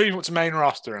they'll move him up to main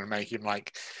roster and make him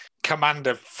like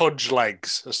Commander Fudge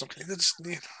Legs or something.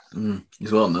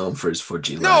 He's well known for his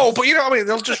fudgy legs. No, but you know what I mean?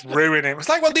 They'll just ruin him. It's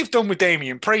like what they've done with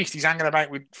Damian Priest. He's hanging about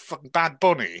with fucking Bad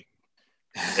Bunny.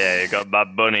 Yeah, you got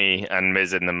Bad Bunny and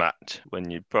Miz in the match when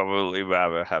you'd probably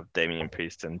rather have Damian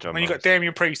Priest and John. When you got Morrison.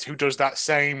 Damian Priest who does that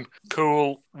same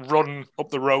cool run up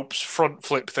the ropes front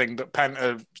flip thing that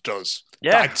Penta does.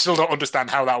 Yeah. I still don't understand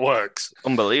how that works.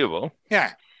 Unbelievable.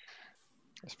 Yeah.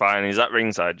 It's fine. He's at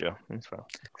ringside, Joe. It's fine.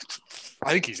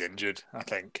 I think he's injured, I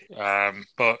think.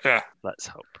 But yeah. Let's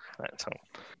hope.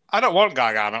 I don't want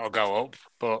Gargano to go up,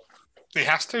 but he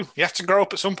has to. He has to grow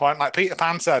up at some point, like Peter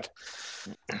Pan said.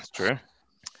 That's true.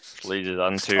 Which leads us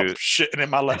on Stop to shitting in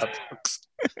my letterbox.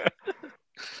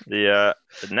 the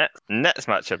next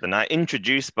match of the night,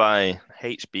 introduced by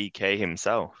HBK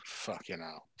himself, Fucking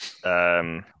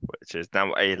hell. which is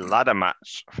now a ladder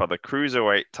match for the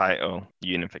Cruiserweight title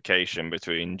unification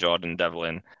between Jordan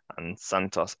Devlin and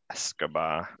Santos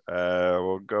Escobar.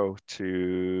 We'll go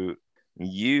to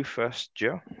you first,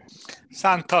 Joe.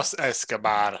 Santos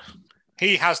Escobar.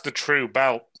 He has the true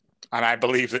belt, and I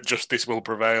believe that justice will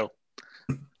prevail.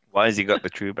 Why has he got the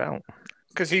true belt?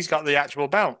 Because he's got the actual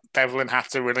belt. Devlin had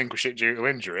to relinquish it due to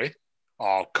injury,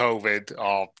 or COVID,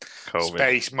 or COVID.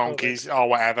 space monkeys, or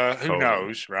whatever. Who COVID.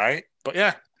 knows, right? But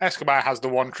yeah, Escobar has the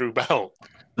one true belt.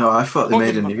 No, I thought they Put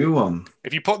made a them- new one.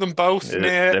 If you put them both They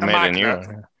near a made a new magnet,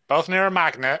 one. both near a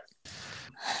magnet,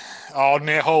 or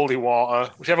near holy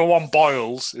water, whichever one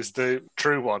boils is the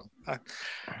true one.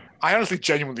 I honestly,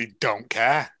 genuinely don't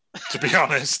care. To be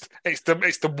honest, it's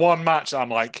the one match that I'm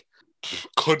like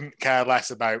couldn't care less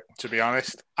about. To be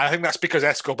honest, I think that's because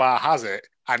Escobar has it,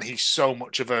 and he's so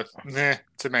much of a meh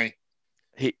to me.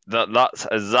 That's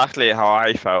exactly how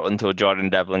I felt until Jordan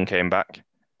Devlin came back.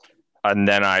 And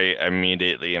then I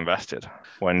immediately invested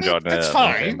when Jordan It's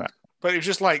Devlin came fine, back. but it was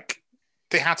just like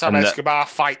they had to have And Escobar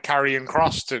fight Karrion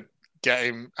Kross to get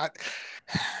him.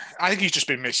 I think he's just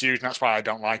been misused, and that's why I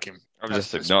don't like him. I'll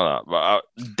just ignore that.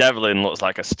 But Devlin looks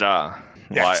like a star.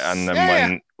 Yes. Like, and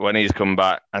then Yeah. when he's come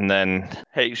back, and then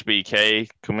HBK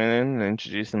coming in and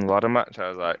introducing the ladder match, I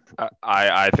was like,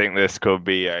 I think this could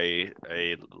be a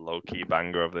low key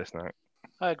banger of this night.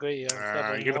 I agree.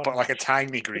 Yeah, You're gonna put like a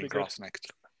tiny green Pretty good. cross next to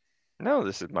it. No,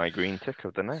 this is my green tick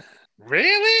of the night.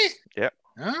 Really? Yep.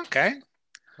 Okay.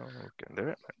 Oh, we can do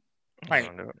it. Wait.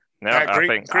 I'll do it. No, I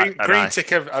green think green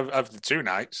tick of the 2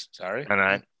 nights. Sorry. and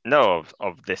I know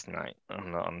of this night.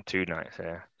 I'm not on 2 nights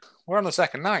here. We're on the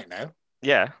second night now.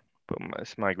 Yeah, but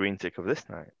it's my green tick of this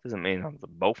night. Doesn't mean I'm the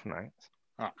both nights.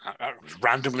 Oh, I'm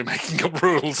randomly making up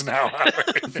rules now.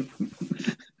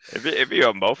 If you're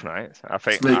on both nights, I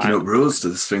think. It's making up rules to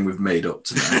this thing we've made up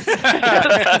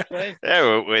tonight.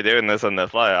 Yeah, we're doing this on the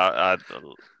fly.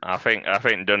 I think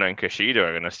Dunn and Kushida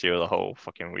are going to steal the whole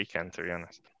fucking weekend, to be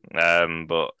honest.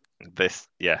 But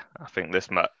I think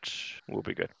this match will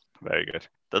be good, very good.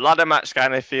 The ladder match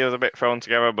kind of feels a bit thrown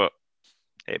together, but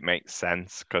it makes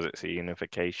sense because it's a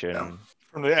unification. Yeah.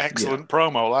 From the excellent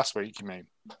promo last week, you mean?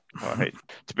 Right.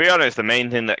 To be honest, the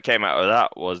main thing that came out of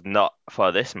that was not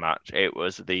for this match. It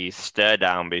was the stare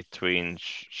down between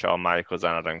Shawn Michaels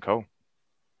and Adam Cole,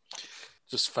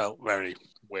 Just felt very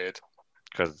weird.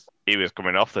 because he was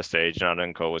coming off the stage and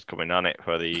Adam Cole was coming on it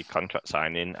for the contract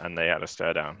signing, and they had a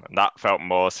stare down, and that felt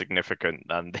more significant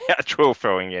than the actual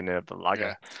throwing in of the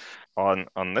ladder.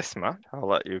 On this match, I'll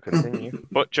let you continue.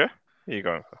 Butcher, who are you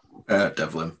going for?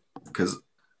 Devlin, because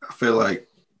I feel like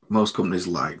most companies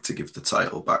like to give the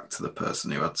title back to the person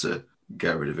who had to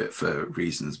get rid of it for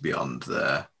reasons beyond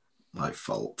their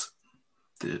fault.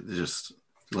 They just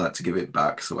like to give it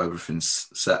back so everything's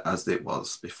set as it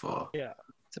was before. Yeah,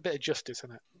 it's a bit of justice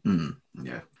in it.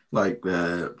 Yeah, like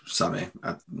Sammy,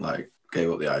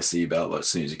 gave up the IC belt, but as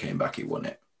soon as he came back, he won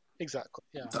it. Exactly.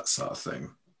 Yeah. That sort of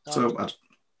thing. No, So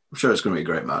I'm sure it's going to be a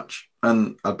great match,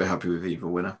 and I'd be happy with either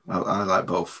winner. I like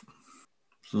both.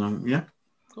 So yeah.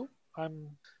 cool. I'm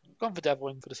going for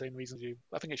Devlin for the same reasons you.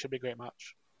 I think it should be a great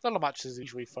match. Ladder matches are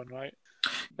usually fun, right?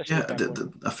 Especially Yeah, with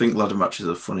Devlin. I think ladder matches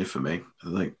are funny for me.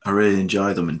 I really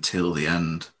enjoy them until the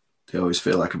end. They always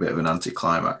feel like a bit of an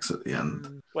anticlimax at the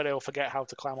end. Where they'll forget how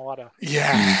to climb a ladder.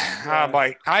 Yeah. I'm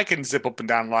like, I can zip up and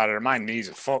down the ladder and my knees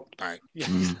are fucked, mate. Yeah.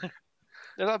 Mm.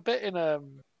 There's that bit in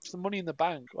some Money in the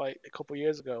Bank like a couple of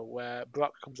years ago where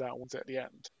Brock comes out and wins it at the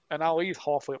end, and Ali's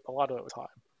halfway up the ladder at the time,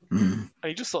 Mm. and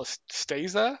he just sort of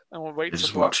stays there and waits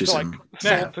Just for Brock watches to like him.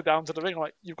 saunter down to the ring.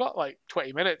 Like, you've got like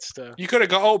 20 minutes to. You could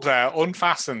have got up there,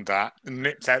 unfastened that, and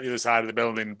nipped out the other side of the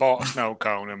building, bought a snow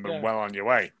cone, and been Yeah. well on your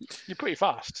way. You're pretty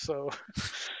fast, so.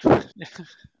 What are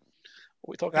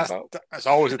we talking about? That's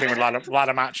always the thing with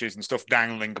ladder matches and stuff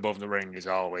dangling above the ring is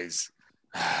always.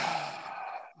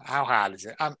 How hard is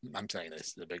it? I'm saying this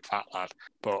is a big fat lad,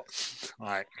 but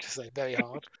like, Just say very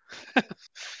hard.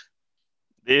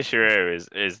 The issue here is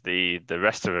the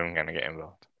rest of them going to get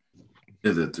involved.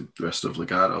 Yeah, the rest of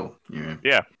Legado.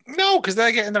 Yeah. no, because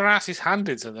they're getting their asses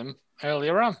handed to them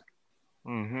earlier on.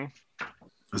 Mm-hmm.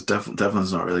 Because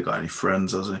Devlin's not really got any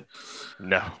friends, has he?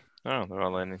 No, they're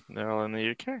all in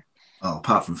the UK. Oh,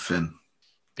 apart from Finn.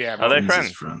 Yeah, Are they Finn's his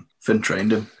friends? friend. Finn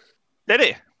trained him. Did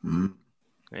he? Mm.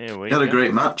 Here we He had a go.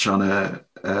 great match on a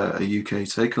UK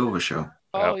takeover show.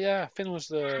 Oh yeah, Finn was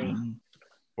the. Mm.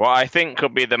 What I think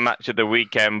could be the match of the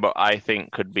weekend, but I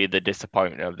think could be the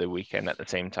disappointment of the weekend at the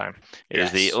same time,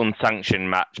 is the Yes. unsanctioned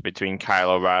match between Kyle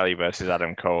O'Reilly versus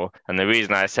Adam Cole. And the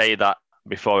reason I say that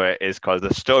before it is because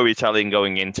the storytelling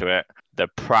going into it, the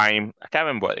prime, I can't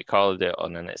remember what they called it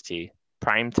on NXT,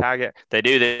 prime target. They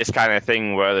do this kind of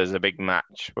thing where there's a big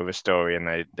match with a story and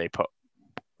they put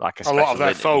like a lot of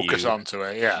their special focus interview. onto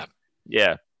it. Yeah,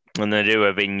 Yeah, and they do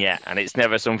a vignette, and it's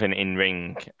never something in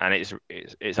ring, and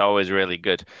it's always really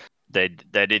good. They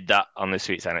did that on the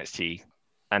Sweets NXT,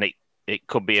 and it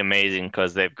could be amazing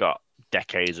because they've got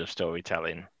decades of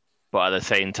storytelling, but at the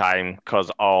same time,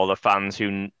 because all the fans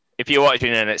who, if you're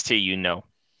watching NXT, you know,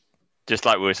 just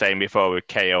like we were saying before with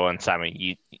KO and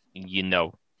Sammy, you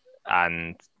know,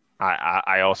 and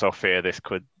I also fear this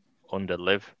could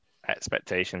underlive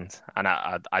expectations, and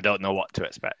I don't know what to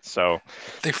expect. So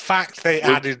the fact they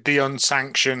added the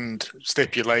unsanctioned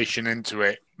stipulation into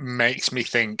it makes me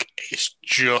think it's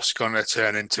just going to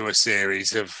turn into a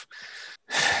series of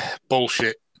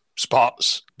bullshit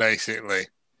spots, basically.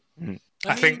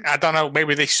 I don't know,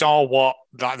 maybe they saw what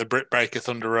like the Britt Baker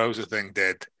Thunder Rosa thing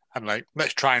did, and like,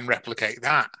 let's try and replicate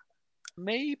that.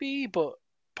 Maybe, but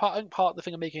part of the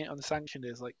thing of making it unsanctioned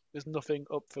is like there's nothing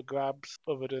up for grabs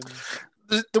other than.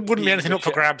 There wouldn't be Yeah, anything up for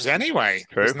shit. grabs anyway.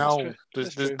 True. There's no,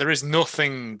 That's there's, true. there is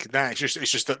nothing there. It's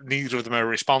just that neither of them are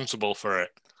responsible for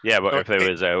it. yeah, but So if there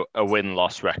was a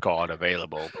win-loss record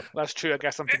available, That's true. I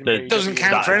guess I'm thinking. It maybe It doesn't WWE.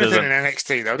 count That for anything doesn't- in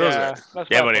NXT, though, does Yeah, it? that's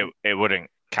yeah, fair but point. it wouldn't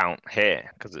count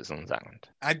here because it's unsanctioned.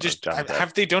 John said.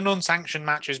 Have they done unsanctioned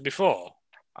matches before?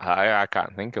 I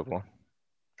can't think of one.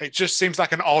 It just seems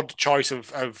like an odd choice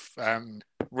of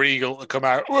Regal to come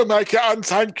out. We'll make it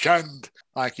unsanctioned,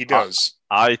 like he does.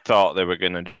 I thought they were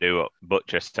going to do what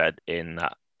Butcher said in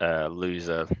that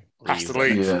loser. Has to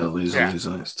leaver. leave. Yeah,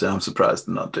 loser. I'm surprised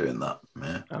they're not doing that.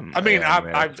 Yeah. I mean,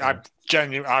 Yeah, I've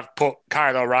genuinely I've put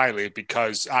Kyle O'Reilly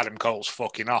because Adam Cole's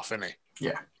fucking off, isn't he?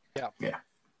 Yeah. Yeah.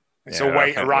 It's Yeah, a way I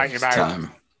to think write him It's out.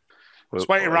 time. It's a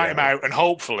way to write him out, and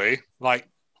hopefully, like,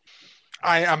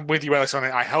 I am with you, Ellis, on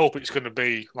it. I hope it's going to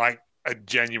be like a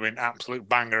genuine, absolute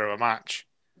banger of a match.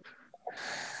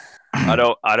 I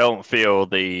don't feel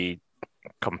the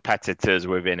competitors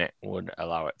within it would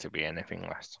allow it to be anything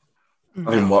less.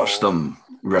 Having watched them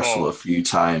wrestle Oh. a few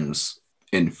times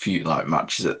in feud like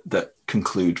matches that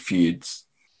conclude feuds,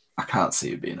 I can't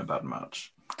see it being a bad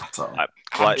match at all. Like,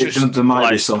 There might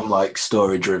be like- some like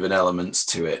story-driven elements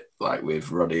to it, like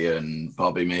with Roddy and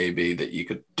Bobby, maybe that you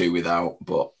could do without.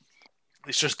 But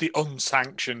It's just the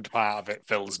unsanctioned part of it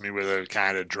fills me with a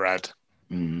kind of dread.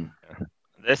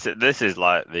 This is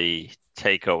like the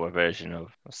takeover version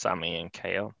of Sammy and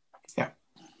KO. Yeah.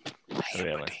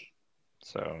 Really.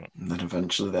 So and then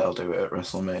eventually they'll do it at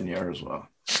WrestleMania as well.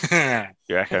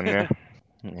 you reckon? Yeah.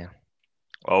 Yeah.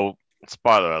 Well,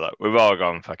 spoiler alert: we've all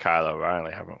gone for Kyle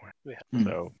O'Reilly, haven't we? Yeah.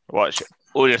 So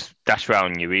we'll just dash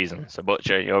around your reason. So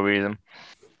Butcher, your reason?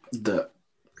 That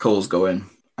Cole's going,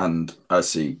 and I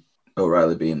see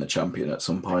O'Reilly being the champion at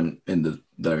some point in the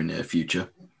very near future,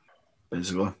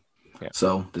 basically. Yeah.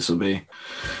 So this will be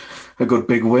a good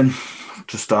big win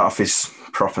to start off his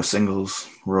proper singles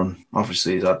run.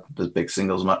 Obviously, he's had the big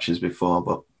singles matches before,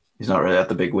 but he's not really had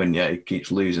the big win yet. He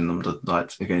keeps losing them to,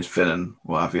 like against Finn and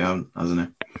what have you, hasn't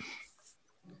he?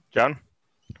 John,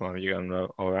 what have you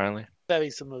got, O'Reilly? Very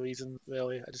similar reason,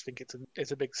 really. I just think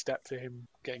it's a big step for him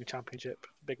getting a championship,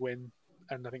 big win,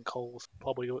 and I think Cole's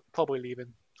probably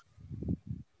leaving.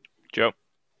 Joe?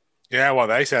 Yeah, well,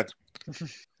 they said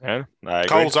Yeah, I agree.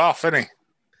 Cole's off, isn't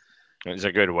he? It's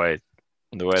a good way.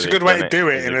 The way It's a they've good way done to do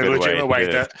it is in a a good legitimate way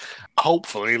to do it. that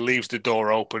hopefully leaves the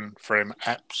door open for him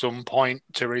at some point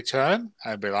to return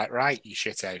and be like, right, you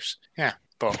shithouse. Yeah,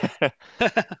 but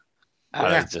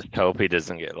I yeah. just hope he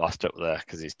doesn't get lost up there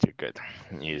because he's too good.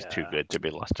 He's too Yeah. good to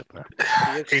be lost up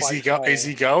there. Is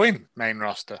he going main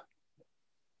roster?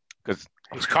 'Cause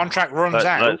His contract runs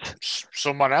out.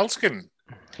 Someone else can.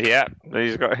 Yeah,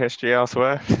 he's got a history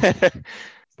elsewhere.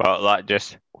 But like,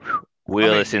 just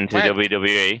wheel us into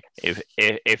WWE.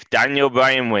 If Daniel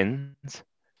Bryan wins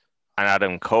and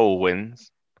Adam Cole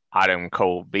wins, Adam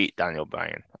Cole beat Daniel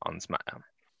Bryan on SmackDown.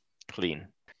 Clean.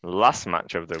 Last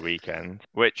match of the weekend,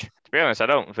 which, to be honest, I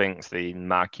don't think is the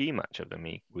marquee match of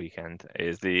the weekend,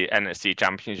 is the NXT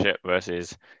Championship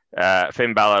versus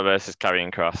Finn Balor versus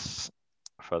Karrion Kross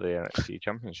for the NXT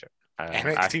Championship.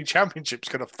 NXT Championship's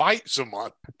going to fight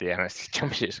someone. The NXT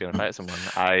Championship is going to fight someone.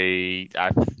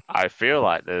 I feel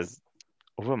like there's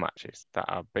other matches that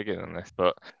are bigger than this,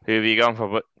 but who have you gone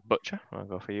for, Butcher? I'll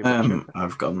go for you, Butcher.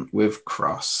 I've gone with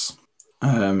Cross.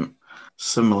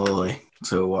 Similarly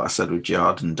to what I said with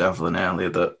Jordan Devlin earlier,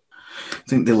 that I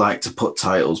think they like to put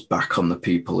titles back on the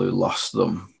people who lost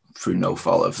them through no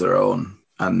fault of their own,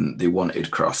 and they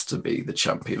wanted Cross to be the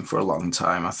champion for a long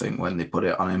time, I think, when they put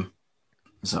it on him.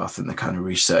 So I think they kind of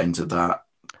reset into that.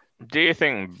 Do you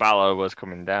think Balor was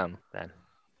coming down then?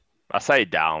 I say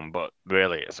down, but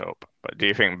really it's up. But do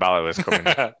you think Balor was coming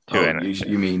to NXT?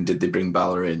 You mean, did they bring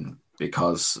Balor in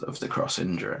because of the Cross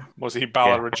injury? Was he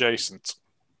Balor adjacent?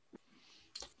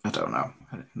 I don't know.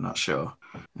 I'm not sure.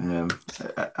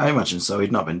 I imagine so.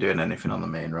 He'd not been doing anything on the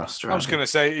main roster. I was going to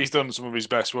say he's done some of his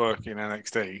best work in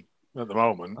NXT at the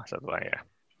moment. I said that, yeah.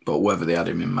 But whether they had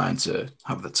him in mind to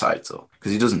have the title,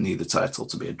 because he doesn't need the title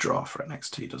to be a draw for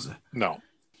NXT, does he? No.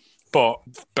 But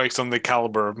based on the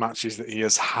caliber of matches that he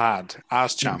has had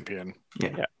as champion,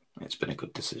 yeah. It's been a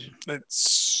good decision.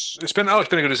 It's been a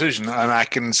good decision, and I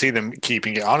can see them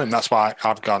keeping it on him. That's why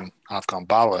I've gone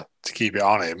Balor to keep it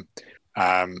on him.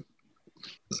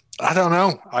 I don't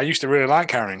know. I used to really like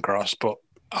Karrion Kross, but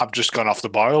I've just gone off the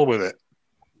boil with it.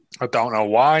 I don't know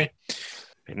why.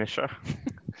 Finisher.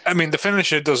 I mean, the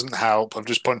finisher doesn't help. I'm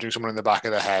just punching someone in the back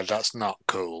of the head. That's not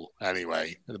cool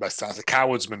anyway. The best that's a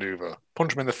coward's maneuver.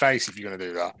 Punch him in the face if you're going to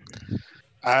do that.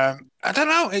 I don't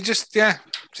know. It just,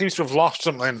 seems to have lost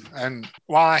something. And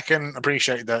while I can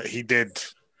appreciate that he did,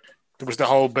 there was the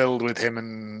whole build with him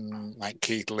and like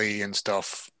Keith Lee and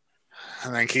stuff.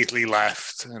 And then Keith Lee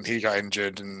left and he got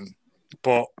injured.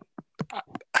 But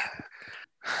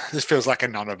this feels like a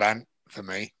non-event for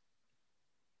me.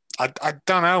 I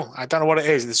don't know. I don't know what it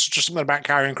is. There's just something about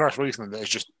Karrion Kross recently that has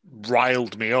just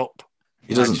riled me up.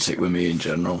 He doesn't tick with me in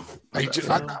general. I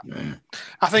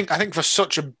think for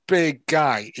such a big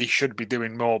guy, he should be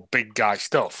doing more big guy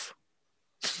stuff.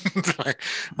 You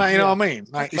know what I mean?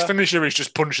 Like his finisher is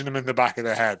just punching them in the back of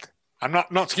the head. I'm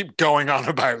not to keep going on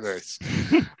about this,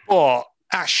 but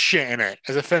that's shit in it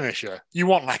as a finisher. You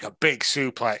want like a big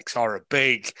suplex or a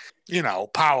big,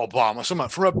 power bomb or something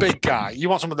from a big guy. You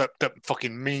want something that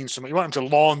fucking means something. You want him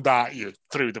to lawn dart you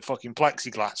through the fucking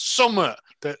plexiglass. Something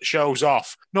that shows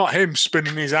off. Not him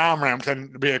spinning his arm around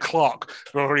pretending to be a clock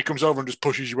before he comes over and just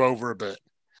pushes you over a bit.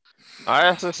 I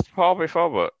asked this Paul before,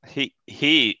 but he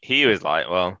was like,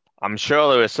 well, I'm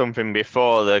sure there was something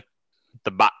before the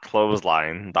back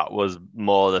clothesline that was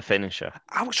more the finisher.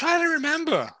 I was trying to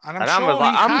remember, and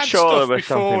I'm sure there was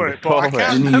something before it.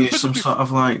 Didn't he use some sort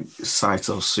of like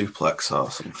Saito suplex or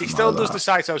something? He still does the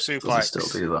Saito suplex. Does he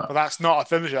still do that? But that's not a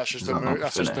finisher. That's just a move.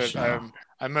 That's just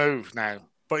a move now.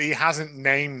 But he hasn't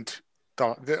named.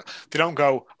 They don't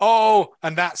go,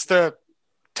 and that's the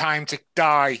time to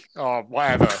die or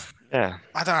whatever. Yeah,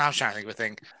 I don't know. I'm trying to think of a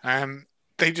thing.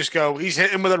 They just go, he's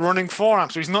hitting with a running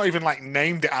forearm. So he's not even like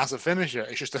named it as a finisher.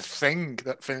 It's just a thing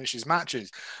that finishes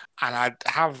matches. And I'd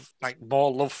have like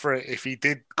more love for it if he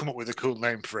did come up with a cool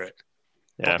name for it.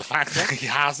 Yeah. But the fact that he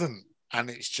hasn't, and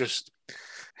it's just,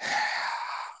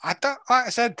 I don't, like I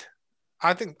said,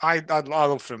 I think I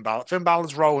love Finn Balor. Finn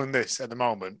Balor's role in this at the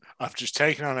moment of just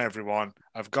taking on everyone,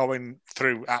 of going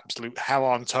through absolute hell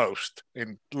on toast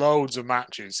in loads of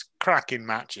matches, cracking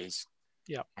matches.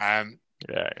 Yeah.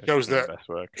 Shows that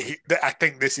I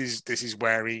think this is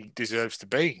where he deserves to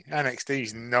be.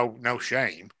 NXT's no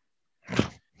shame.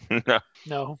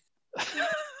 No.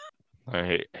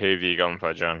 Who have you gone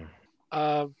for, John?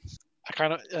 I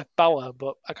kind of Balor,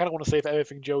 but I kind of want to say for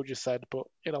everything Joe just said, but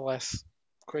in a less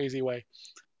crazy way.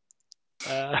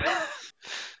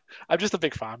 I'm just a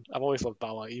big fan. I've always loved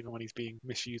Balor, even when he's being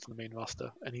misused on the main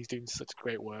roster, and he's doing such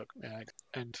great work.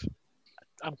 And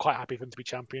I'm quite happy for him to be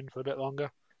champion for a bit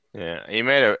longer. Yeah, he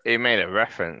made a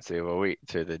reference the other week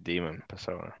to the demon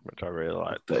persona, which I really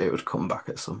liked. That it would come back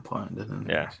at some point, didn't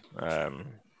it?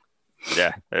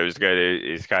 Yeah, it was good.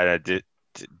 He's kind of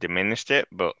diminished it,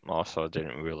 but also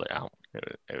didn't rule it out.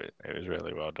 It was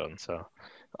really well done. So,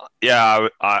 yeah,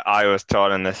 I was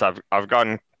torn in this. I've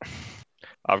gone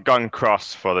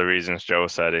Cross for the reasons Joe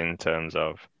said, in terms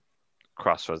of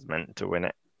Cross was meant to win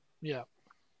it. Yeah.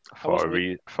 For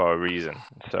a reason.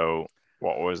 So,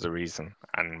 what was the reason?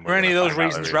 And Are any of those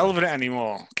reasons relevant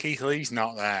anymore? Keith Lee's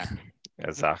not there.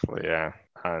 Exactly. Yeah.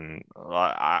 And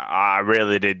I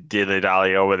really did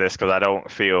dilly-dally over this because I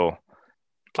don't feel.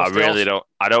 I really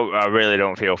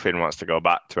don't feel Finn wants to go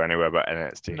back to anywhere but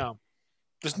NXT. No.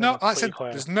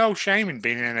 There's no shame in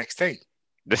being in NXT.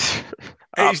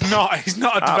 He's not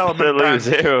a development brand.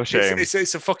 Zero shame.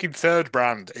 It's a fucking third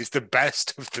brand. It's the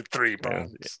best of the three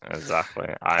brands. Yeah, exactly.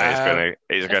 And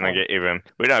it's gonna get even.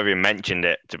 We don't even mentioned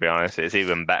it, to be honest. It's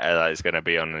even better that it's gonna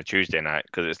be on a Tuesday night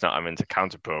because it's not having to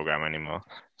counter program anymore.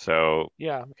 So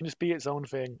yeah, it can just be its own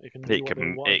thing. It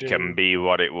can be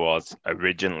what it was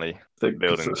originally.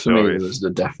 Building for me, there was the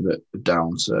definite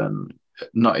downturn,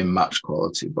 not in match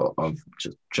quality, but of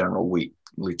just general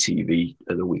weekly TV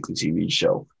as a weekly TV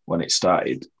show. When it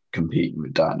started competing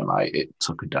with Dynamite, it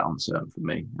took a downturn for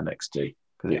me, NXT,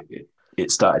 because it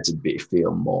started to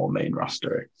feel more main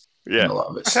roster. Yeah, a lot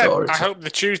of its stories. I hope the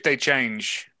Tuesday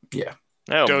change. Yeah.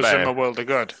 Does them a world of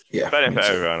good. Yeah, benefit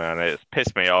everyone, and it's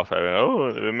pissed me off. They were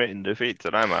admitting defeat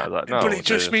to them. I was like, no. But it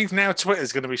just means now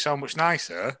Twitter's going to be so much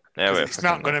nicer. Yeah, it's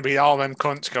not going to be all them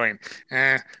cunts going,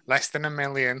 less than 1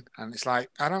 million, and it's like,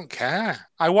 I don't care.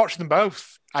 I watch them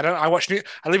both. I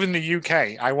live in the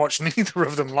UK. I watch neither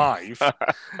of them live.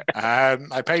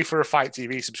 I pay for a Fight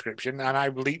TV subscription, and I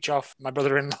leech off my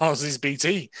brother-in-law's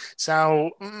BT.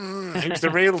 So who's the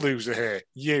real loser here?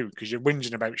 You, because you're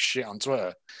whinging about shit on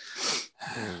Twitter.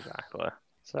 Exactly.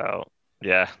 So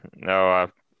yeah, no,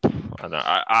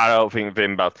 I don't think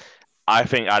Finn Balor. I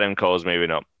think Adam Cole's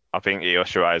moving up. I think Io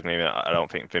Shirai's moving up. I don't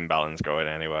think Finn Balor's going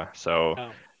anywhere. So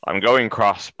I'm going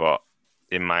Cross, but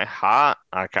in my heart,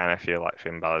 I kind of feel like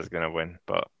Finn Balor's going to win,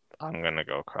 but I'm going to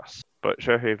go Cross. But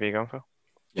sure, who have you gone for?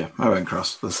 Yeah, I went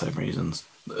Cross for the same reasons.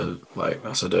 Like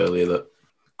I said earlier, that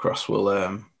Cross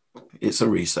will, it's a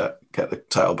reset, get the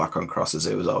title back on Cross as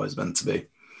it was always meant to be,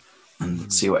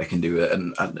 and see what he can do with it.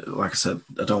 And like I said,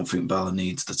 I don't think Balor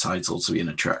needs the title to be an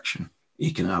attraction.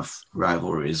 He can have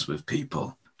rivalries with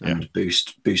people and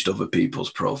boost other people's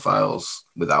profiles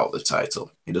without the title.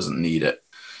 He doesn't need it.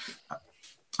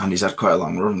 And he's had quite a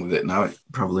long run with it now. It's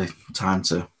probably time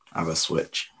to have a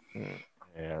switch.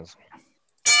 Yes.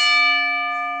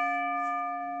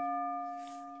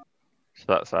 So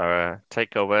that's our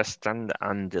takeover, stand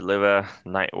and deliver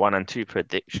night 1 and 2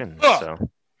 predictions. So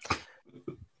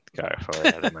go for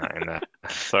it, in there.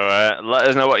 So let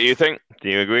us know what you think. Do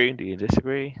you agree? Do you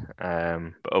disagree?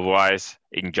 But otherwise,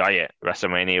 enjoy it.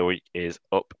 WrestleMania week is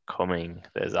upcoming.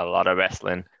 There's a lot of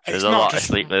wrestling. There's a lot of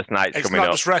sleepless nights coming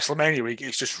up. It's not just WrestleMania week.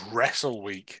 It's just Wrestle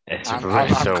Week. It's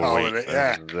Wrestle Week. It,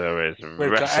 yeah. There is We've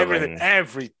wrestling. got everything.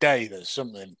 Every day there's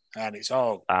something, and it's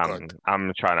all good.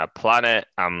 I'm trying to plan it.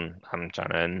 I'm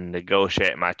trying to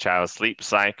negotiate my child's sleep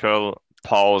cycle.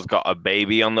 Paul's got a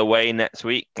baby on the way next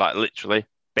week. Like literally.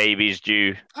 Baby's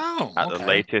due at the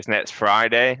latest next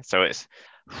Friday. So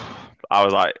I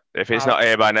was like, if it's not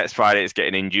here by next Friday, it's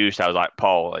getting induced. I was like,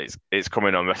 Paul, it's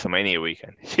coming on WrestleMania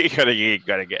weekend. you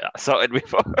gotta get that sorted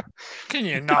before. Can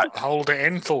you not hold it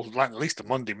in till like at least a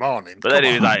Monday morning? But then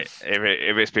he was like,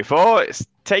 if it's before, it's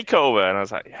takeover. And I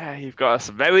was like, yeah, you've got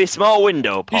a very small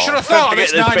window, Paul. You should have thought of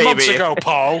this 9 months ago,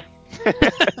 Paul.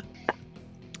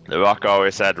 The Rock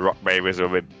always said Rock babies will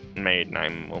be made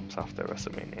 9 months after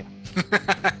WrestleMania.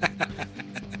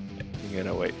 You're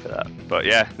gonna wait for that, but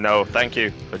yeah, no, thank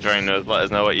you for joining us. Let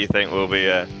us know what you think. We'll be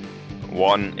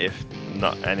one, if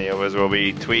not any of us, will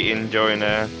be tweeting during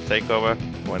takeover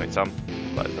when it's on.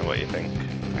 Let us know what you think.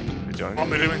 Thank you for joining. What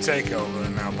we're doing takeover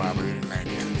and now Barbara doing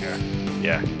Mania.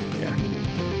 Yeah.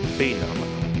 Be normal.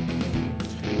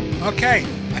 Okay,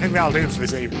 I think that'll do it for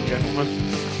this evening, gentlemen.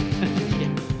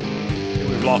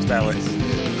 We've lost Ellis.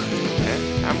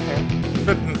 Yeah, I'm here.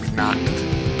 Good knack.